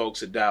you to the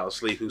folks at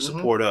Dallas Leaf who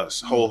support us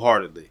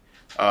wholeheartedly.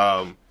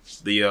 The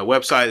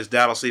website is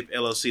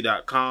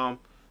DallasLeafLLC.com.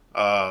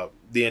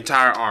 The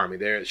entire Army,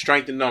 their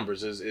strength in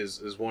numbers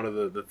is one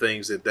of the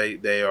things that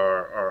they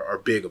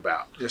are big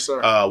about. Yes,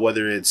 sir.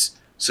 Whether it's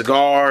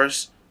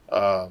cigars,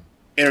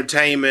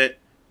 entertainment,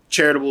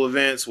 charitable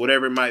events,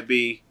 whatever it might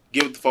be,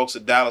 give it to folks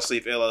at Dallas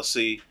Leaf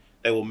LLC.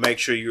 They will make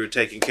sure you are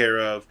taken care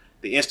of.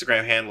 The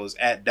Instagram handle is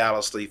at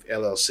Dallas Leaf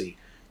LLC.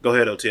 Go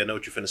ahead, OT. I know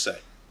what you're finna say.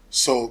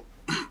 So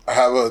I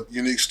have a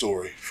unique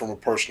story from a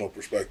personal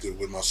perspective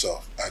with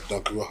myself at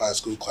Duncanville High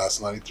School, class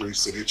of 93,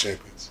 City of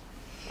Champions.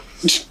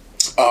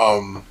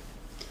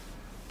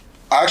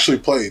 I actually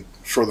played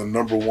for the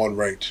 #1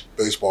 ranked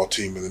baseball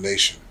team in the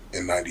nation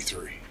in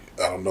 93.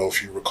 I don't know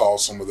if you recall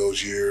some of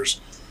those years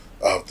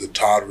of the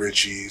Todd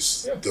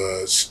Richies,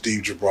 the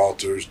Steve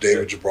Gibraltars,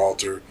 David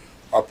Gibraltar.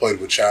 I played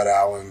with Chad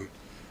Allen.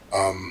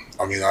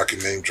 I can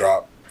name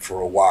drop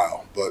for a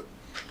while. But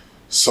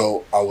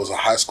so I was a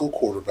high school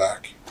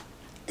quarterback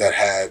that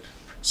had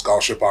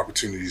scholarship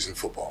opportunities in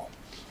football.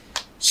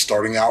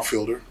 Starting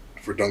outfielder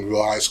for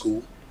Duncanville High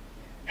School,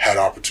 had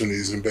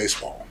opportunities in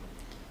baseball.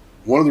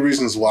 One of the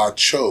reasons why I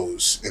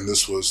chose, and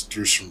this was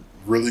through some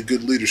really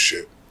good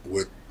leadership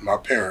with my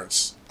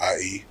parents,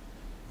 i.e.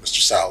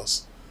 Mr.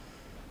 Salas,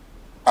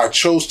 I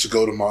chose to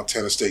go to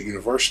Montana State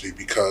University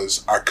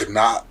because I could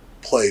not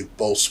play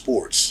both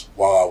sports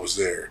while I was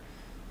there.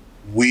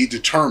 We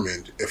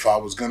determined if I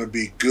was going to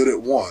be good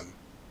at one,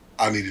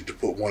 I needed to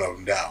put one of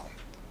them down.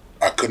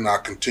 I could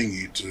not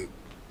continue to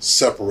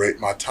separate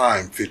my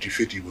time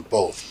 50-50 with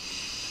both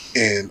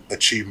and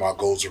achieve my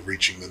goals of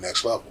reaching the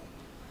next level.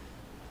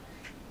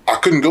 I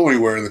couldn't go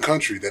anywhere in the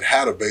country that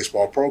had a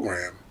baseball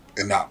program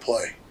and not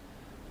play.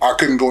 I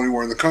couldn't go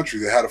anywhere in the country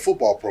that had a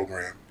football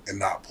program and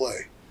not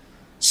play.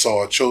 So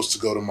I chose to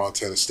go to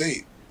Montana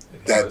State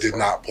that did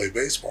not play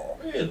baseball,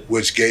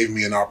 which gave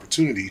me an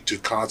opportunity to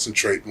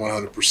concentrate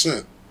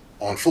 100%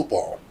 on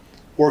football.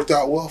 Worked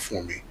out well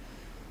for me.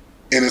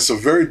 And it's a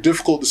very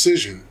difficult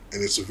decision,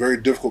 and it's a very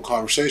difficult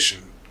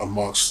conversation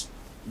amongst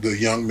the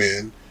young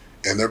men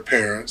and their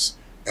parents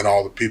and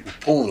all the people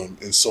pulling them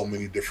in so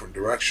many different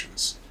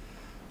directions.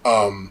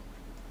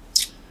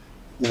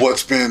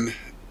 What's been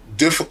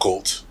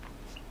difficult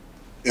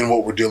in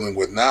what we're dealing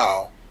with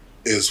now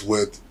is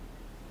with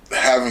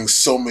having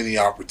so many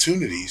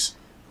opportunities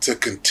to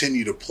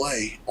continue to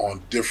play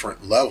on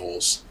different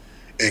levels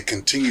and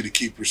continue to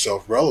keep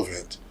yourself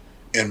relevant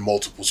in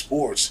multiple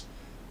sports.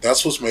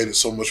 That's what's made it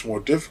so much more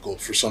difficult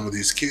for some of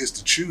these kids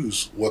to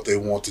choose what they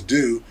want to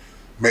do.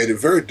 Made it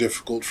very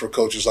difficult for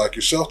coaches like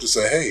yourself to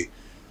say, hey,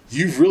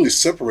 you've really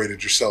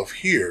separated yourself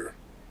here.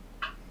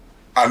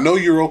 I know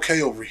you're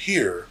okay over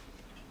here,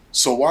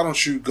 so why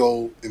don't you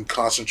go and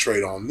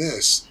concentrate on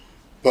this?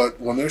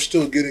 But when they're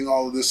still getting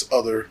all of this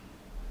other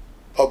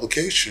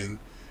publication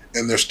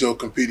and they're still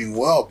competing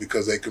well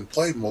because they can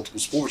play multiple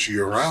sports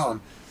year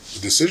round. The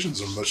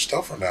decisions are much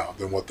tougher now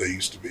than what they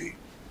used to be.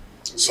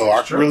 So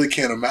I really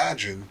can't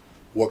imagine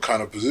what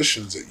kind of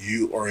positions that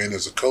you are in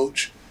as a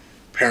coach,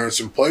 parents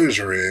and players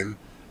are in,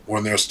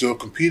 when they're still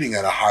competing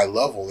at a high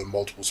level in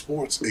multiple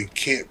sports and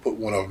can't put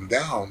one of them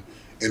down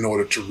in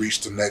order to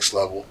reach the next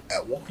level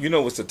at one. You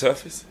know what's the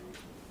toughest?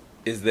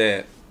 Is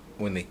that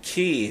when the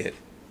kid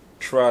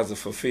tries to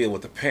fulfill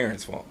what the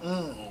parents want.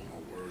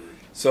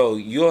 So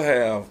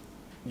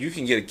you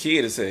can get a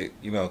kid to say,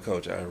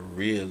 Coach, I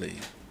really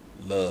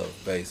love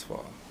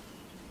baseball.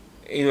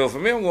 For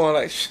me, I'm going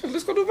like,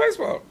 let's go do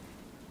baseball.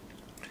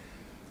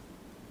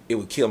 It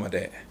would kill my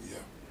dad. Yeah.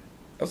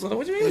 I was like,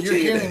 what do you mean? You're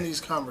hearing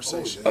these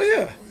conversations. Oh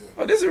yeah.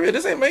 Oh, this is real.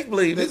 This ain't make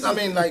believe.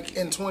 Like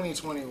in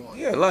 2021.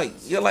 Yeah,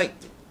 like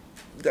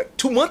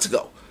 2 months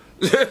ago.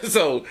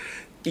 So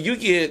you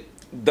get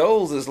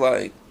those. Is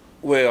like,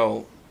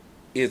 well,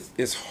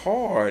 it's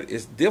hard.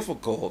 It's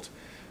difficult.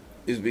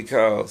 Is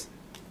because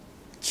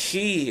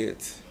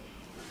kids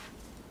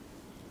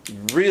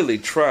really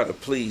try to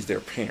please their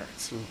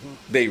parents.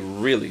 They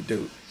really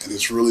do. And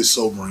it's really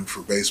sobering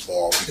for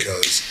baseball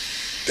because,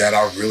 Dad,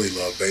 I really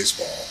love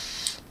baseball.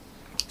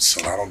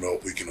 Son, I don't know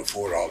if we can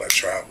afford all that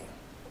travel.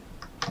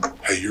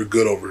 Hey, you're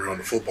good over here on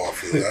the football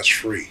field. That's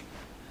free.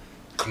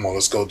 Come on,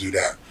 let's go do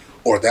that.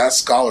 Or that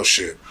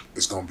scholarship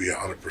is going to be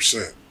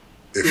 100%.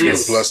 If you're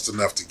blessed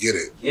enough to get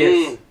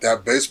it.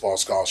 That baseball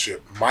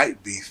scholarship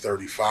might be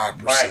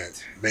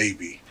 35%,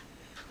 maybe.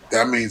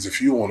 That means if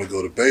you want to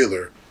go to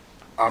Baylor,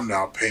 I'm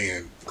now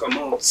paying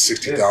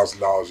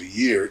 $60,000 a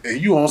year,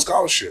 and you on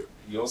scholarship.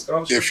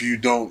 If you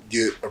don't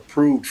get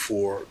approved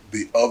for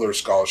the other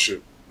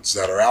scholarships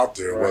that are out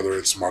there, whether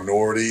it's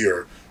minority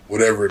or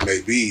whatever it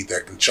may be,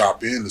 that can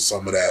chop into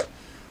some of that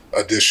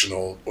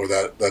additional or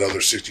that other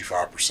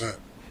 65%.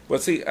 Well,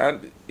 see,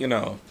 and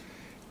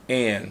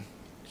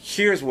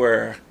here's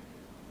where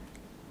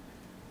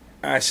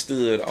I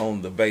stood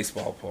on the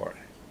baseball part.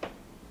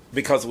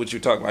 Because of what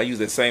you're talking about, I use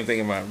that same thing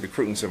in my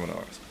recruiting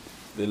seminars,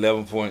 the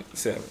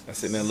 11.7. I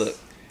said, now look,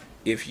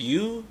 if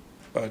you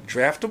are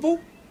draftable,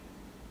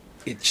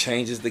 it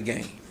changes the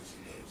game.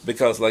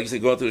 Because like you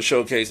said, going through the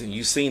showcase and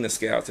you've seen the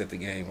scouts at the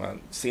game, I've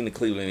seen the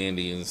Cleveland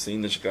Indians,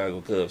 seen the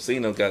Chicago Cubs,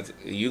 seen those guys,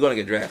 you're going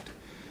to get drafted.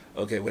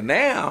 Okay, well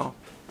now,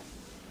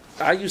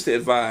 I used to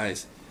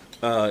advise,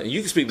 and you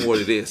can speak more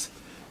to this,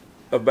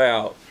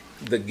 about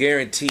the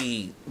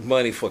guaranteed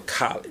money for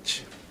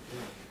college.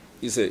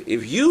 He said,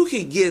 if you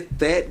can get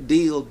that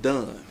deal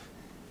done,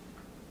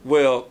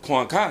 well,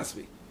 Quan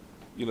Cosby,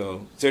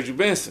 Sergio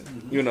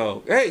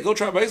Benson, hey, go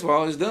try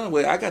baseball, it's done.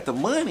 Well, I got the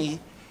money.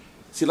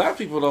 See, a lot of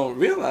people don't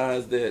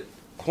realize that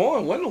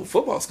Quan wasn't on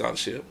football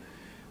scholarship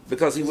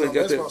because he got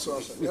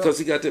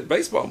that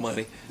baseball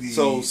money.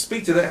 So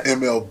speak to that.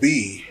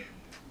 MLB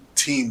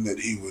team that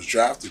he was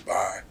drafted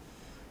by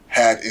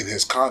had in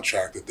his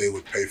contract that they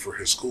would pay for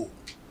his school.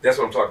 That's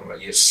what I'm talking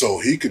about, yes. So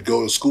he could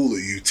go to school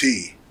at UT,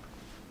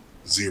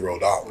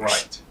 $0.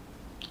 Right.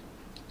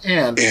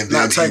 And then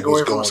not take he away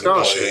was from going a to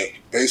scholarship. play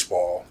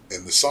baseball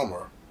in the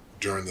summer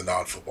during the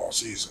non-football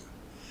season.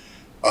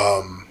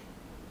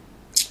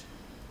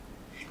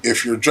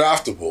 If you're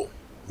draftable,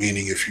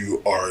 meaning if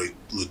you are a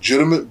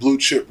legitimate blue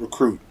chip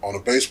recruit on a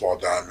baseball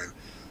diamond,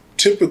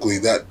 typically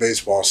that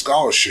baseball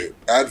scholarship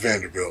at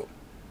Vanderbilt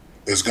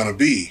is going to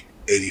be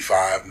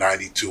 85,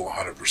 90 to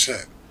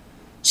 100%.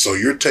 So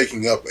you're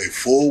taking up a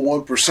full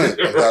 1%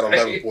 of that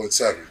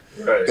 11.7.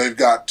 Right. They've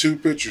got 2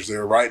 pitchers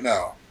there right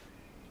now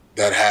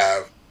that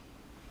have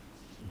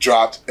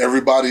dropped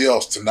everybody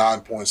else to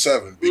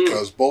 9.7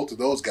 because both of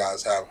those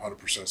guys have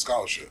 100%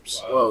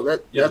 scholarships. Wow. Well,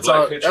 that's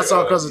all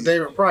because of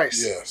David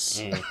Price.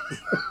 Yes.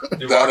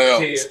 That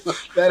helps.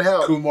 That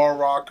helps. Kumar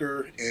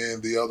Rocker,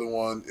 and the other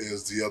one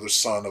is the other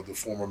son of the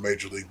former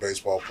Major League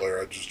Baseball player.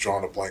 I just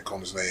drawn a blank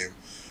on his name.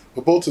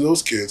 But both of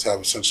those kids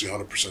have essentially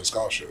 100%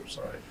 scholarships.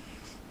 Right.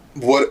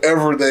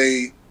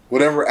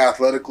 Whatever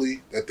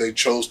athletically that they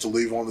chose to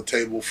leave on the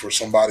table for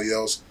somebody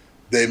else,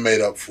 they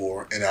made up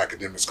for in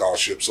academic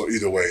scholarship. So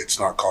either way, it's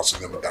not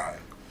costing them a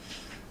dime.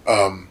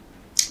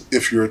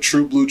 If you're a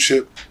true blue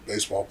chip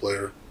baseball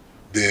player,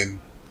 then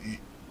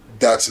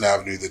that's an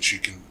avenue that you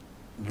can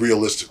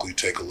realistically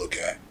take a look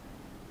at.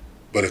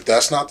 But if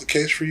that's not the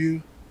case for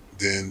you,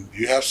 then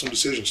you have some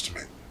decisions to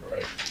make.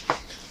 Right.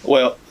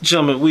 Well,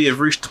 gentlemen, we have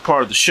reached the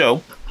part of the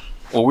show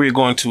where we're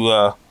going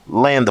to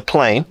land the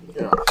plane.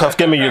 Cuff,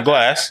 give me your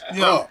glass.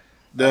 Yeah.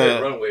 I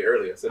had runway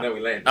earlier, so now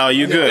we landed. Oh,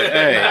 you're good.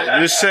 Hey,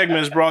 this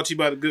segment is brought to you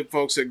by the good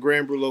folks at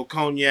Grand Brulot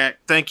Cognac.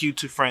 Thank you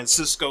to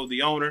Francisco,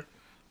 the owner.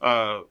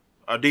 Our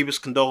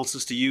deepest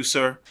condolences to you,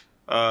 sir.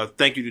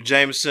 Thank you to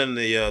Jameson,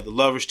 the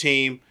Lovers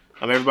team,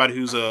 everybody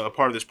who's a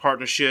part of this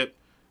partnership.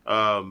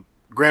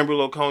 Grand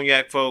Brulot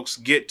Cognac, folks,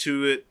 get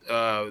to it.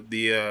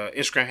 The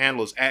Instagram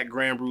handle is at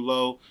Grand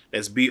Brulot.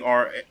 That's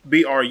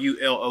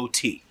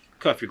BRULOT.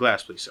 Cuff your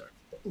glass, please, sir.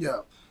 Yeah.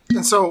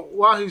 And so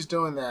while he's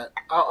doing that,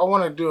 I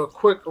want to do a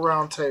quick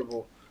round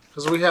table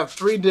because we have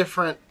 3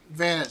 different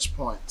vantage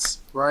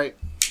points, right?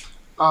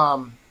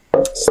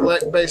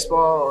 select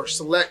baseball or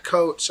select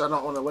coach. I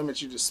don't want to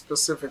limit you to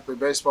specifically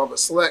baseball, but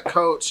select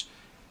coach,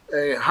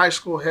 a high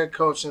school head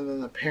coach, and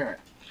then a parent.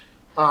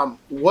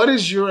 What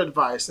is your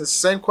advice? It's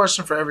the same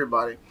question for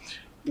everybody.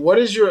 What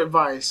is your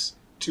advice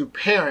to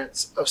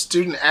parents of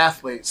student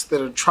athletes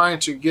that are trying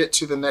to get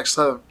to the next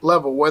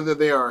level, whether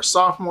they are a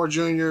sophomore,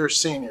 junior, or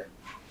senior?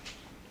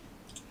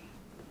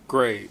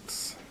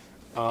 Grades.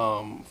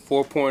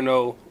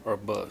 4.0 or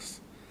bust.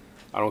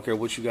 I don't care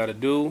what you got to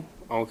do.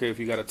 I don't care if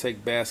you got to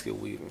take basket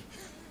weaving.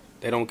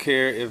 They don't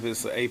care if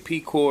it's an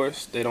AP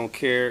course. They don't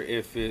care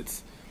if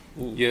it's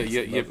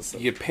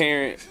your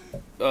parent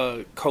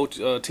coach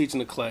teaching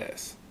the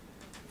class.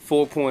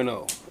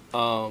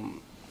 4.0.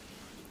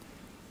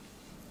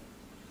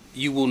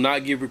 You will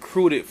not get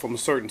recruited from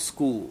certain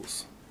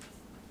schools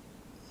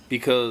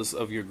because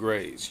of your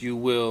grades. You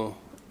will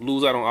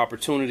lose out on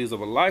opportunities of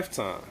a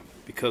lifetime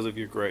because of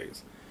your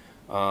grades.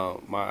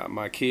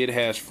 My kid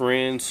has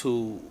friends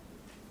who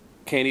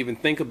can't even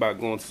think about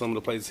going to some of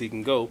the places he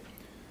can go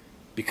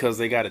because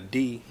they got a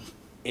D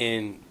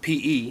in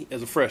PE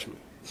as a freshman.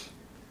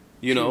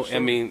 You know, sure. I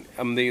mean,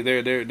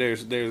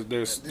 there's they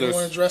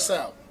want to dress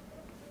out.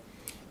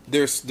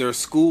 There's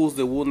schools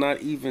that will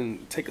not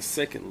even take a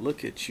second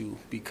look at you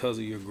because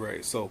of your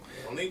grades. So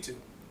You don't need to.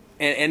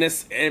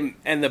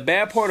 And the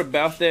bad part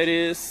about that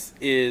is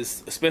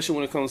especially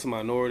when it comes to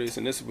minorities,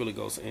 and this really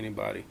goes to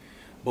anybody,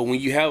 but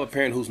when you have a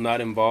parent who's not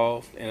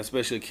involved, and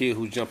especially a kid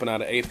who's jumping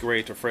out of 8th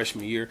grade to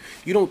freshman year,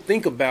 you don't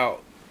think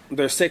about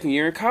their second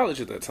year in college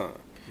at that time.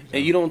 Yeah.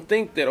 And you don't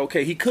think that,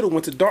 okay, he could have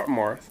went to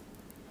Dartmouth,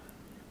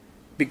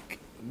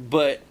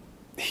 but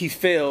he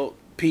failed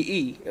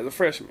PE as a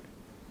freshman.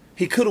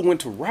 He could have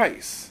went to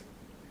Rice,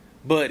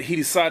 but he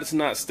decided to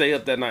not stay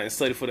up that night and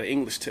study for the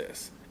English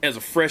test as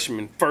a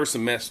freshman, first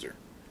semester.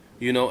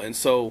 You know, and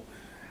so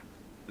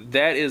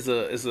that is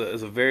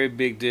a very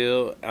big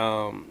deal.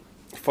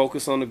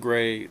 Focus on the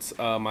grades.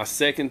 My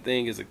second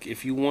thing is,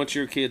 if you want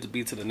your kid to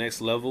be to the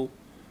next level,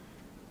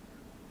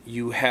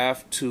 you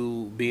have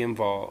to be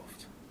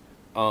involved.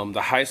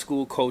 The high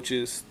school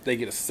coaches, they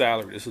get a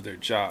salary. This is their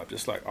job,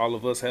 just like all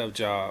of us have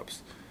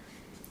jobs.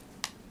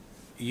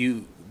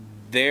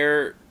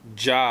 Their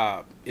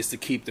job is to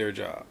keep their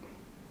job.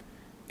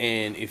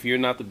 And if you're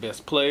not the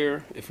best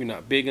player, if you're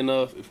not big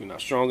enough, if you're not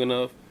strong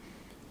enough,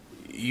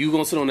 you're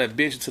going to sit on that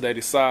bench until they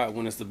decide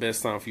when it's the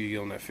best time for you to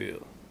get on that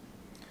field.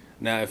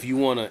 Now, if you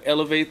want to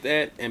elevate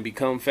that and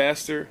become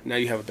faster, now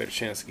you have a better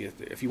chance to get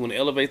there. If you want to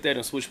elevate that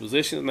and switch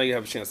positions, now you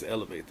have a chance to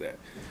elevate that.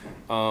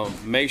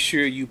 Make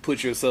sure you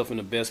put yourself in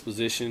the best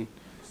position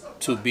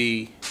to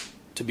be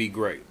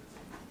great.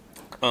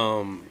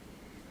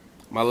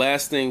 My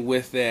last thing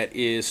with that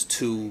is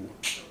to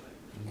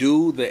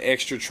do the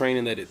extra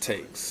training that it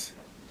takes.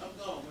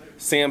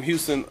 Sam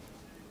Houston,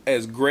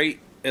 as great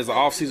as an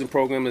off-season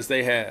program as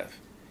they have,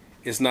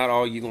 it's not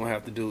all you're going to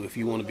have to do if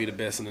you want to be the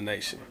best in the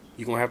nation.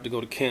 You're going to have to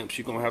go to camps.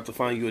 You're going to have to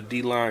find you a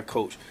D-line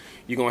coach.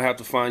 You're going to have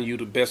to find you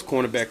the best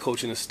cornerback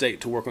coach in the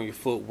state to work on your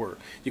footwork.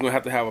 You're going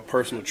to have a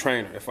personal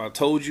trainer. If I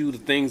told you the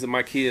things that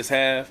my kids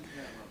have,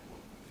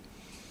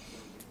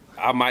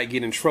 I might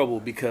get in trouble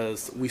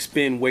because we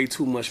spend way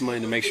too much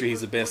money to make sure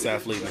he's the best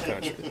athlete in the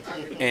country.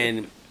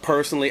 And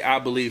personally, I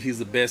believe he's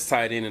the best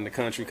tight end in the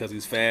country because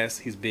he's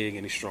fast, he's big,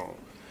 and he's strong.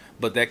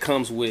 But that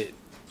comes with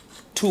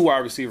 2 wide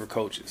receiver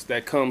coaches.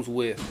 That comes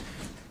with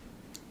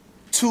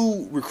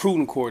 2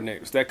 recruiting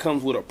coordinators. That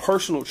comes with a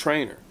personal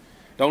trainer.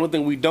 The only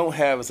thing we don't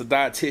have is a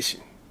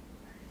dietitian.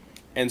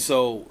 And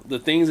so the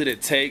things that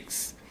it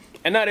takes,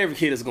 and not every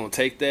kid is going to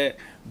take that,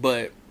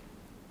 but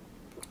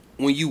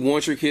when you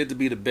want your kid to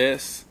be the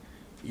best,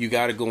 you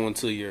got to go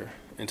into your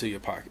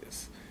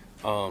pockets.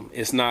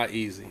 It's not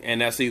easy,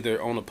 and that's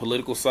either on the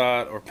political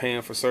side or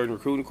paying for certain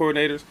recruiting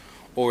coordinators,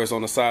 or it's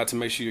on the side to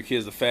make sure your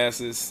kid's the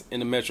fastest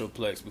in the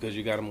Metroplex because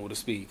you got him with a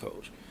speed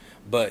coach.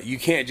 But you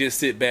can't just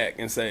sit back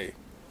and say,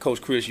 Coach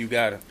Chris, you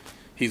got him.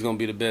 He's going to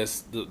be the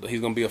best.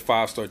 He's going to be a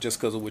 5-star just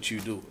because of what you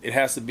do. It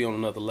has to be on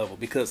another level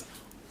because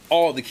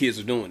all the kids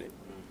are doing it.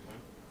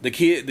 The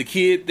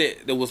kid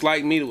that was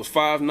like me, that was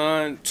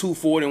 5'9",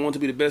 240, and wanted to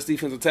be the best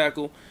defensive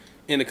tackle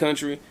in the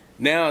country,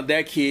 now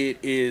that kid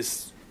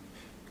has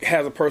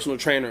a personal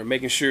trainer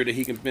making sure that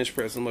he can bench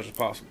press as much as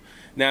possible.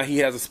 Now he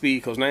has a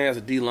speed coach. Now he has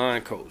a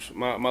D-line coach.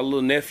 My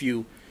little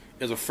nephew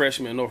is a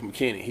freshman at North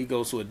McKinney. He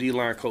goes to a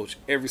D-line coach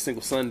every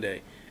single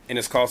Sunday, and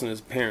it's costing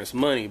his parents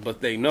money.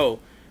 But they know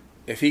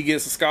if he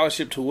gets a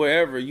scholarship to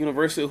wherever,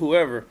 university or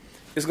whoever,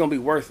 it's going to be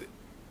worth it.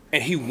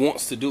 And he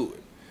wants to do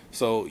it.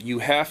 So you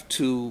got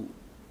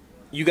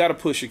to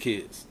push your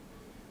kids.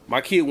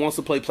 My kid wants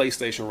to play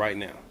PlayStation right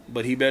now,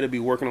 but he better be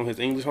working on his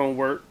English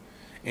homework,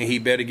 and he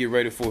better get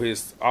ready for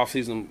his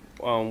off-season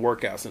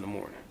workouts in the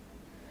morning.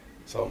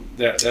 So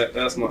that's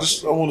my.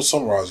 I want to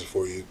summarize it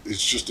for you.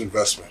 It's just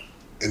investment.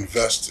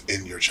 Invest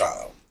in your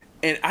child.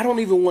 And I don't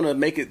even want to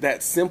make it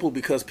that simple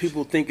because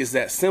people think it's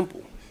that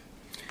simple.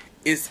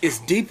 It's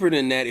deeper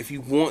than that. If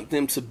you want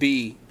them to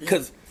be,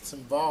 because it's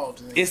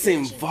involved. It's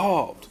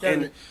involved.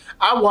 And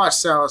I watch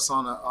Salas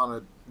on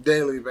a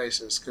daily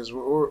basis because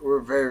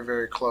we're very,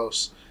 very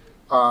close.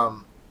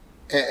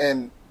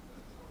 And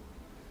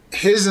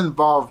his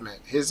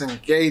involvement, his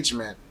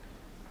engagement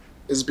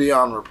is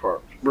beyond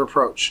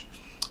reproach.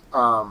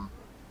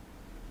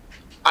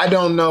 I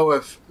don't know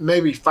if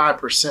maybe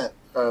 5%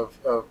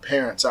 of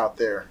parents out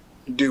there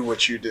do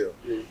what you do.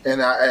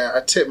 And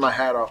I tip my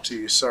hat off to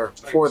you, sir,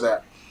 for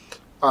that.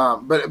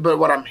 But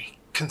what I'm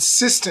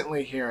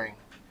consistently hearing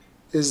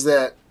is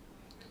that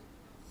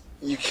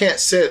you can't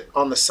sit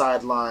on the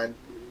sideline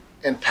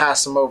and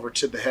pass them over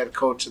to the head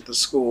coach at the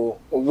school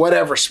or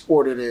whatever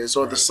sport it is,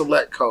 or the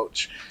select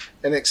coach,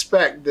 and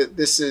expect that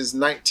this is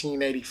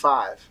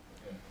 1985,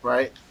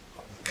 right?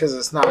 Because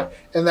it's not.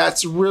 And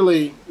that's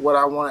really what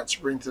I wanted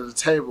to bring to the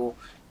table.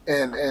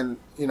 And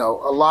you know,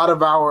 a lot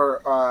of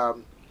our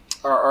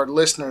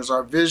listeners,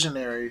 our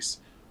visionaries,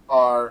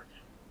 are,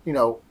 you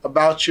know,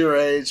 about your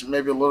age,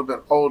 maybe a little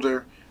bit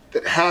older,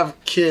 that have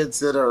kids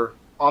that are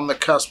on the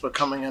cusp of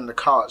coming into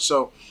college.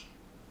 So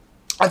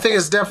I think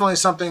it's definitely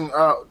something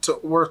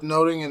worth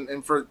noting,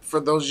 and for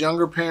those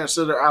younger parents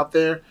that are out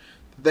there,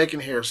 they can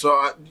hear.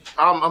 So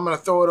I'm going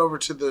to throw it over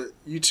to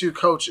you two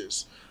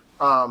coaches.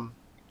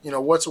 You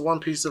know, what's one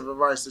piece of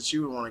advice that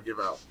you would want to give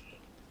out?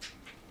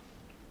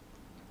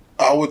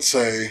 I would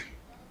say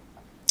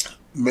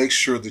make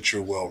sure that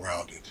you're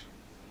well-rounded.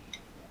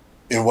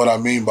 And what I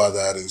mean by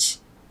that is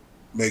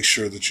make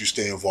sure that you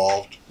stay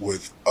involved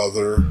with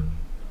other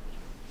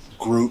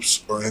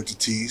groups or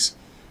entities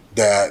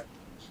that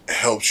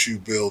helps you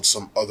build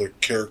some other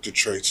character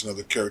traits and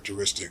other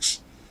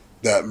characteristics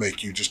that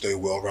make you just a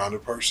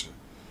well-rounded person.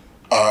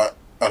 I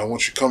don't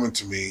want you coming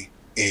to me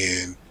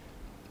and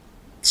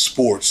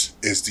sports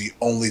is the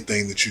only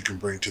thing that you can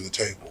bring to the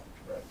table.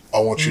 I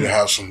want you to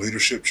have some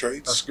leadership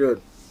traits. That's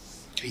good.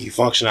 You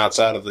function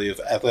outside of the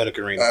athletic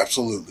arena.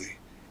 Absolutely.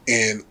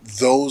 And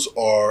those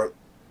are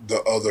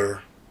the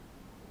other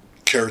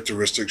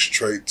characteristics,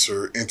 traits,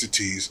 or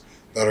entities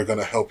that are going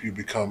to help you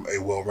become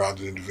a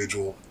well-rounded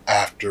individual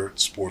after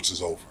sports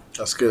is over.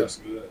 That's good. That's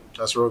good.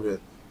 That's real good.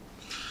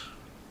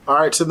 All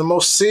right, to the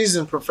most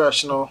seasoned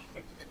professional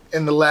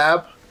in the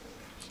lab,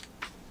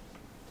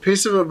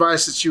 piece of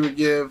advice that you would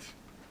give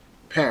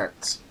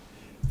parents.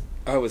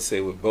 I would say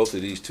what both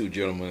of these two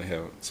gentlemen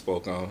have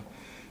spoke on,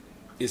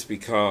 it's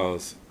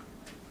because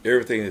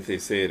everything that they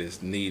said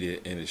is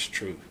needed and it's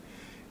true.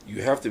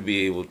 You have to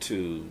be able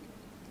to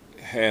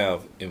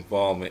have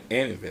involvement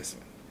and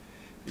investment.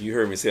 You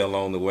heard me say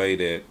along the way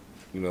that,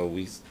 you know,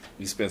 we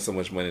spent so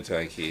much money to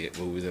our kid.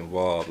 We was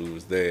involved, we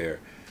was there,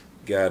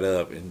 got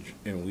up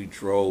and we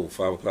drove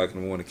 5 o'clock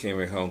in the morning, came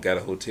back home, got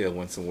a hotel,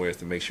 went somewhere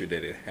to make sure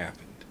that it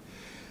happened.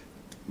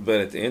 But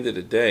at the end of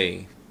the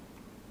day,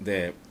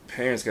 that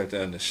parents got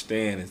to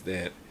understand is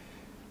that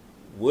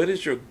what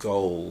is your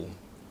goal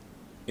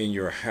in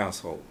your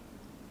household?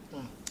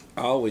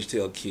 I always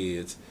tell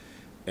kids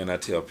and I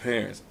tell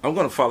parents, I'm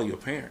going to follow your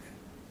parent.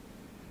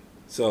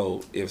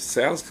 So if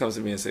Salas comes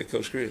to me and says,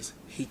 Coach Chris,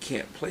 he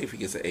can't play if he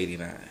gets an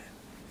 89.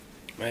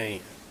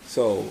 Man.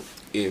 So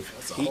if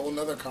that's a whole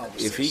nother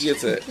conversation. if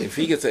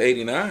he gets an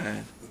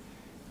 89,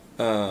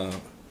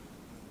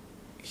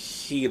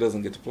 he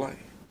doesn't get to play.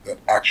 That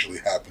actually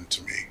happened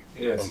to me.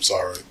 Yes. I'm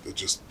sorry.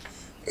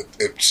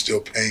 It still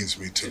pains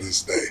me to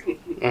this day.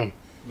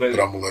 But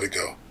I'm gonna let it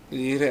go.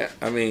 Yeah,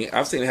 I mean,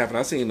 I've seen it happen.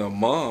 I've seen a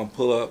mom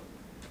pull up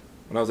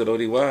when I was at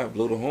ODY,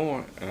 blew the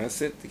horn, and I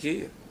sent the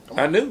kid.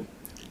 I knew.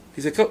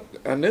 He said, Coach,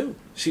 I knew.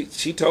 She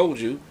told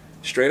you,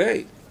 straight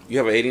A, you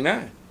have an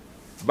 89.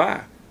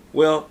 Bye.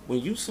 Well, when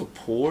you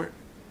support,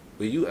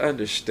 when you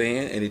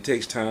understand, and it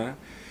takes time,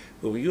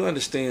 but when you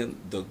understand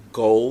the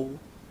goal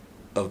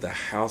of the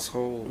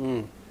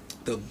household,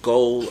 the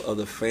goal of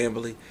the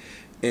family,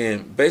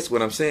 and basically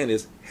what I'm saying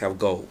is have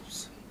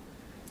goals.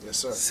 Yes,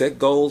 sir. Set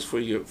goals for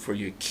your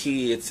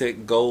kids.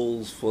 Set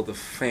goals for the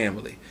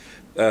family.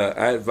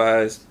 I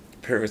advise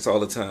parents all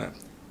the time.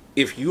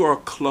 If you are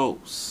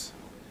close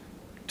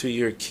to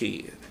your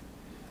kid,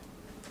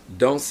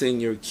 don't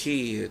send your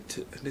kid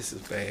to. This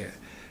is bad.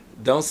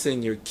 Don't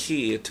send your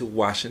kid to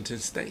Washington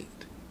State.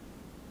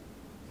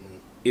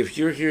 If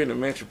you're here in the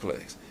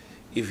Metroplex,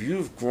 if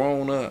you've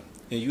grown up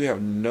and you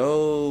have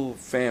no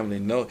family,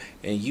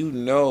 and you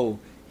know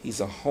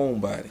he's a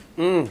homebody,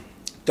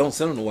 don't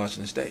send him to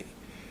Washington State.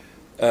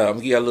 I'm gonna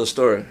give you a little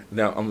story.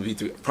 Now I'm gonna be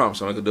through. I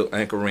promise I'm not gonna do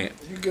anchor rant.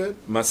 You good?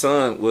 My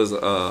son was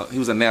he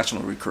was a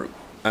national recruit.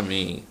 I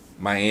mean,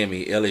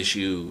 Miami,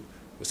 LSU,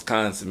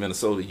 Wisconsin,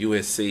 Minnesota,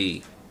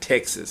 USC,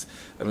 Texas.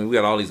 I mean, we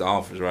got all these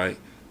offers, right?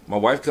 My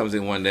wife comes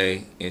in one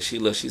day and she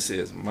looks. She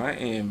says,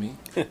 Miami,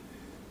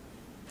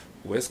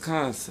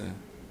 Wisconsin,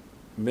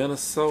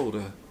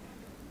 Minnesota,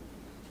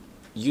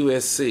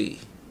 USC,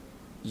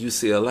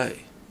 UCLA.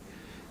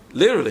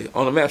 Literally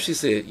on the map, she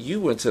said, you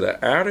went to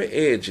the outer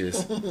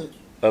edges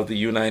of the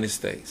United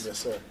States. Yes,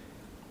 sir.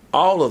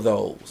 All of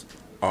those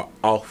are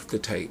off the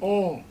table.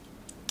 Oh.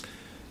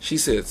 She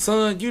said,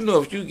 son, you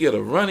know if you get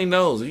a runny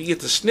nose, if you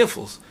get the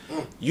sniffles,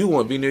 you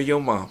want to be near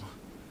your mama.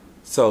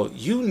 So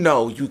you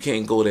know you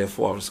can't go that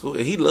far to school.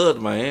 And he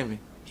loved Miami.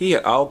 He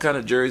had all kind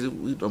of jerseys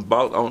we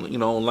bought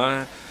on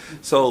online.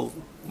 So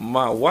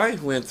my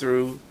wife went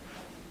through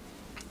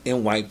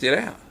and wiped it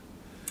out.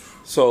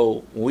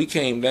 So when we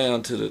came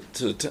down to it,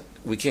 it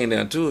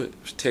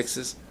was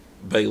Texas,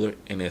 Baylor,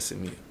 and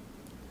SMU.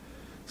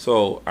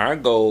 So our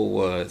goal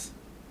was,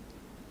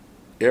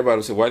 everybody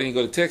would say, why didn't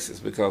you go to Texas?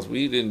 Because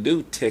we didn't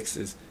do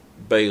Texas,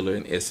 Baylor,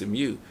 and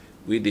SMU.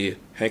 We did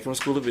Hankerman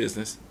School of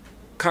Business,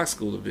 Cox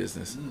School of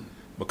Business,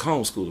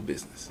 Macomb School of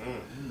Business.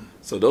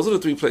 So those are the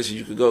 3 places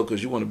you could go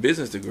because you want a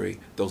business degree.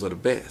 Those are the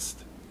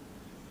best.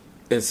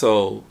 And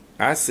so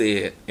I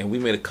said, and we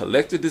made a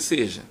collective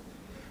decision,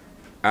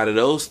 out of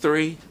those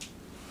 3,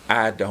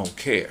 I don't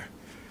care.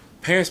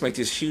 Parents make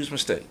this huge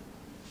mistake.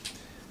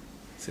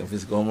 See, I'm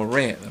just going on a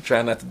rant. I'm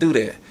trying not to do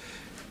that.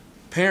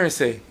 Parents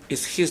say,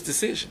 it's his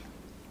decision.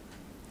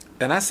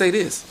 And I say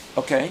this,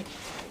 okay,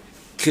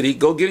 could he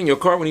go get in your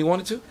car when he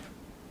wanted to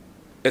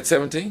at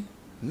 17?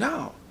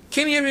 No.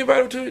 Can he have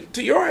anybody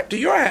to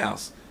your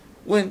house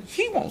when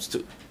he wants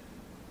to?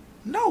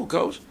 No,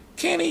 Coach.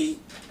 Can he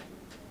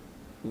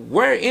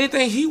wear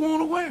anything he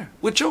want to wear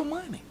with your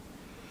money?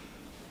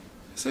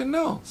 I said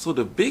no. So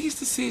the biggest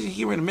decision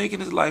he going to make in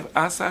his life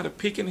outside of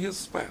picking his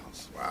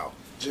spouse. Wow.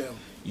 Jim.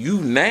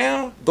 You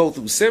now go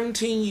through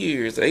 17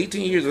 years,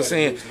 18 years of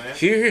saying,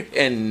 here,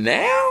 and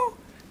now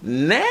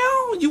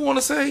you want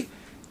to say,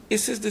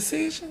 it's his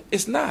decision?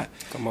 It's not.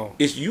 Come on.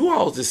 It's you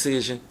all's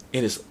decision,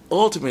 and it's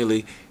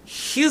ultimately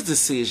his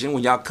decision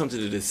when y'all come to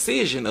the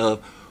decision of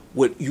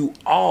what you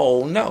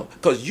all know.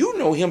 Because you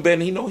know him better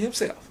than he know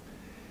himself.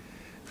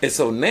 And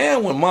so now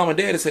when mom and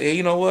daddy say, hey,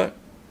 you know what?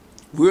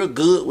 We're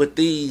good with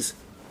these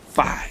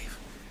 5.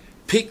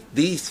 Pick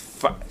these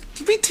 5.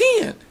 Be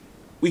 10.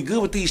 We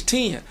good with these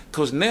 10.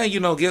 Because now, you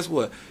know, guess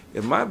what?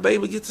 If my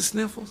baby gets the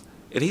sniffles,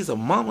 and he's a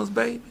mama's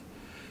baby,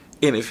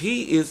 and if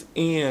he is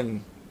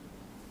in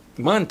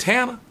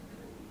Montana,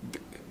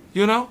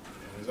 you know,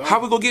 how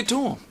we gonna get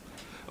to him?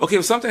 Okay,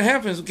 if something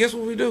happens, guess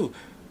what we do?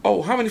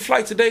 Oh, how many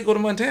flights a day go to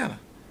Montana?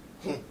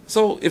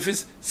 So if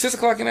it's 6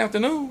 o'clock in the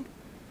afternoon,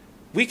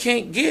 we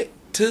can't get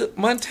to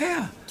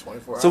Montana.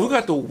 24 hours. So we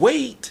got to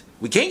wait.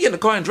 We can't get in the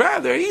car and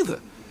drive there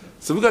either.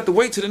 So we got to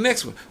wait to the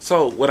next one.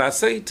 So what I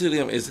say to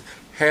them is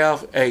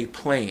have a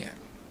plan.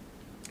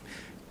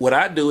 What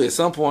I do at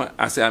some point,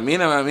 I say, I'm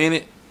in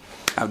it.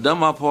 I've done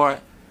my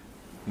part.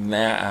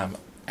 Now I'm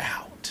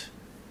out.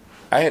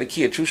 I had a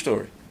kid, true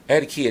story. I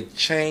had a kid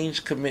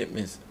change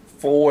commitments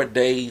 4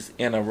 days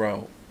in a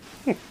row.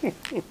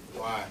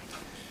 Why?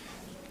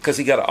 Because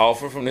he got an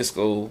offer from this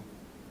school.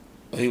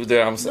 He was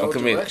there, I'm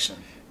committed. Direction.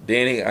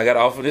 Then I got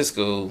an offer from this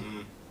school.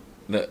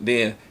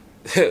 Then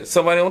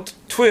somebody on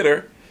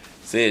Twitter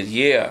said,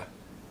 yeah,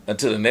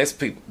 until the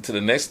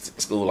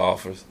next school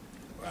offers.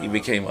 Wow. He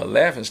became a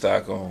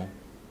laughingstock on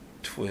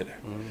Twitter.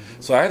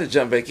 So I had to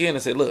jump back in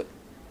and say, look,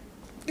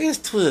 it's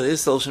Twitter,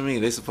 it's social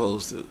media, they're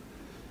supposed to.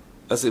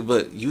 I said,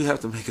 but you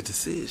have to make a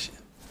decision.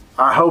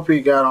 I hope he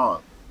got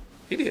on.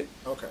 He did.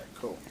 Okay,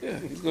 cool. Yeah,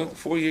 he's going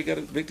 4 years, got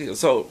a big deal.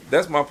 So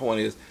that's my point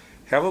is,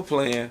 have a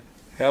plan,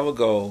 have a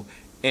goal,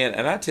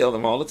 and I tell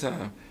them all the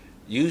time,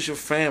 use your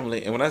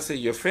family, and when I say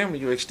your family,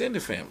 your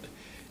extended family.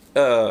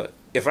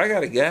 If I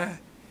got a guy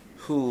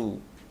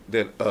Coach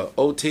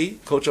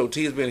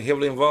OT has been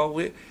heavily involved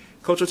with,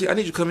 Coach OT, I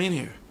need you to come in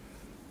here.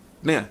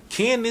 Now,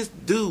 can this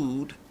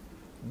dude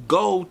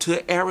go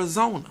to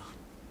Arizona?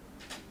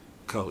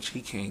 Coach,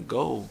 he can't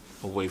go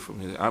away from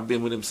here. I've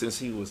been with him since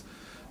he was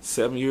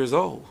 7 years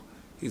old.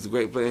 He's a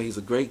great player. He's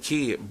a great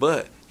kid,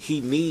 but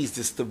he needs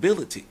the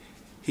stability.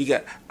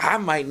 I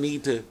might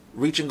need to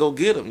reach and go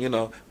get him. You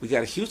know, we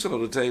got Houston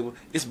on the table.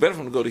 It's better for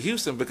him to go to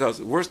Houston because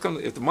worst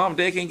comes, if the mom and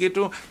dad can't get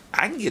to him,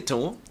 I can get to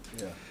him.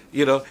 Yeah.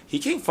 You know, he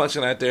can't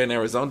function out there in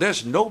Arizona.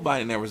 There's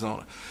nobody in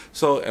Arizona.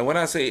 So, and when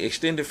I say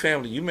extended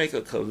family, you make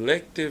a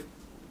collective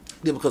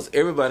deal because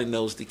everybody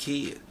knows the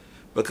kid.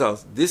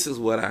 Because this is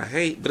what I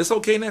hate. But it's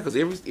okay now because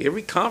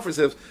every conference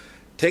has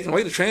taken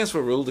away the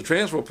transfer rule, the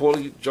transfer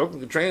portal. You joking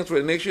the transfer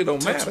the next year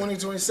don't matter.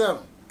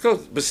 2027.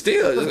 But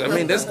still, I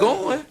mean, that's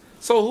going.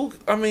 So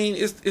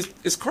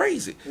it's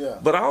crazy. Yeah.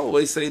 But I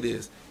always say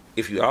this: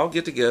 if you all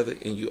get together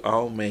and you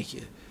all make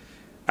it,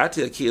 I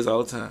tell kids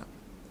all the time,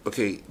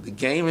 okay, the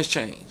game has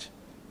changed.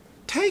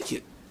 Take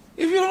it.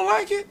 If you don't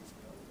like it,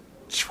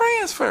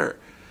 transfer.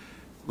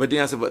 But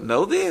then I said, but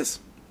know this: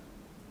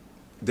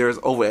 there's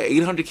over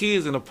 800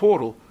 kids in the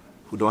portal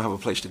who don't have a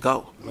place to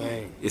go.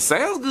 Man. It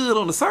sounds good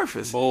on the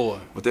surface, boy,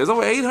 but there's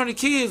over 800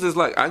 kids. It's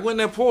like I went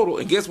in that portal,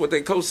 and guess what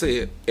that coach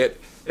said at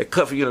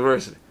Cuffy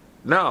University?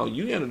 No,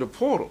 you enter the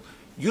portal.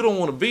 You don't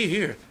want to be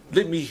here.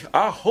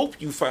 I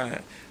hope you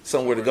find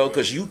somewhere to go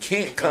because you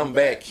can't come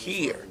back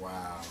here.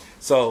 Wow.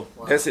 So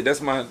that's it. That's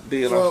my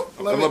deal. So,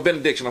 I'm a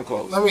benediction. I'm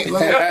close. Let me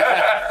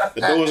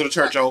The doors of the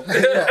church open.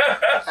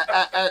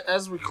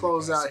 as we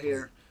close out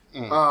here,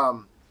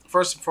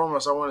 first and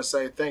foremost, I want to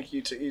say thank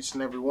you to each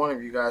and every one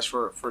of you guys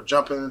for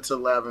jumping into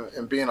the lab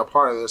and being a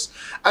part of this.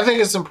 I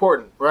think it's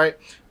important, right?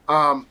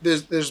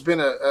 There's been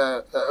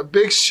a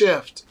big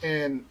shift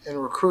in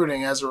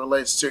recruiting as it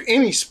relates to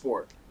any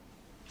sport,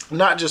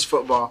 not just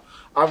football.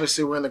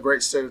 Obviously, we're in the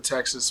great state of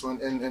Texas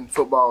and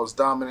football is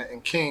dominant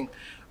and king.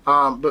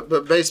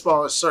 But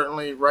baseball is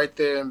certainly right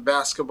there, in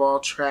basketball,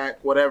 track,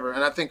 whatever.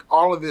 And I think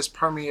all of this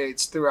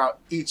permeates throughout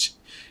each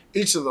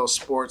of those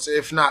sports,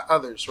 if not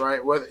others,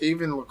 right? Whether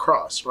even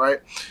lacrosse,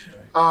 right?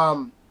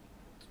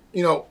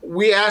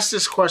 We ask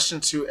this question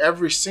to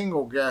every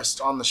single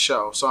guest on the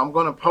show. So I'm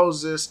going to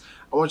pose this.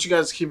 I want you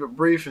guys to keep it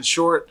brief and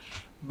short,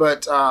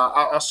 but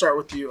I'll start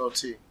with you,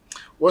 OT.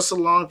 What's the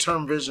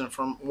long-term vision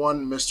from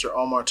one Mr.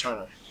 Omar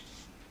Turner?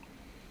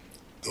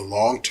 The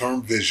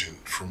long-term vision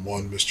from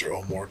one Mr.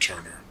 Omar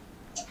Turner.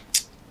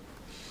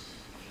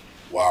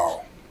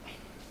 Wow.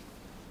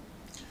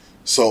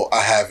 So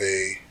I have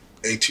a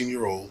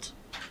 18-year-old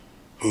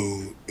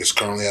who is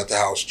currently at the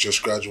house,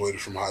 just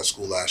graduated from high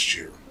school last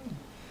year.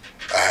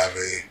 I have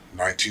a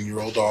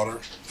 19-year-old daughter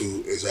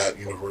who is at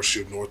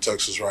University of North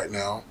Texas right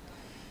now.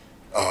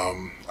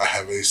 I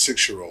have a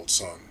 6-year-old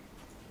son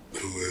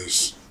who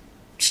is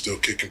still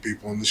kicking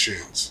people in the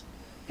shins.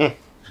 The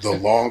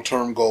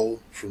long-term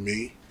goal for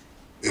me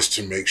is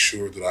to make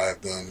sure that I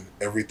have done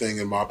everything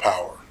in my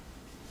power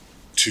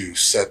to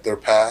set their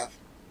path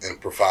and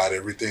provide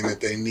everything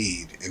that they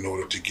need in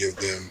order to give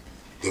them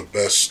the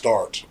best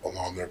start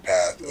along their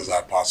path as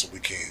I possibly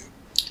can.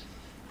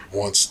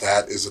 Once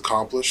that is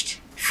accomplished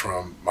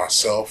from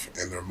myself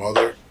and their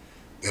mother,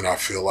 then I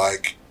feel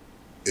like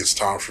it's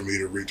time for me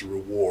to reap the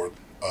reward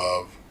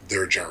of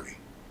their journey.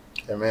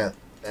 Amen.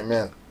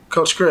 Amen.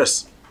 Coach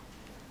Chris,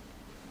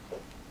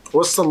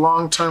 what's the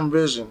long-term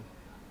vision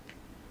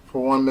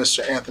for one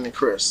Mr. Anthony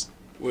Chris?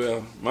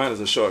 Well, mine is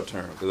a short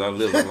term because I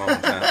lived a long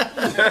time.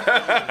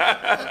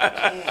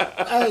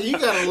 Hey, you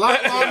got a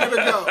lot longer to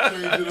go.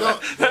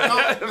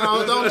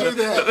 Don't do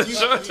that.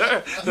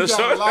 You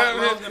got a lot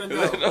longer to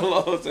go. A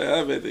long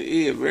time at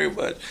the end, very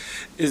much.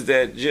 Is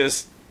that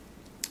just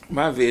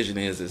my vision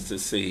is to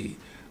see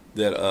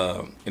that,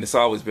 and it's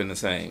always been the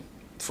same,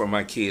 for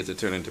my kids to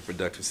turn into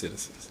productive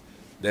citizens.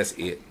 That's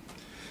it.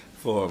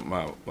 For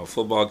my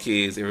football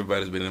kids,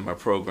 everybody's been in my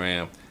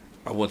program,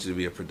 I want you to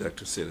be a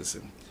productive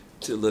citizen.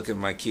 To look at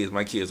my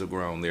kids are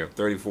grown. They're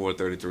 34,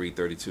 33,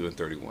 32, and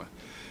 31.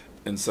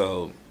 And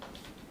so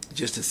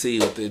just to see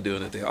what they're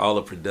doing, that they all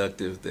are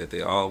productive, that they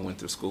all went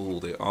to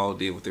school, they all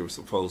did what they were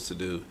supposed to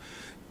do.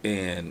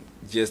 And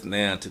just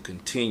now to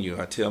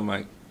continue, I tell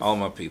all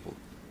my people,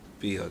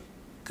 be a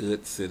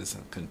good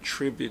citizen,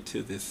 contribute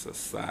to this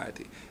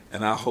society.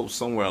 And I hope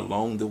somewhere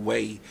along the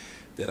way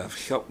that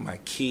I've helped my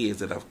kids,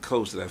 that I've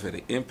coached, that I've had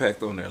an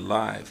impact on their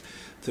lives,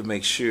 to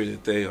make sure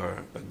that they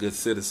are a good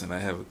citizen. I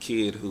have a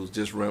kid who's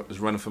just is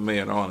running for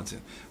mayor in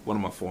Arlington, one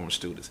of my former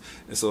students.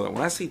 And so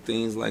when I see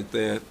things like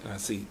that, I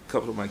see a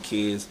couple of my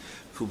kids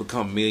who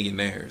become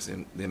millionaires,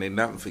 and then they've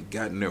not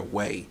forgotten their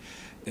way.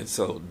 And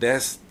so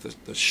that's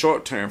the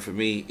short term for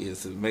me,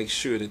 is to make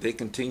sure that they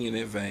continue in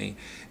that vein.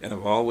 And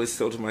I've always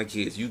told to my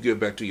kids, you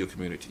give back to your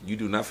community. You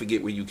do not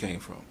forget where you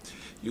came from.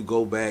 You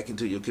go back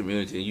into your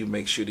community and you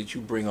make sure that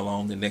you bring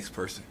along the next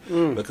person,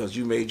 because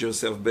you made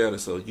yourself better,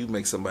 so you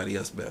make somebody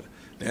else better.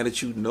 Now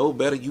that you know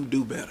better, you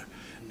do better.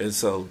 And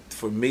so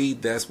for me,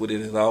 that's what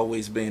it has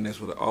always been.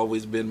 That's what has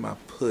always been my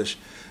push.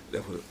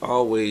 That's what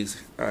always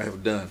I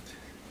have done.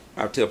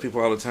 I tell people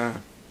all the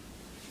time,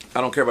 I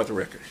don't care about the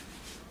record.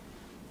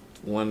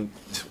 One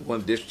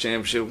district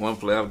championship, one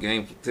playoff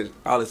game,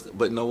 all this.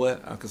 But you know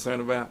what I'm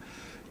concerned about?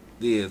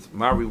 Is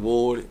my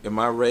reward and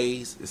my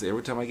raise is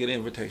every time I get an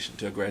invitation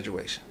to a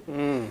graduation.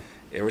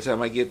 Every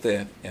time I get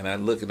that, and I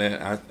look at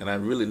that, and I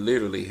really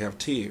literally have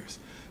tears,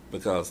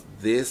 because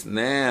this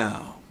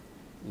now,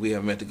 we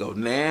are meant to go.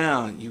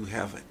 Now you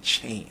have a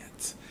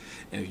chance.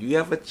 And if you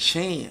have a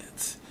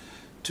chance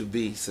to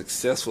be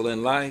successful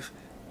in life,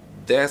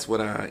 that's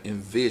what I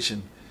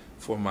envision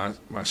for my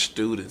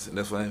students, and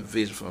that's what I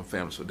envision for my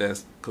family. So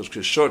that's Coach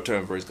Chris'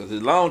 short-term version, because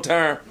his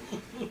long-term...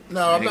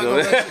 No, I'm not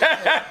going to let you...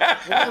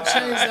 We're going to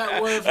change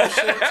that word from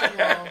short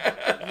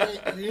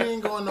to long. You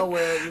ain't going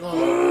nowhere. You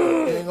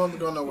ain't going to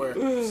go nowhere.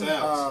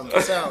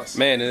 Salas.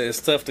 Man,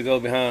 it's tough to go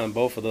behind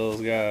both of those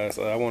guys.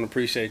 I want to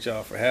appreciate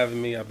y'all for having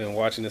me. I've been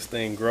watching this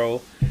thing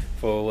grow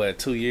for,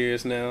 2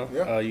 years now.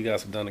 Yeah. You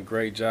guys have done a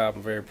great job.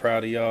 I'm very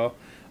proud of y'all.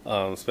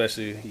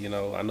 Especially,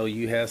 I know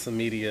you had some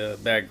media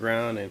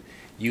background, and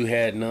you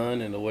had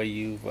none, and the way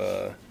you've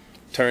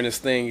turned this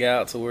thing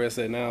out to where it's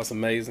at now, it's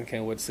amazing.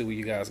 Can't wait to see where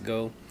you guys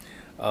go.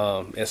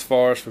 As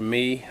far as for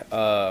me,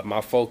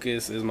 my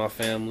focus is my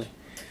family.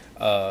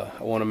 I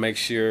want to make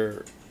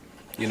sure,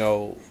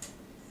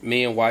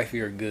 me and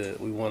wifey are good.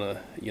 We want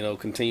to,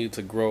 continue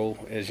to grow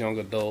as young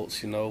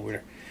adults.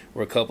 We're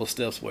a couple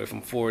steps away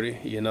from 40.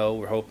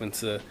 We're hoping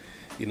to,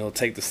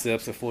 take the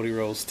steps that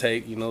 40-year-olds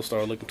take.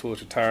 Start looking towards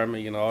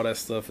retirement. All that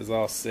stuff is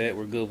all set.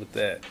 We're good with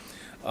that.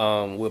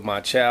 With my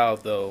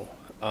child, though,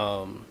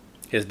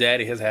 his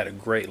daddy has had a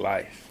great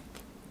life.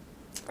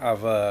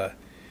 I've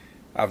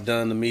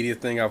done the media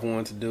thing I've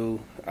wanted to do.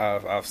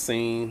 I've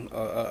seen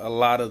a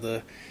lot of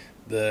the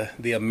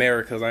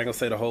Americas. I ain't gonna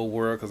say the whole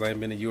world, because I ain't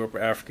been to Europe or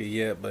Africa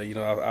yet. But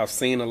I've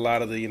seen a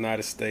lot of the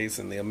United States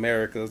and the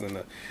Americas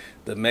and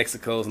the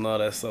Mexicos and all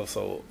that stuff.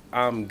 So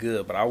I'm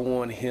good. But I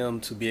want him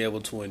to be able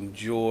to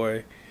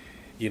enjoy,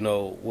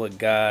 what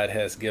God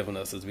has given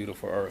us, this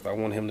beautiful earth. I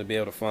want him to be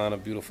able to find a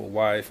beautiful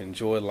wife,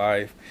 enjoy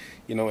life,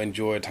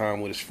 enjoy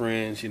time with his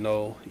friends,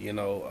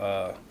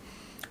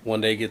 one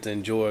day get to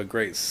enjoy a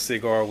great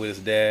cigar with his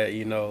dad,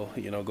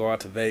 go out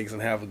to Vegas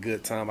and have a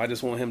good time. I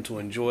just want him to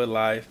enjoy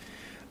life,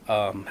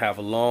 have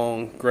a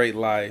long, great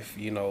life,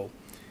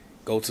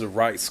 go to the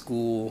right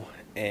school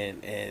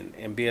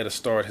and be able to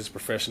start his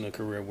professional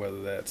career,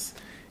 whether that's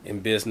in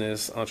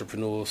business,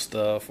 entrepreneurial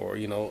stuff, or,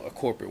 a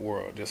corporate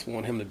world. Just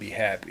want him to be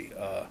happy.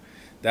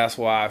 That's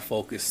why I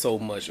focus so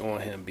much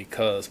on him,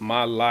 because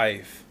my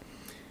life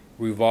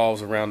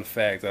revolves around the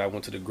fact that I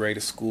went to the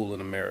greatest school in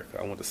America.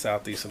 I went to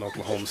Southeastern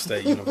Oklahoma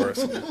State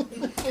University.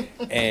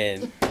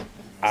 And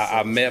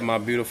I met my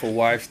beautiful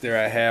wife there.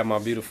 I had my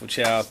beautiful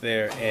child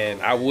there.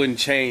 And I wouldn't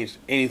change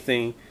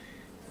anything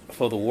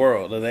for the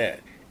world of that.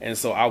 And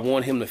so I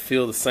want him to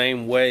feel the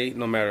same way,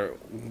 no matter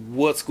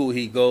what school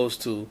he goes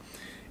to,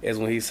 as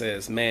when he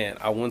says, man,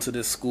 I went to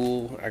this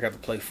school, I got to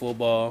play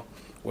football,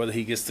 whether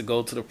he gets to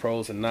go to the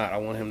pros or not. I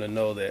want him to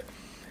know that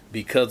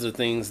because of the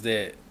things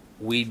that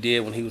we did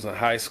when he was in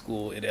high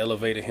school, it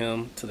elevated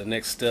him to the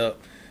next step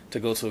to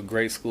go to a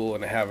great school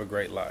and to have a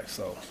great life.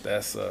 So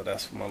that's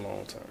for my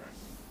long term.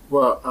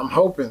 Well, I'm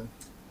hoping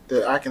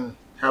that I can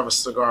have a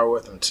cigar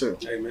with him too.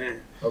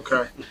 Amen.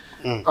 Okay.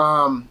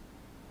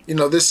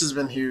 This has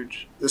been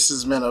huge. This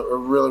has been a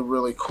really,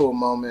 really cool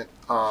moment.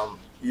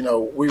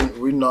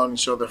 We've known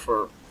each other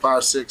for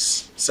 5,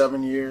 6,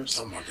 7 years.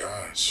 Oh my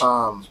gosh. It's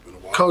been a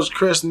while. Coach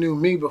Chris knew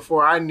me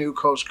before I knew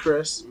Coach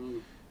Chris.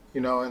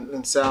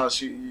 And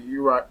Salas,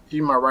 you're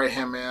my right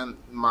hand man,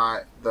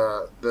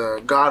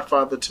 the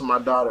godfather to my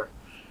daughter,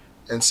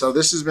 and so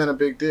this has been a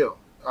big deal.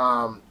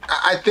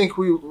 I think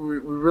we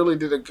really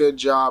did a good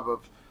job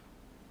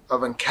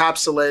of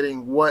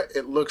encapsulating what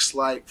it looks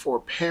like for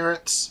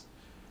parents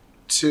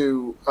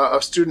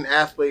of student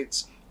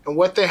athletes and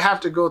what they have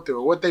to go through,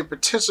 or what they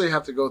potentially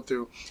have to go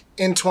through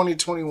in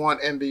 2021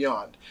 and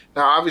beyond.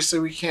 Now, obviously,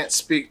 we can't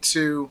speak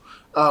to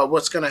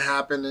what's going to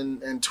happen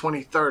in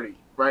 2030,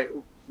 right?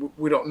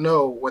 We don't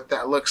know what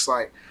that looks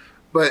like.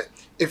 But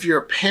if you're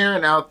a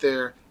parent out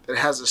there that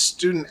has a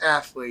student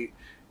athlete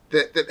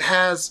that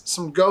has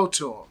some go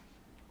to them,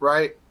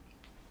 right?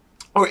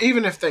 Or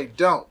even if they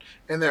don't,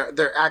 and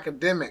they're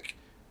academic,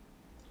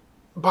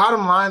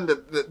 bottom line,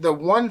 the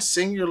one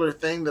singular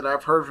thing that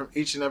I've heard from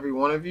each and every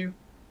one of you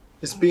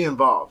is be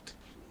involved.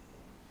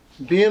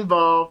 Be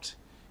involved,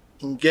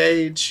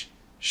 engage,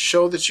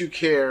 show that you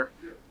care,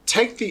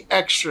 take the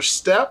extra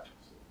step,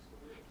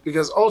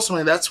 because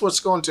ultimately that's what's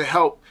going to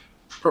help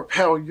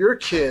propel your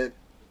kid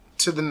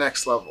to the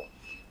next level.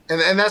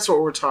 And that's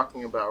what we're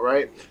talking about,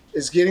 right?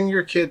 Is getting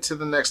your kid to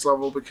the next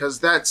level, because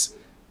that's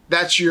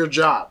your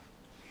job.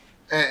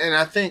 And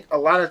I think a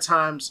lot of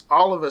times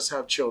all of us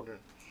have children.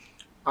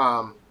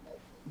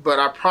 But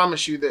I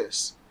promise you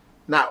this,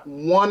 not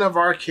one of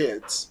our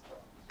kids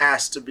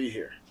asked to be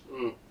here.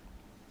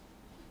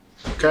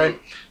 Okay?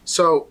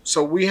 So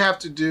we have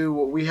to do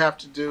what we have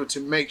to do to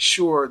make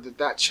sure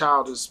that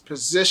child is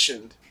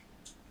positioned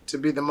to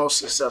be the most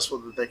successful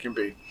that they can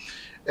be.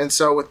 And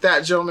so with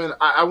that, gentlemen,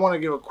 I want to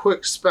give a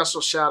quick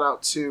special shout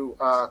out to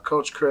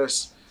Coach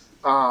Chris.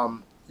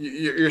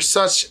 You're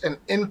such an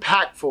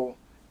impactful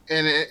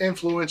and an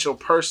influential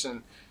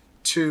person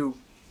to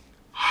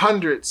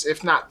hundreds,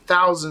 if not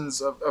thousands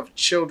of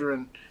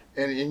children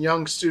and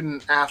young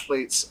student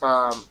athletes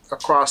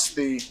across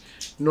the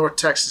North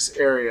Texas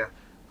area.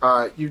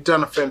 You've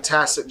done a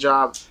fantastic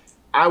job.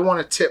 I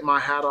want to tip my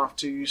hat off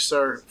to you,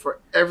 sir, for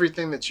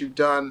everything that you've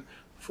done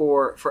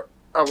for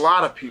a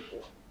lot of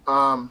people.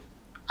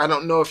 I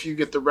don't know if you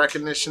get the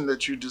recognition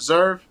that you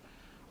deserve,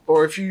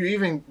 or if you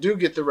even do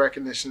get the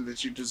recognition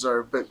that you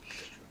deserve. But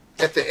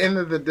at the end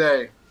of the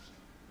day,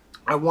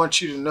 I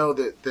want you to know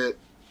that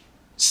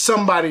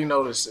somebody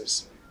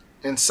notices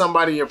and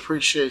somebody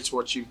appreciates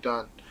what you've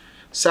done.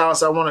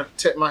 Salas, I want to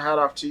tip my hat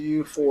off to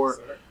you for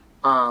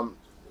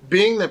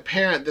being the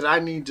parent that I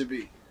need to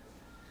be,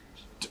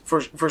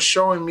 for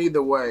showing me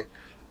the way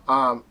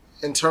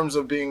in terms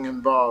of being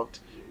involved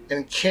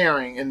and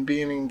caring and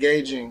being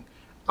engaging.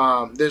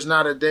 There's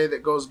not a day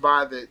that goes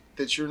by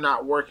that you're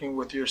not working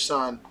with your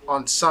son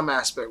on some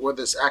aspect,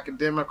 whether it's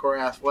academic or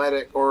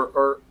athletic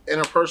or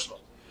interpersonal.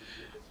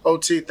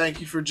 OT,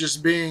 thank you for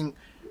just being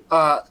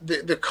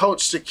the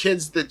coach to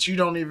kids that you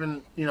don't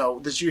even,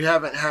 that you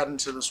haven't had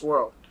into this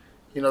world.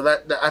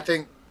 That I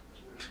think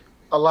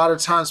a lot of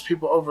times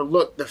people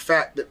overlook the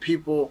fact that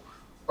people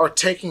are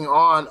taking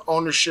on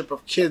ownership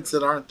of kids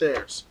that aren't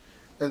theirs.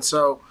 And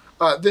so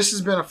this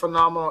has been a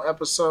phenomenal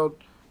episode.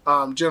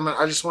 Gentlemen,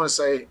 I just want to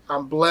say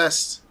I'm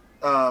blessed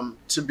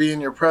to be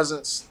in your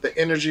presence. The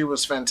energy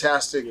was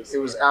fantastic. It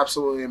was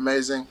absolutely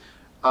amazing.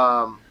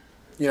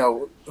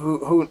 Who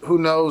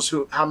knows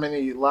how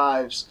many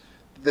lives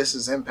this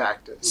has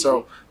impacted.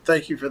 So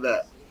thank you for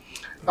that.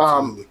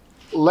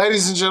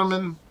 Ladies and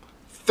gentlemen,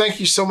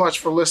 thank you so much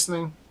for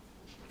listening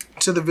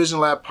to the Vision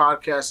Lab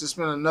podcast. It's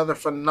been another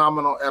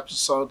phenomenal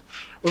episode.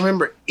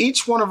 Remember,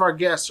 each one of our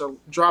guests are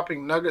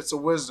dropping nuggets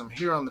of wisdom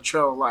here on the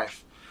Trail of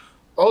Life.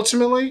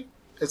 Ultimately,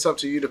 it's up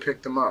to you to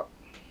pick them up.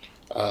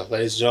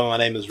 Ladies and gentlemen, my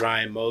name is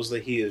Ryan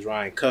Mosley. He is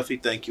Ryan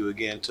Cuffey. Thank you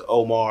again to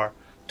Omar,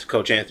 to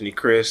Coach Anthony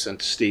Chris, and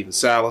to Stephen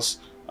Salas.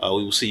 We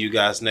will see you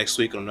guys next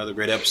week on another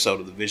great episode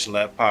of the Vision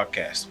Lab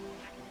Podcast.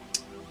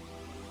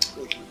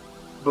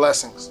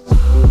 Blessings.